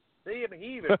 See,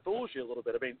 he even fools you a little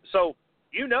bit. So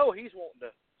he's wanting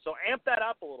to amp that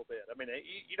up a little bit.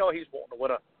 He's wanting to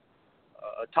win a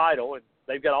title, and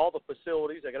they've got all the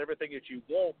facilities, they got everything that you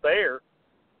want there.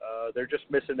 They're just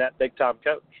missing that big time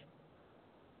coach.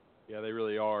 Yeah, they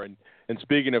really are. And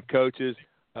speaking of coaches,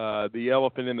 the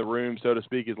elephant in the room, so to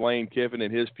speak, is Lane Kiffin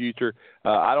and his future.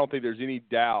 I don't think there's any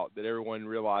doubt that everyone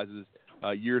realizes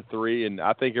year 3, and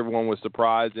I think everyone was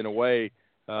surprised in a way.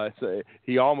 So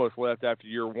he almost left after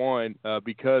year 1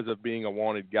 because of being a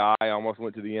wanted guy. Almost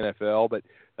went to the NFL, but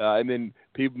and then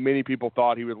many people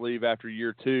thought he would leave after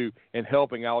year 2 and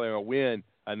helping Alabama win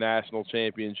a national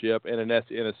championship and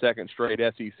a second straight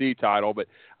SEC title. But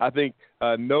I think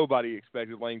nobody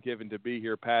expected Lane Kiffin to be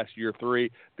here past year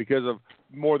 3 because of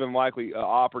more than likely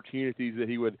opportunities that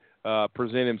he would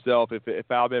present himself if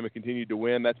Alabama continued to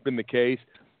win. That's been the case.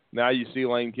 Now you see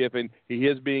Lane Kiffin. He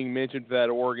is being mentioned for that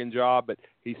Oregon job, but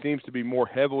he seems to be more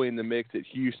heavily in the mix at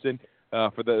Houston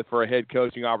for a head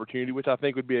coaching opportunity, which I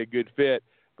think would be a good fit.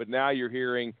 but now you're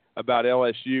hearing about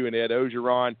LSU and Ed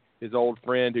Orgeron, his old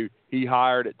friend who he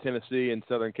hired at Tennessee and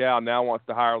Southern Cal, now wants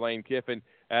to hire Lane Kiffin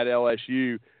at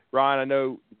LSU. Ryan, I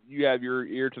know you have your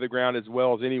ear to the ground as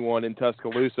well as anyone in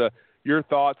Tuscaloosa. Your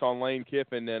thoughts on Lane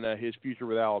Kiffin and his future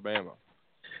with Alabama?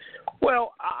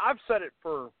 Well, I've said it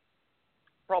for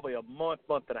probably a month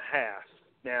and a half.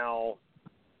 Now,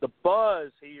 the buzz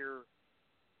here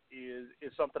is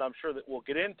something I'm sure that we'll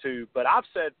get into, but I've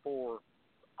said for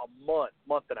a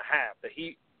month and a half that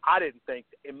I didn't think,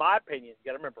 in my opinion, you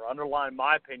got to remember, underline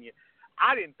my opinion,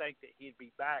 I didn't think that he'd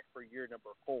be back for year number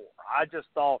 4. I just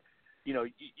thought,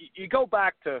 you go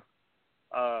back to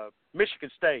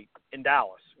Michigan State in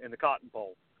Dallas in the Cotton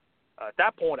Bowl. At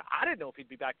that point, I didn't know if he'd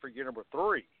be back for year number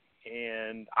 3.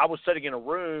 And I was sitting in a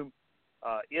room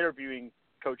interviewing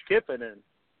Coach Kiffin, and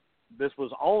this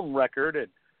was on record. And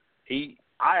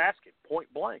I asked him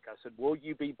point blank, I said, will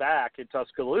you be back in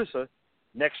Tuscaloosa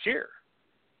next year?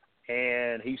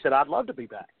 And he said, I'd love to be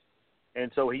back.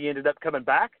 And so he ended up coming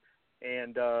back.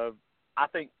 And I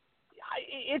think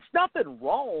it's nothing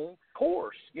wrong, of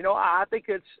course. I think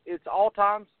it's all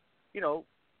times,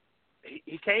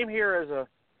 he came here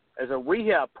as a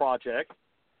rehab project.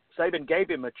 Saban gave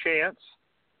him a chance,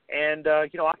 and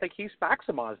I think he's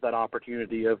maximized that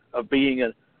opportunity of being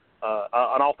an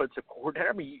offensive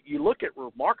coordinator. I mean, you look at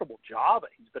remarkable job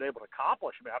that he's been able to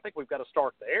accomplish. I mean, I think we've got to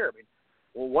start there. I mean,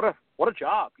 well, what a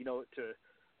job,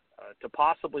 to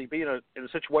possibly be in a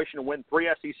situation to win 3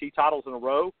 SEC titles in a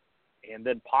row, and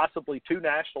then possibly 2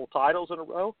 national titles in a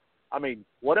row. I mean,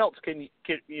 what else can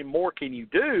you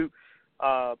do?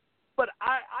 But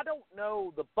I don't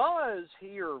know. The buzz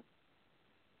here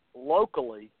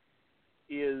locally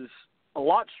is a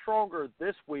lot stronger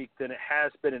this week than it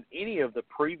has been in any of the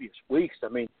previous weeks. I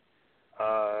mean,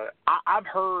 I've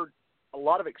heard a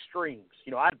lot of extremes.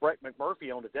 I had Brett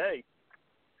McMurphy on today,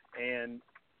 and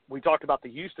we talked about the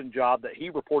Houston job that he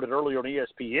reported earlier on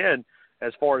ESPN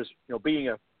as far as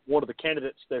being one of the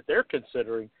candidates that they're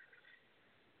considering.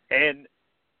 And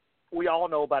we all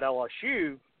know about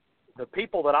LSU. The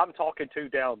people that I'm talking to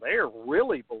down there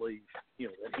really believe,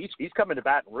 that he's coming to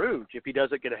Baton Rouge if he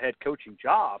doesn't get a head coaching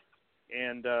job.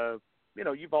 And,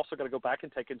 you've also got to go back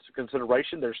and take into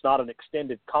consideration there's not an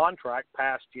extended contract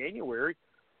past January.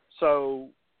 So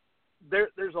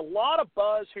there's a lot of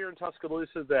buzz here in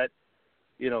Tuscaloosa that,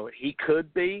 he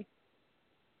could be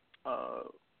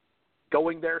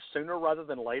going there sooner rather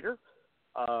than later.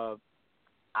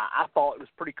 I thought it was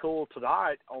pretty cool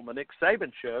tonight on the Nick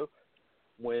Saban show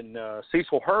when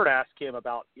Cecil Hurd asked him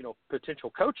about,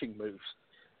 potential coaching moves.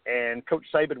 And Coach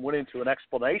Saban went into an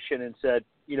explanation and said,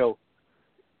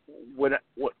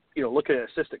 looking at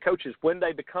assistant coaches, when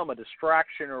they become a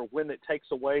distraction or when it takes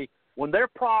away, when their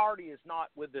priority is not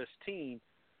with this team,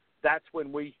 that's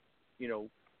when we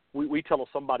tell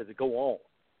somebody to go on.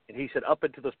 And he said, up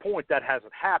until this point, that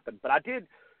hasn't happened. But I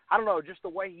don't know, just the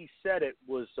way he said it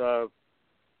was,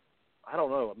 I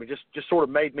don't know. I mean, just sort of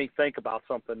made me think about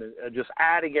something and just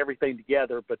adding everything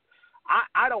together. But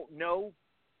I don't know.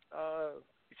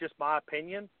 It's just my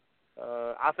opinion.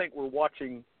 I think we're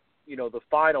watching, the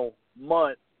final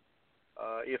month,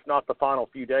 if not the final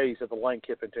few days of the Lane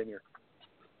Kiffin tenure.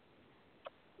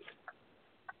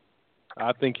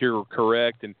 I think you're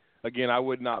correct. And, again, I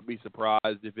would not be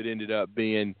surprised if it ended up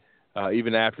being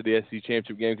even after the SEC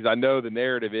championship game, because I know the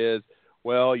narrative is,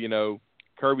 well,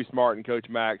 Kirby Smart and Coach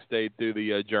Mack stayed through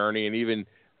the journey, and even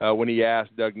when he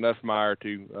asked Doug Nussmeier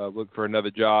to look for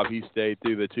another job, he stayed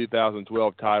through the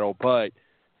 2012 title. But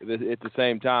at the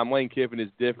same time, Lane Kiffin is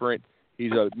different.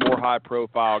 He's a more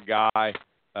high-profile guy.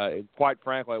 Quite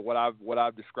frankly, what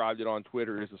I've described it on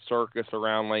Twitter is a circus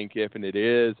around Lane Kiffin. It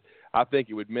is. I think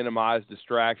it would minimize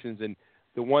distractions. And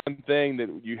the one thing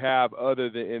that you have other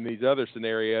than in these other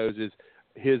scenarios is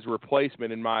his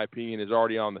replacement, in my opinion, is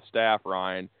already on the staff,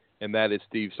 Ryan, and that is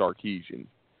Steve Sarkisian.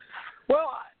 Well,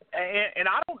 and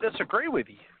I don't disagree with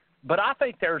you, but I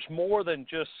think there's more than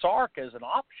just Sark as an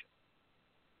option.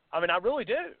 I mean, I really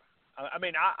do. I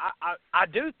mean, I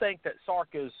do think that Sark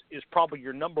is probably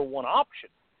your number one option,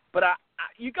 but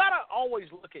you got to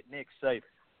always look at Nick Saban.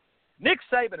 Nick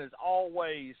Saban is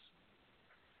always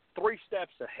 3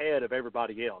 steps ahead of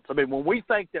everybody else. I mean, when we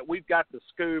think that we've got the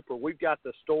scoop or we've got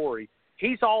the story,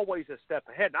 he's always a step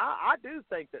ahead. Now, I do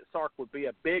think that Sark would be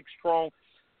a big, strong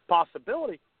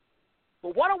possibility.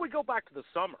 But why don't we go back to the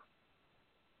summer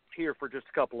here for just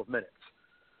a couple of minutes?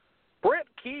 Brent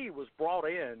Key was brought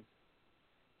in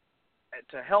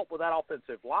to help with that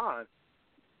offensive line,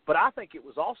 but I think it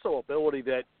was also ability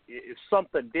that if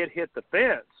something did hit the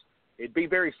fence, it'd be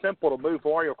very simple to move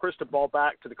Mario Cristobal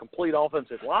back to the complete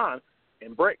offensive line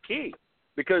and Brent Key,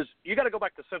 because you got to go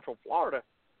back to Central Florida.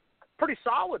 pretty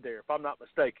solid there, if I'm not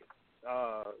mistaken,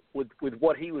 with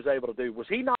what he was able to do. Was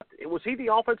he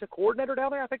the offensive coordinator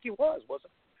down there? I think he was,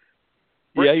 wasn't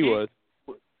he? Yeah, he was.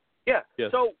 Yeah.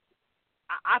 Yes. So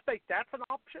I think that's an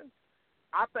option.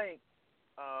 I think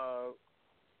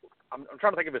I'm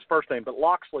trying to think of his first name, but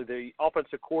Loxley, the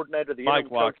offensive coordinator, the Mike interim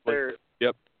coach Loxley. there.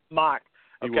 Yep. Mike.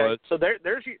 Okay. He was. So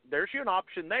there's you an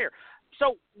option there.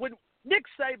 So when Nick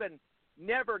Saban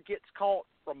never gets caught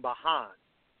from behind,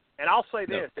 and I'll say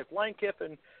this, if Lane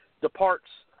Kiffin departs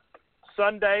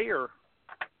Sunday or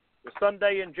the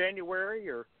Sunday in January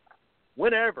or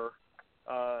whenever,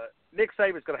 Nick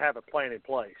Saban's going to have a plan in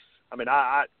place. I mean,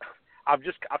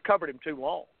 I've covered him too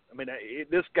long. I mean,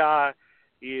 this guy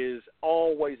is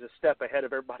always a step ahead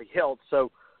of everybody else.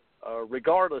 So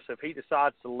regardless if he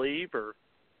decides to leave or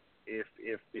if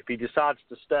he decides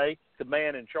to stay, the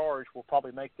man in charge will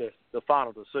probably make the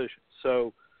final decision.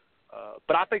 So,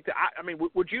 but I think that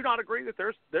would you not agree that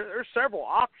there's several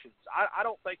options? I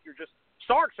don't think you're just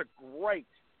Sark's a great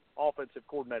offensive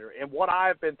coordinator, and what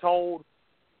I've been told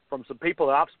from some people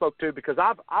that I've spoke to, because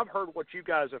I've heard what you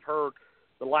guys have heard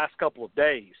the last couple of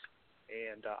days,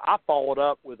 and I followed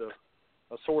up with a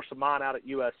source of mine out at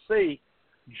USC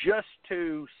just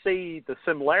to see the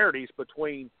similarities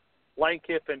between Lane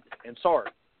Kiffin and Sark.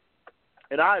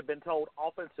 And I have been told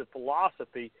offensive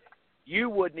philosophy, you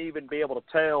wouldn't even be able to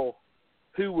tell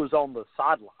who was on the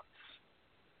sidelines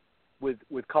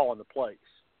with calling the plays.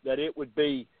 That it would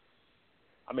be,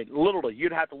 literally,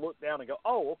 you'd have to look down and go,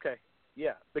 oh, okay,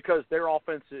 yeah, because their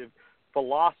offensive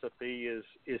philosophy is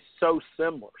so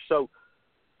similar. So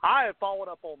I have followed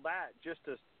up on that just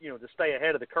to stay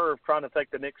ahead of the curve, trying to take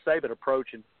the Nick Saban approach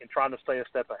and trying to stay a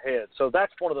step ahead. So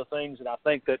that's one of the things that I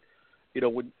think that,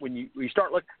 when you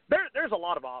start looking, there's a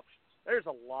lot of options. There's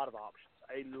a lot of options.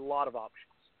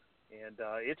 And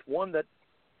it's one that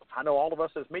I know all of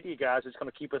us as media guys is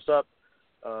going to keep us up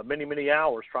many, many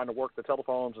hours trying to work the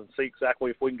telephones and see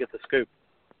exactly if we can get the scoop.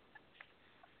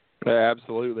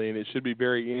 Absolutely, and it should be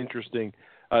very interesting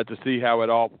to see how it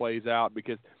all plays out,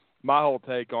 because my whole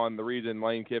take on the reason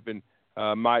Lane Kiffin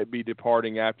might be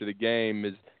departing after the game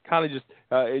is kind of just,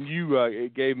 and you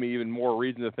it gave me even more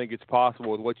reason to think it's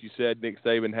possible with what you said Nick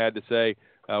Saban had to say,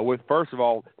 with, first of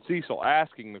all, Cecil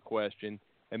asking the question,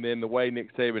 and then the way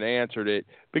Nick Saban answered it,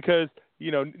 because,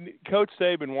 Coach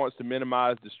Saban wants to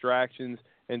minimize distractions,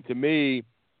 and to me,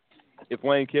 if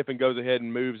Lane Kiffin goes ahead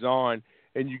and moves on,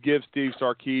 and you give Steve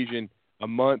Sarkisian a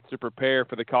month to prepare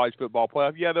for the college football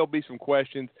playoff, yeah, there'll be some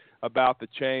questions about the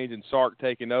change and Sark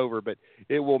taking over, but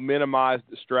it will minimize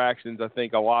distractions, I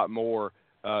think, a lot more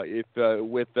if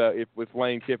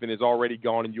Lane Kiffin is already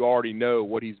gone and you already know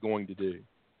what he's going to do.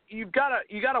 You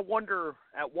gotta wonder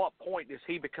at what point does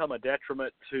he become a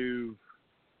detriment to,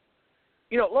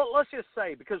 let's just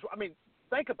say, because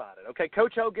think about it. Okay,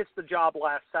 Coach O gets the job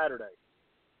last Saturday.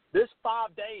 This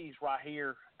 5 days right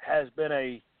here has been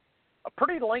a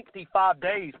pretty lengthy 5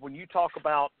 days when you talk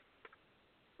about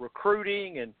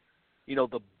recruiting and,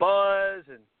 the buzz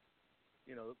and,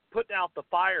 putting out the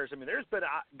fires. There's been,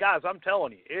 guys, I'm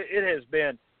telling you, it has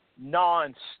been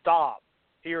nonstop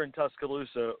here in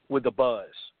Tuscaloosa with the buzz.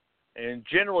 And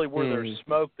generally where there's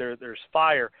smoke, there's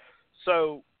fire.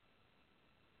 So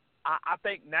I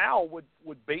think now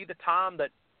would be the time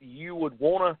that you would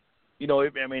want to,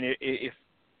 if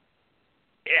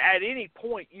at any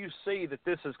point you see that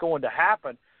this is going to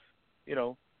happen,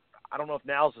 I don't know if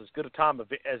now's as good a time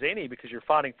as any because you're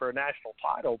fighting for a national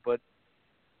title, but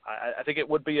I think it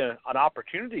would be an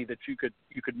opportunity that you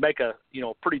could make a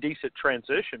pretty decent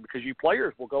transition, because you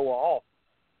players will go off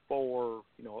for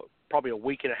probably a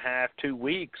week and a half, 2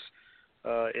 weeks,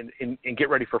 and get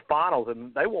ready for finals,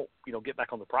 and they won't get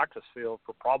back on the practice field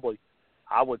for probably,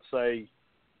 I would say,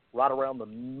 right around the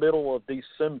middle of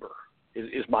December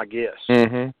is my guess.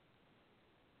 Mm-hmm.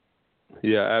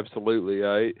 Yeah,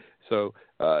 absolutely. So,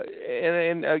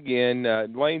 and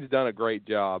again, Lane's done a great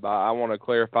job. I want to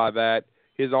clarify that.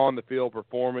 His on-the-field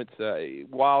performance,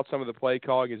 while some of the play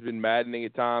calling has been maddening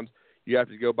at times, you have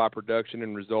to go by production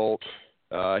and results.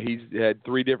 He's had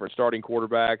 3 different starting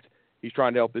quarterbacks. He's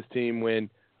trying to help this team win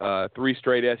 3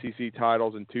 straight SEC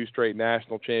titles and 2 straight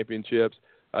national championships.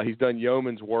 He's done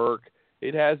yeoman's work.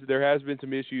 There has been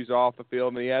some issues off the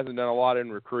field, and he hasn't done a lot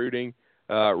in recruiting,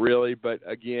 really. But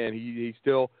again, he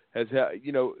still has,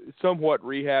 somewhat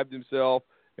rehabbed himself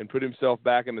and put himself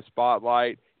back in the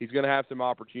spotlight. He's going to have some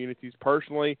opportunities.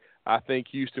 Personally, I think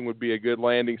Houston would be a good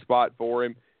landing spot for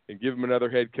him and give him another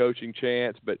head coaching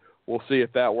chance. But we'll see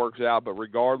if that works out. But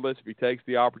regardless, if he takes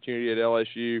the opportunity at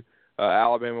LSU,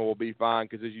 Alabama will be fine,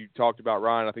 because as you talked about,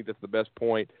 Ryan, I think that's the best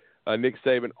point. Nick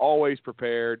Saban always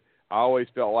prepared. I always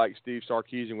felt like Steve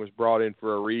Sarkisian was brought in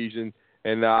for a reason,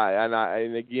 and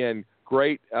again,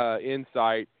 great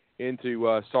insight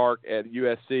into Sark at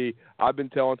USC. I've been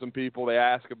telling some people, they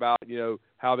ask about,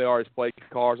 how they are as play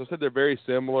callers. I said they're very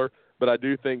similar, but I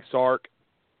do think Sark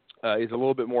is a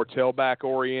little bit more tailback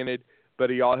oriented, but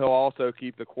he'll also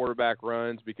keep the quarterback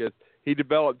runs because he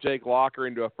developed Jake Locker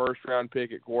into a first-round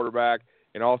pick at quarterback,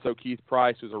 and also Keith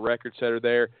Price was a record setter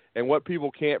there. And what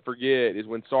people can't forget is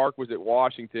when Sark was at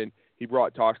Washington, he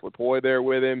brought Tosh Latoy there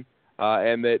with him,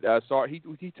 and that Sark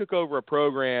he took over a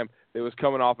program that was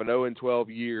coming off an 0-12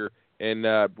 year and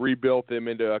rebuilt them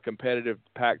into a competitive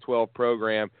Pac-12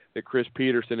 program that Chris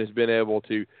Peterson has been able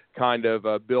to kind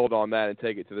of build on that and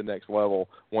take it to the next level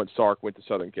once Sark went to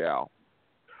Southern Cal.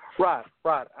 Right.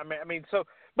 I mean, so,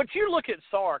 but you look at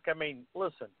Sark. I mean,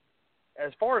 listen,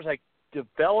 as far as a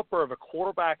developer of a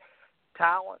quarterback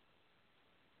talent,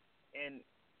 and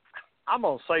I'm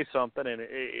gonna say something, and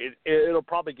it'll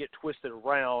probably get twisted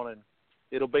around, and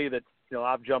it'll be that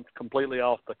I've jumped completely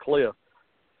off the cliff.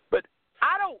 But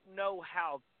I don't know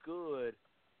how good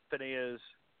it is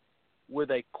with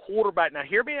a quarterback. Now,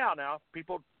 hear me out. Now,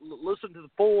 people, listen to the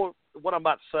full what I'm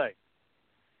about to say.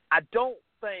 I don't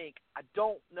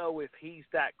know if he's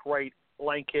that great,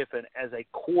 Lane Kiffin, as a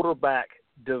quarterback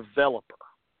developer.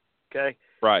 Okay?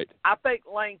 Right. I think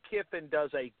Lane Kiffin does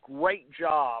a great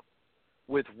job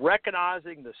with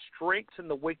recognizing the strengths and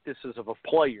the weaknesses of a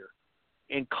player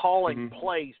and calling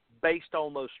plays based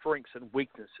on those strengths and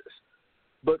weaknesses.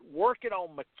 But working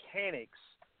on mechanics,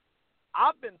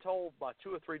 I've been told by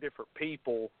 2 or 3 different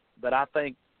people that I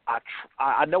think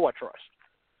I know I trust,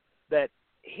 that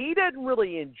he doesn't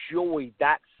really enjoy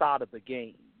that side of the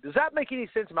game. Does that make any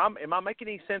sense? Am I making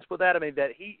any sense with that? I mean,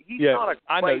 that he's not a great...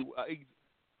 I know.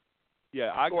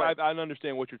 Yeah, I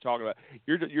understand what you're talking about.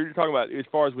 You're talking about as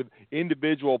far as with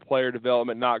individual player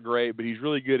development, not great, but he's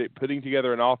really good at putting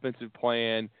together an offensive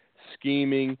plan,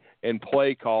 scheming, and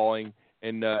play calling,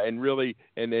 and really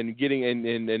getting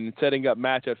and setting up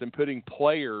matchups and putting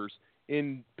players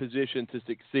in position to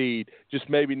succeed. Just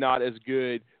maybe not as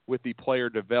good with the player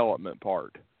development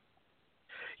part.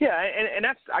 Yeah, and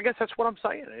I guess that's what I'm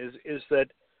saying is that,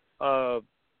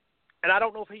 and I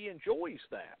don't know if he enjoys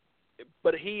that.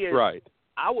 But he is, right.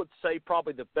 I would say,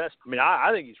 probably the best. I mean, I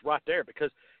think he's right there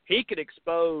because he could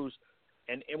expose,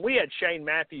 and we had Shane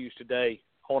Matthews today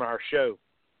on our show,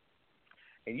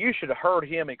 and you should have heard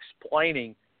him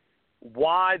explaining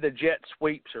why the jet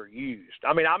sweeps are used.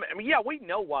 I mean, yeah, we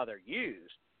know why they're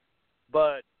used,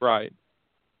 but right.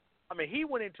 I mean, he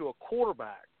went into a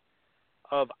quarterback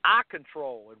of eye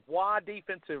control and why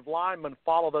defensive linemen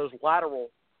follow those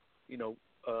lateral,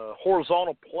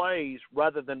 horizontal plays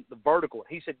rather than the vertical.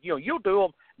 He said, you'll do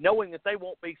them knowing that they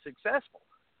won't be successful,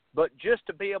 but just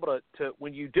to be able to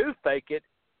when you do fake it,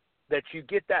 that you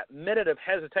get that minute of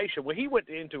hesitation. When he went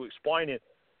into explaining it,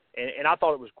 and I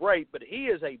thought it was great, but he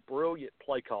is a brilliant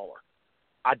play caller.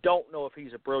 I don't know if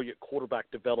he's a brilliant quarterback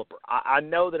developer. I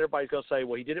know that everybody's going to say,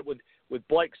 well, he did it with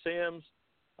Blake Sims.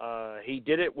 He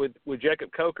did it with Jacob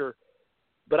Coker.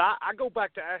 But I go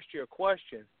back to ask you a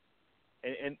question.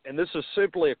 And this is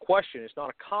simply a question. It's not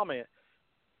a comment.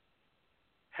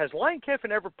 Has Lane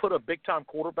Kiffin ever put a big-time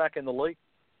quarterback in the league?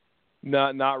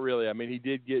 Not really. I mean, he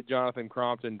did get Jonathan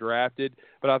Crompton drafted,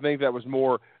 but I think that was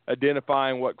more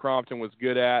identifying what Crompton was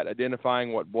good at,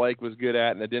 identifying what Blake was good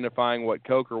at, and identifying what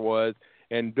Coker was,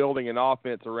 and building an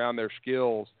offense around their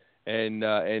skills and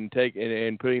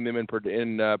putting them in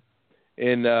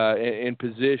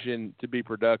position to be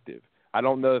productive. I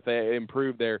don't know if they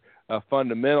improved their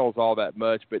fundamentals all that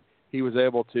much, but he was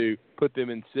able to put them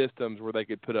in systems where they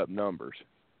could put up numbers.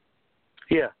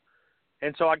 Yeah,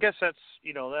 and so I guess that's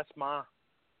my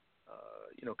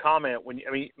comment.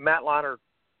 Matt Leinart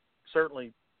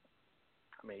certainly,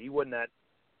 he wasn't that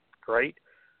great,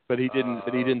 but he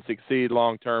didn't succeed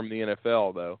long term in the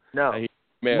NFL though. No,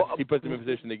 he puts them in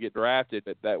position to get drafted.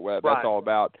 But that's right. all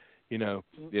about it's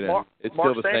Mark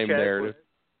still the same Sanchez narrative.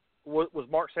 Was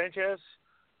Mark Sanchez?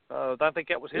 I think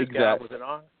that was his exactly. guy, was it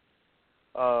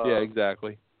not? Yeah,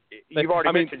 exactly. You've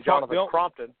already mentioned Jonathan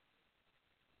Crompton.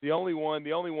 The only one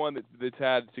that's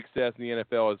had success in the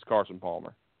NFL is Carson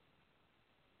Palmer.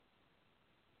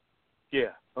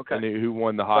 Yeah. Okay. And who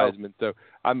won the Heisman? So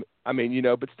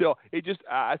but still,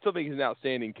 I still think he's an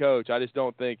outstanding coach. I just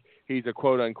don't think he's a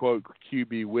quote unquote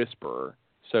QB whisperer,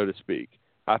 so to speak.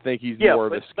 I think he's more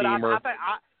of a schemer.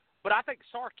 But I think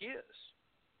Sark is.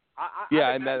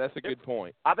 That's a good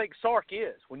point. I think Sark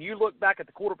is. When you look back at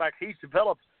the quarterback he's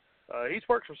developed, he's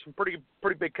worked with some pretty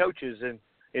big coaches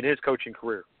in his coaching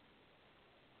career.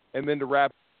 And then to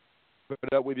wrap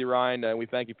it up with you, Ryan, and we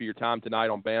thank you for your time tonight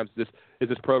on BAMS. This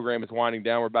program is winding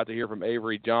down. We're about to hear from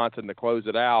Avery Johnson to close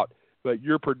it out. But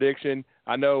your prediction,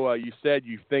 I know you said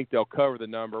you think they'll cover the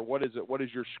number. What is it? What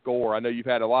is your score? I know you've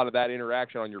had a lot of that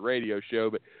interaction on your radio show,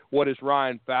 but what is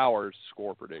Ryan Fowler's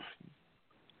score prediction?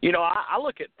 You know, I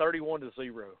look at 31-0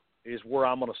 is where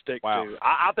I'm going to stick to.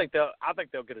 I think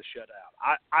they'll get a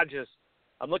shutout.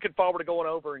 I'm looking forward to going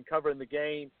over and covering the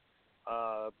game.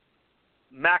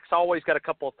 Mac's always got a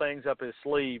couple of things up his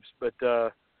sleeves, but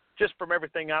just from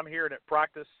everything I'm hearing at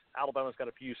practice, Alabama's got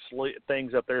a few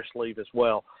things up their sleeve as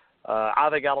well. I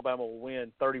think Alabama will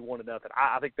win 31-0.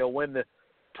 I think they'll win the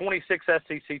 26th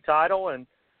SEC title, and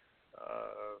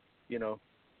you know,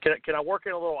 can I work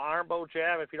in a little Iron Bowl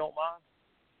jab if you don't mind?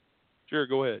 Sure,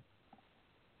 go ahead.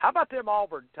 How about them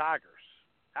Auburn Tigers?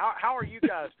 How are you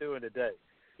guys doing today?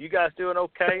 You guys doing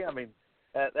okay? I mean,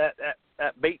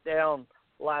 that beat down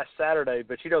last Saturday,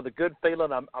 but you know the good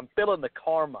feeling. I'm feeling the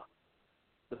karma.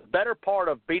 The better part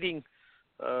of beating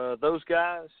those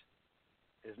guys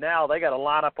is now they got to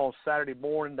line up on Saturday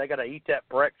morning. They got to eat that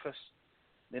breakfast.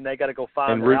 Then they got to go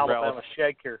find their Alabama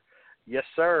shaker. Yes,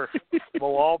 sir.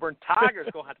 Well, Auburn Tigers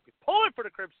going to have to be pulling for the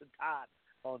Crimson Tide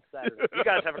on Saturday. You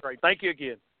guys have a great. Thank you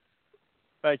again.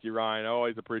 Thank you, Ryan. I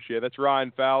always appreciate it. That's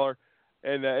Ryan Fowler.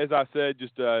 And as I said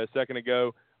just a second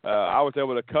ago, I was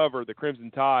able to cover the Crimson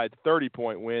Tide's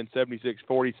 30-point win,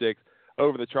 76-46,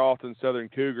 over the Charleston Southern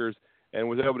Cougars, and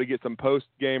was able to get some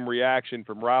post-game reaction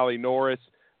from Riley Norris,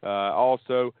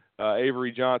 also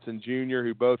Avery Johnson Jr.,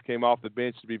 who both came off the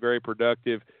bench to be very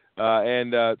productive,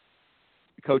 and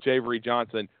Coach Avery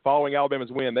Johnson. Following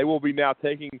Alabama's win, they will be now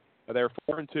taking – they're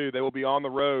 4-2. They will be on the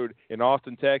road in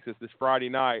Austin, Texas this Friday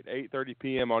night, 8:30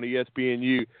 p.m. on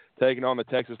ESPNU, taking on the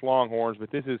Texas Longhorns. But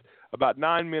this is about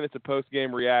 9 minutes of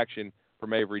post-game reaction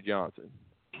from Avery Johnson.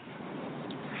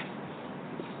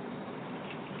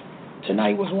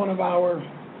 Tonight was one of our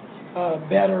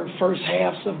better first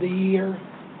halves of the year.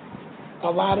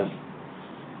 A lot of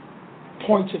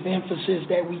points of emphasis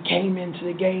that we came into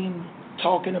the game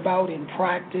talking about in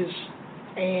practice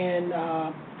and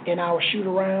in our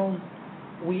shoot-around,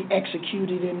 we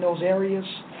executed in those areas.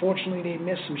 Fortunately, they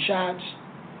missed some shots.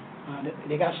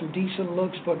 They got some decent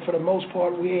looks, but for the most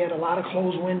part, we had a lot of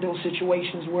closed window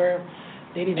situations where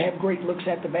they didn't have great looks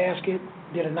at the basket,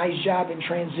 did a nice job in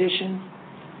transition.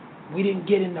 We didn't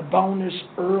get in the bonus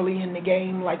early in the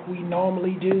game like we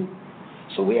normally do.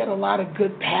 So we had a lot of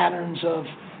good patterns of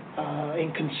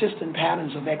and consistent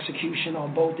patterns of execution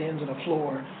on both ends of the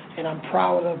floor, and I'm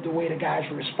proud of the way the guys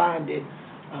responded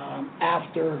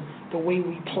after the way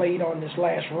we played on this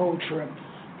last road trip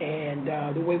and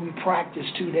the way we practiced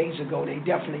 2 days ago. They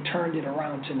definitely turned it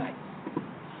around tonight.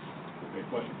 Okay,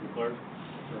 question for Clark?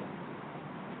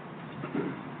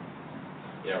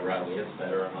 Yeah, Riley, as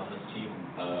veteran on this team,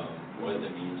 what does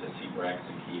it mean to see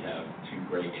Braxton Key have 2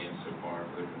 great games so far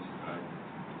for the Crimson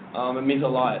Tide? It means a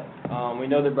lot. We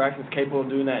know that Braxton's capable of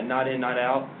doing that night in, night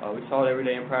out. We saw it every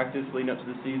day in practice leading up to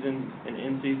the season and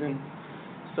in season.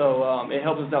 So it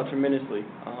helps us out tremendously.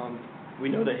 We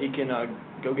know that he can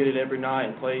go get it every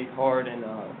night and play hard and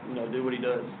do what he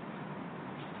does.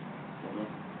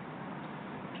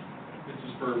 This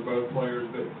is for both players,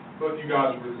 but both you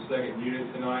guys were the second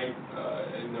unit tonight,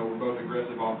 and were both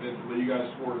aggressive offensively. You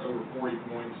guys scored over 40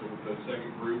 points with the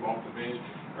second group off the bench.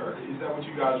 Is that what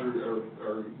you guys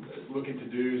are looking to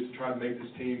do, is to try to make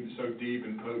this team so deep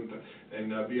and potent and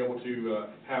be able to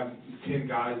have 10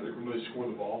 guys that can really score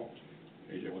the ball?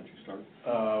 AJ, why don't you start?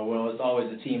 Well, it's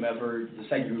always a team effort. The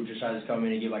second group just tries to come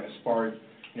in and give like a spark.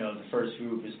 You know, the first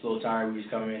group is a little tired. We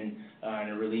just come in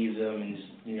and relieve them and just,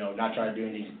 not try to do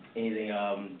anything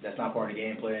that's not part of the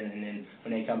game plan. And then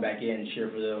when they come back in, cheer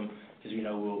for them because,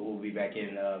 we'll be back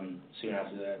in soon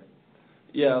after that.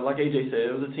 Yeah, like AJ said,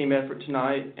 it was a team effort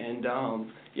tonight. And,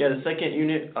 the second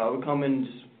unit would come and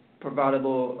just provide a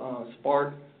little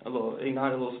spark,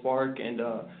 ignite a little spark, and,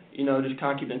 just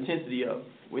kind of keep the intensity up.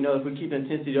 We know if we keep the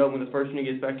intensity up when the first unit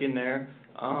gets back in there,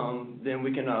 then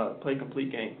we can play a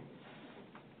complete game.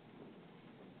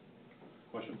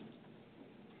 Questions?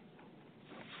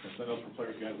 Anything else for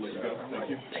players? Guys, let you go. Thank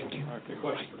you. Thank you. All right, good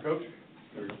questions for Coach.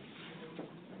 There we go.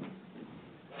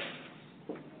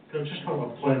 Coach, just talk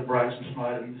about the play of Braxton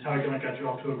tonight and how he kind of got you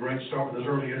off to a great start with his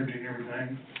early energy and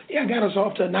everything. Yeah, got us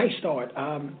off to a nice start.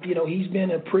 He's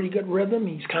been in a pretty good rhythm.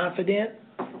 He's confident.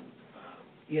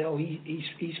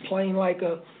 He's playing like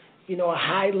a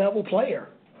high-level player.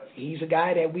 He's a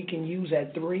guy that we can use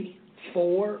at 3,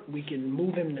 4. We can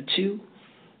move him to 2.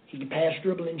 He can pass,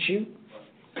 dribble, and shoot.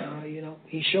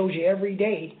 He shows you every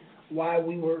day why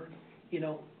we were,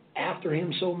 after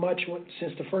him so much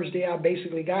since the first day I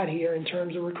basically got here in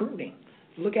terms of recruiting.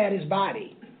 look at his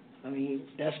body. I mean,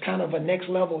 that's kind of a next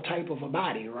level type of a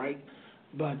body, right?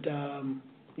 But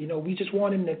we just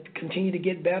want him to continue to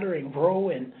get better and grow,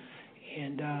 and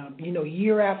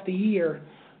year after year,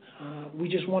 we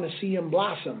just want to see him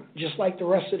blossom, just like the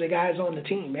rest of the guys on the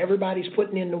team. Everybody's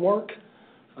putting in the work,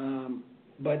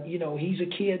 but he's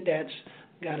a kid that's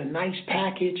got a nice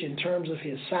package in terms of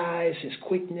his size, his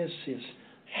quickness, his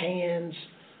hands,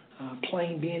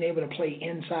 being able to play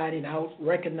inside and out,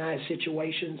 recognize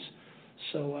situations.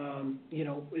 So,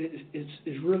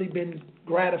 it's really been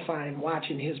gratifying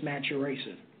watching his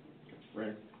maturation.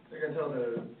 Right. I can tell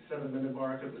the 7-minute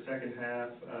mark of the second half,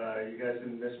 you guys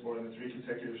didn't miss more than 3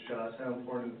 consecutive shots. How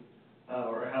important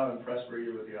or how impressed were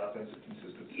you with the offensive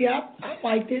consistency? Yeah, I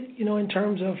liked it, in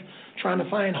terms of trying to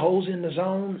find holes in the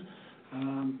zone.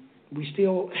 We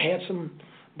still had some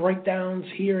breakdowns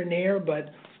here and there, but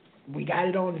we got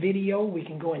it on video. We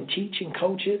can go and teach and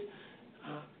coach it.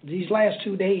 These last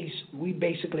 2 days,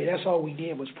 that's all we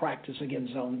did was practice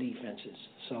against zone defenses.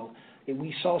 So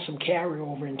we saw some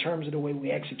carryover in terms of the way we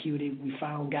executed. We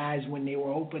found guys when they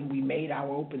were open. We made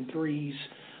our open threes.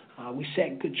 We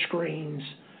set good screens.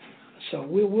 So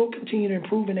we'll continue to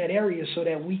improve in that area so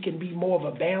that we can be more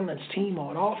of a balanced team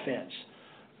on offense.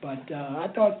 But I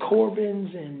thought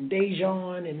Corbin's and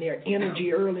DeJarmond and their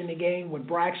energy early in the game, what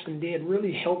Braxton did,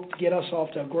 really helped get us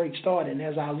off to a great start. And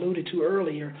as I alluded to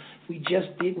earlier, we just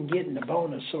didn't get in the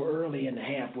bonus so early in the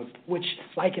half, which,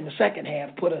 like in the second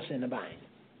half, put us in the bind.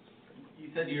 You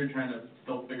said you were trying to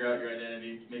still figure out your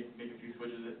identity, make a few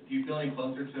switches. Do you feel any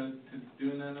closer to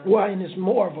doing that? Well, and it's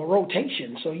more of a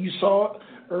rotation. So you saw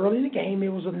early in the game, it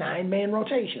was a 9-man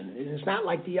rotation. And it's not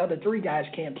like the other 3 guys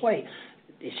can't play.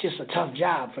 It's just a tough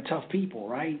job for tough people,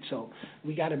 right? So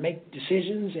we got to make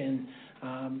decisions and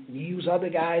use other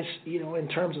guys, in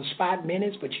terms of spot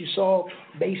minutes. But you saw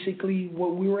basically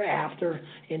what we were after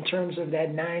in terms of that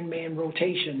 9-man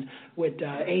rotation with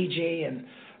AJ and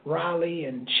Riley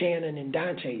and Shannon and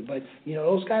Dante. But,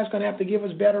 those guys are going to have to give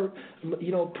us better,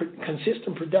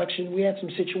 consistent production. We had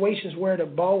some situations where the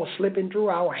ball was slipping through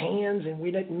our hands and we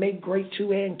didn't make great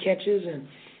 2-hand catches. And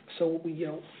so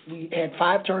we had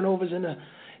 5 turnovers in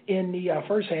the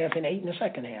first half and 8 in the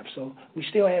second half. So we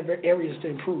still have areas to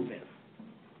improve in.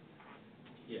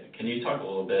 Yeah, can you talk a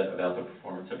little bit about the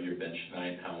performance of your bench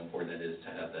tonight, how important it is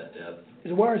to have that depth?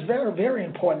 Well, it's very, very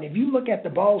important. If you look at the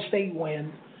Ball State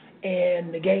win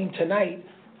and the game tonight,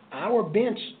 our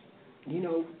bench,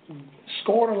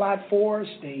 scored a lot for us.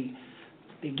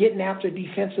 They're getting after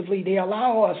defensively. They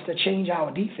allow us to change our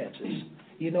defenses.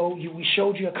 We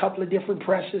showed you a couple of different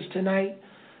presses tonight,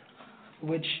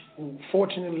 which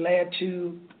fortunately led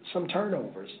to some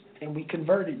turnovers, and we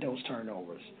converted those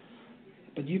turnovers.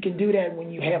 But you can do that when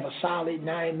you have a solid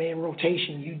 9-man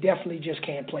rotation. You definitely just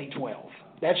can't play 12.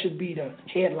 That should be the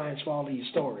headlines for all of your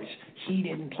stories. He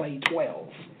didn't play 12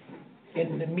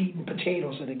 in the meat and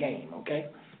potatoes of the game, okay?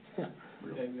 And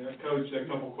Coach, a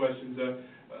couple questions.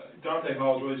 Dante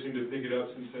Hall's really seemed to pick it up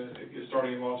since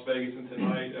starting in Las Vegas and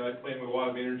tonight, playing with a lot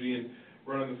of energy and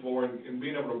running the floor and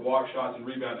being able to block shots and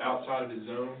rebound outside of his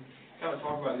zone. Kind of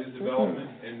talk about his development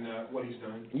and what he's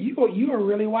done. You are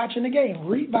really watching the game,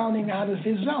 rebounding out of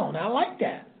his zone. I like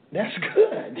that. That's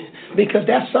good because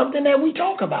that's something that we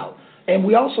talk about. And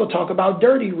we also talk about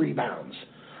dirty rebounds.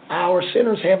 Our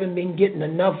centers haven't been getting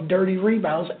enough dirty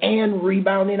rebounds and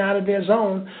rebounding out of their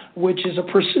zone, which is a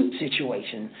pursuit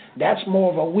situation. That's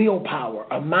more of a willpower,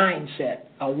 a mindset,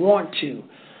 a want to.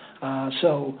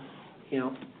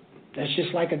 That's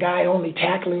just like a guy only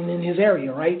tackling in his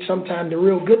area, right? Sometimes the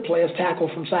real good players tackle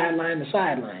from sideline to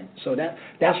sideline. So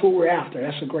that's what we're after.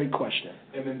 That's a great question.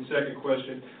 And then the second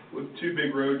question, with 2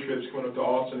 big road trips going up to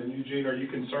Austin and Eugene, are you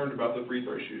concerned about the free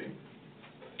throw shooting?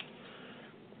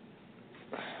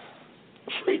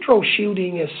 Free throw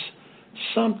shooting is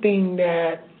something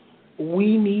that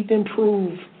we need to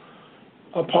improve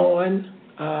upon.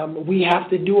 We have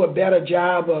to do a better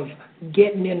job of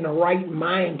getting in the right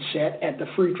mindset at the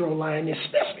free throw line,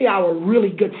 especially our really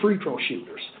good free throw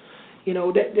shooters.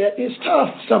 That is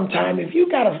tough sometimes. If you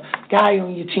got a guy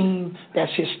on your team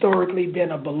that's historically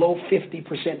been a below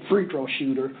 50% free throw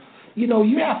shooter,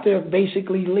 you have to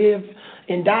basically live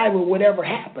and die with whatever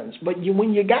happens. But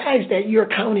when your guys that you're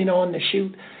counting on to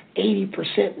shoot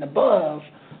 80% and above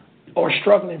are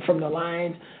struggling from the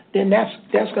line, then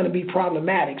that's going to be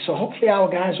problematic. So hopefully our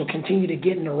guys will continue to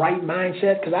get in the right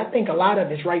mindset, because I think a lot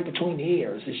of it's right between the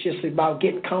ears. It's just about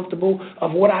getting comfortable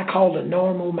of what I call the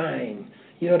normal mind.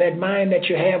 That mind that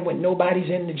you have when nobody's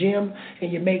in the gym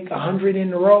and you make 100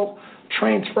 in a row,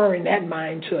 transferring that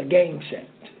mind to a game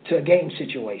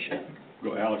situation.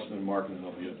 Go Alex and then Mark and then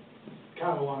I'll be it.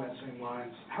 kind of along that same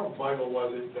lines, how vital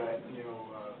was it that,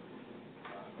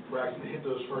 Braxton hit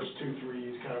those first 2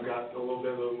 threes, kind of got a little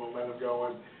bit of the momentum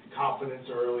going, confidence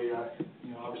early.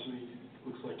 Obviously,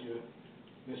 looks like you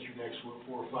missed your next 4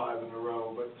 or 5 in a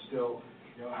row, but still,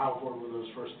 how important were those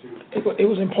first 2? It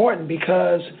was important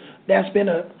because that's been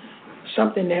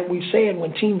something that we've said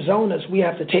when teams zone us, we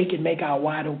have to take and make our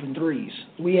wide open threes.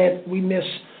 We missed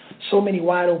so many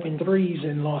wide open threes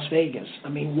in Las Vegas. I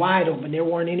mean, wide open. There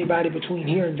weren't anybody between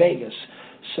here and Vegas.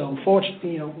 So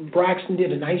fortunately, Braxton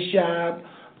did a nice job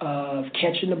of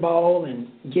catching the ball and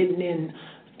getting in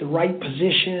the right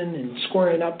position and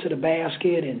squaring up to the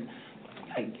basket. And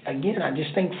again, I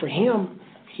just think for him,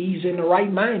 he's in the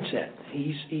right mindset.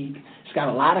 He's got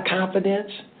a lot of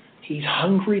confidence. He's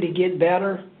hungry to get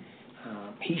better.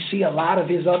 He see a lot of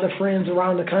his other friends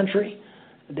around the country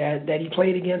that he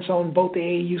played against on both the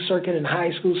AAU circuit and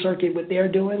high school circuit, what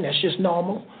they're doing. That's just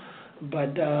normal. But,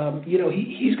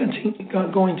 he's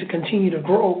going to continue to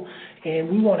grow, and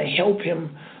we want to help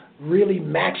him really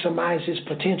maximize his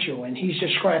potential, and he's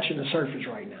just scratching the surface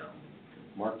right now.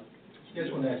 Mark? I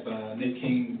just want to ask, Nick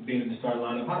King being in the starting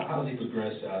lineup, how has he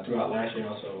progressed throughout last year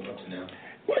and also up to now?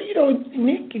 Well,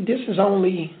 Nick, this is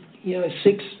only, his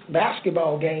 6th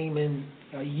basketball game in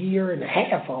a year and a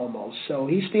half almost. So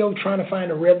he's still trying to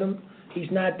find a rhythm. He's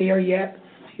not there yet.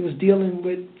 He was dealing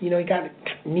with, he got a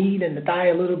knee and the thigh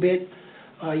a little bit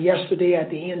yesterday at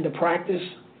the end of practice.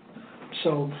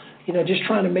 So, just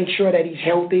trying to make sure that he's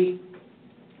healthy.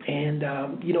 And,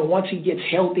 once he gets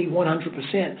healthy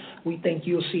 100%, we think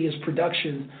you'll see his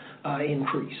production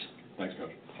increase. Thanks,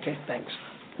 Coach. Okay, thanks.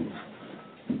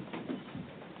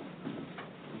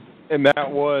 And that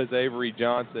was Avery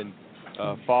Johnson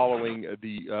following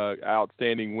the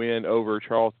outstanding win over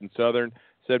Charleston Southern,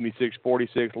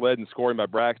 76-46, led in scoring by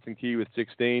Braxton Key with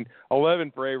 16,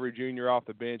 11 for Avery Jr. off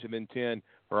the bench, and then 10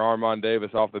 for Armand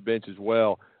Davis off the bench as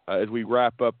well. As we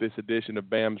wrap up this edition of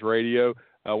BAMS Radio,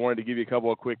 I wanted to give you a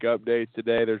couple of quick updates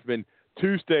today. There's been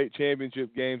 2 state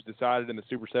championship games decided in the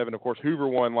Super 7. Of course, Hoover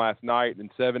won last night in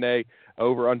 7A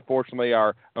over, unfortunately,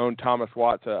 our own Thomas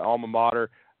Watts alma mater.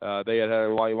 They had a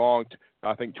long,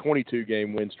 I think,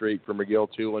 22-game win streak for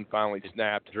McGill-Tulane, finally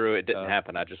snapped. Drew, it didn't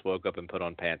happen. I just woke up and put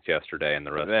on pants yesterday, and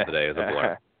the rest of the day is a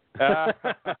blur.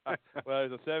 Well,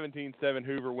 it was a 17-7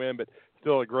 Hoover win, but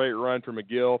still a great run for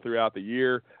McGill throughout the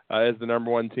year as the number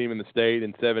 1 team in the state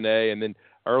in 7A. And then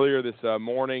earlier this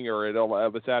morning or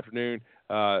this afternoon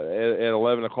at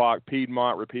 11 o'clock,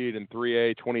 Piedmont repeated in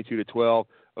 3A 22-12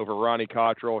 over Ronnie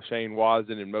Cottrell, Shane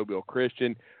Wasden, and Mobile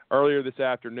Christian. Earlier this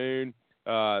afternoon,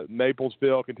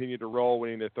 Maplesville continued to roll,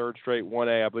 winning their 3rd straight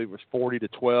 1A. I believe it was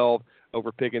 40-12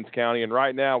 over Pickens County. And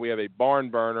right now we have a barn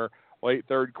burner, late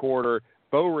 3rd quarter.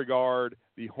 Beauregard,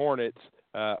 the Hornets,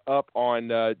 up on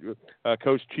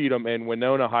Coach Cheatham and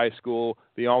Winona High School,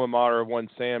 the alma mater of one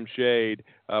Sam Shade,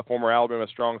 former Alabama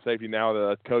strong safety, now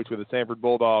the coach with the Sanford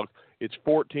Bulldogs. It's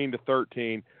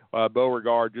 14-13.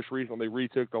 Beauregard just recently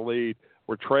retook the lead.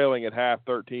 We're trailing at half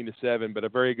 13-7, but a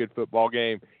very good football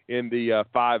game in the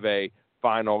 5A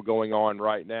final going on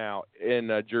right now in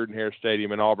Jordan-Hare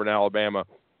Stadium in Auburn, Alabama,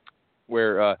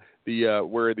 where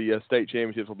the state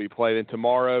championships will be played. And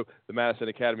tomorrow, the Madison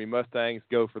Academy Mustangs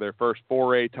go for their first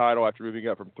 4A title after moving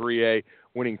up from 3A,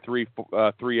 winning 3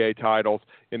 3A titles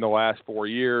in the last 4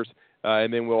 years.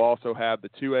 And then we'll also have the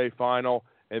 2A final,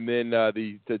 and then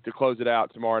to close it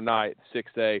out tomorrow night,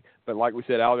 6A. But like we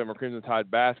said, Alabama Crimson Tide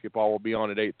basketball will be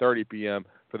on at 8:30 p.m.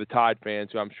 for the Tide fans,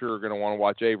 who I'm sure are going to want to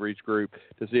watch Avery's group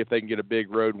to see if they can get a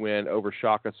big road win over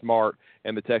Shaka Smart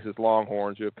and the Texas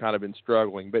Longhorns, who have kind of been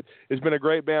struggling. But it's been a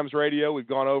great BAMS Radio. We've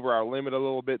gone over our limit a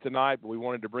little bit tonight, but we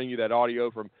wanted to bring you that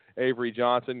audio from Avery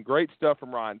Johnson. Great stuff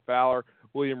from Ryan Fowler,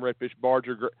 William Redfish,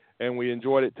 Barger, and we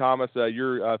enjoyed it. Thomas,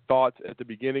 your thoughts at the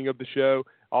beginning of the show.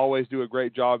 Always do a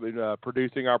great job in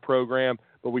producing our program,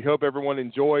 but we hope everyone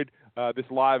enjoyed this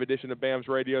live edition of BAMS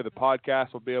Radio. The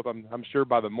podcast will be up, I'm sure,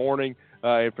 by the morning,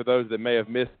 and for those that may have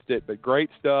missed it. But great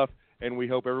stuff, and we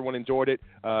hope everyone enjoyed it.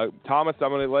 Thomas, I'm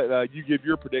going to let you give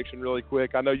your prediction really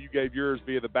quick. I know you gave yours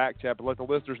via the back chat, but let the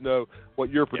listeners know what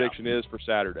your prediction is for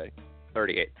Saturday.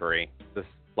 38-3. This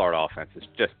Florida offense is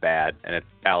just bad, and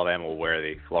Alabama will wear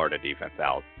the Florida defense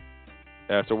out.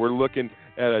 So we're looking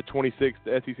at a 26th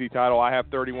SEC title. I have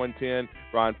 31-10.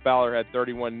 Ryan Fowler had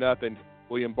 31-0.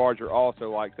 William Barger also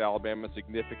likes Alabama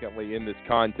significantly in this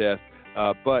contest.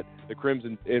 But the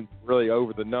Crimson, and really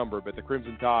over the number, but the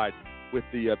Crimson Tide with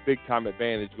the big-time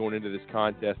advantage going into this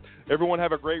contest. Everyone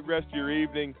have a great rest of your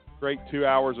evening. Great 2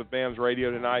 hours of BAMS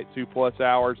Radio tonight, 2+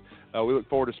 hours. We look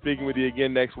forward to speaking with you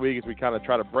again next week as we kind of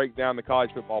try to break down the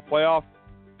college football playoff.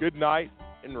 Good night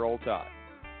and roll Tide.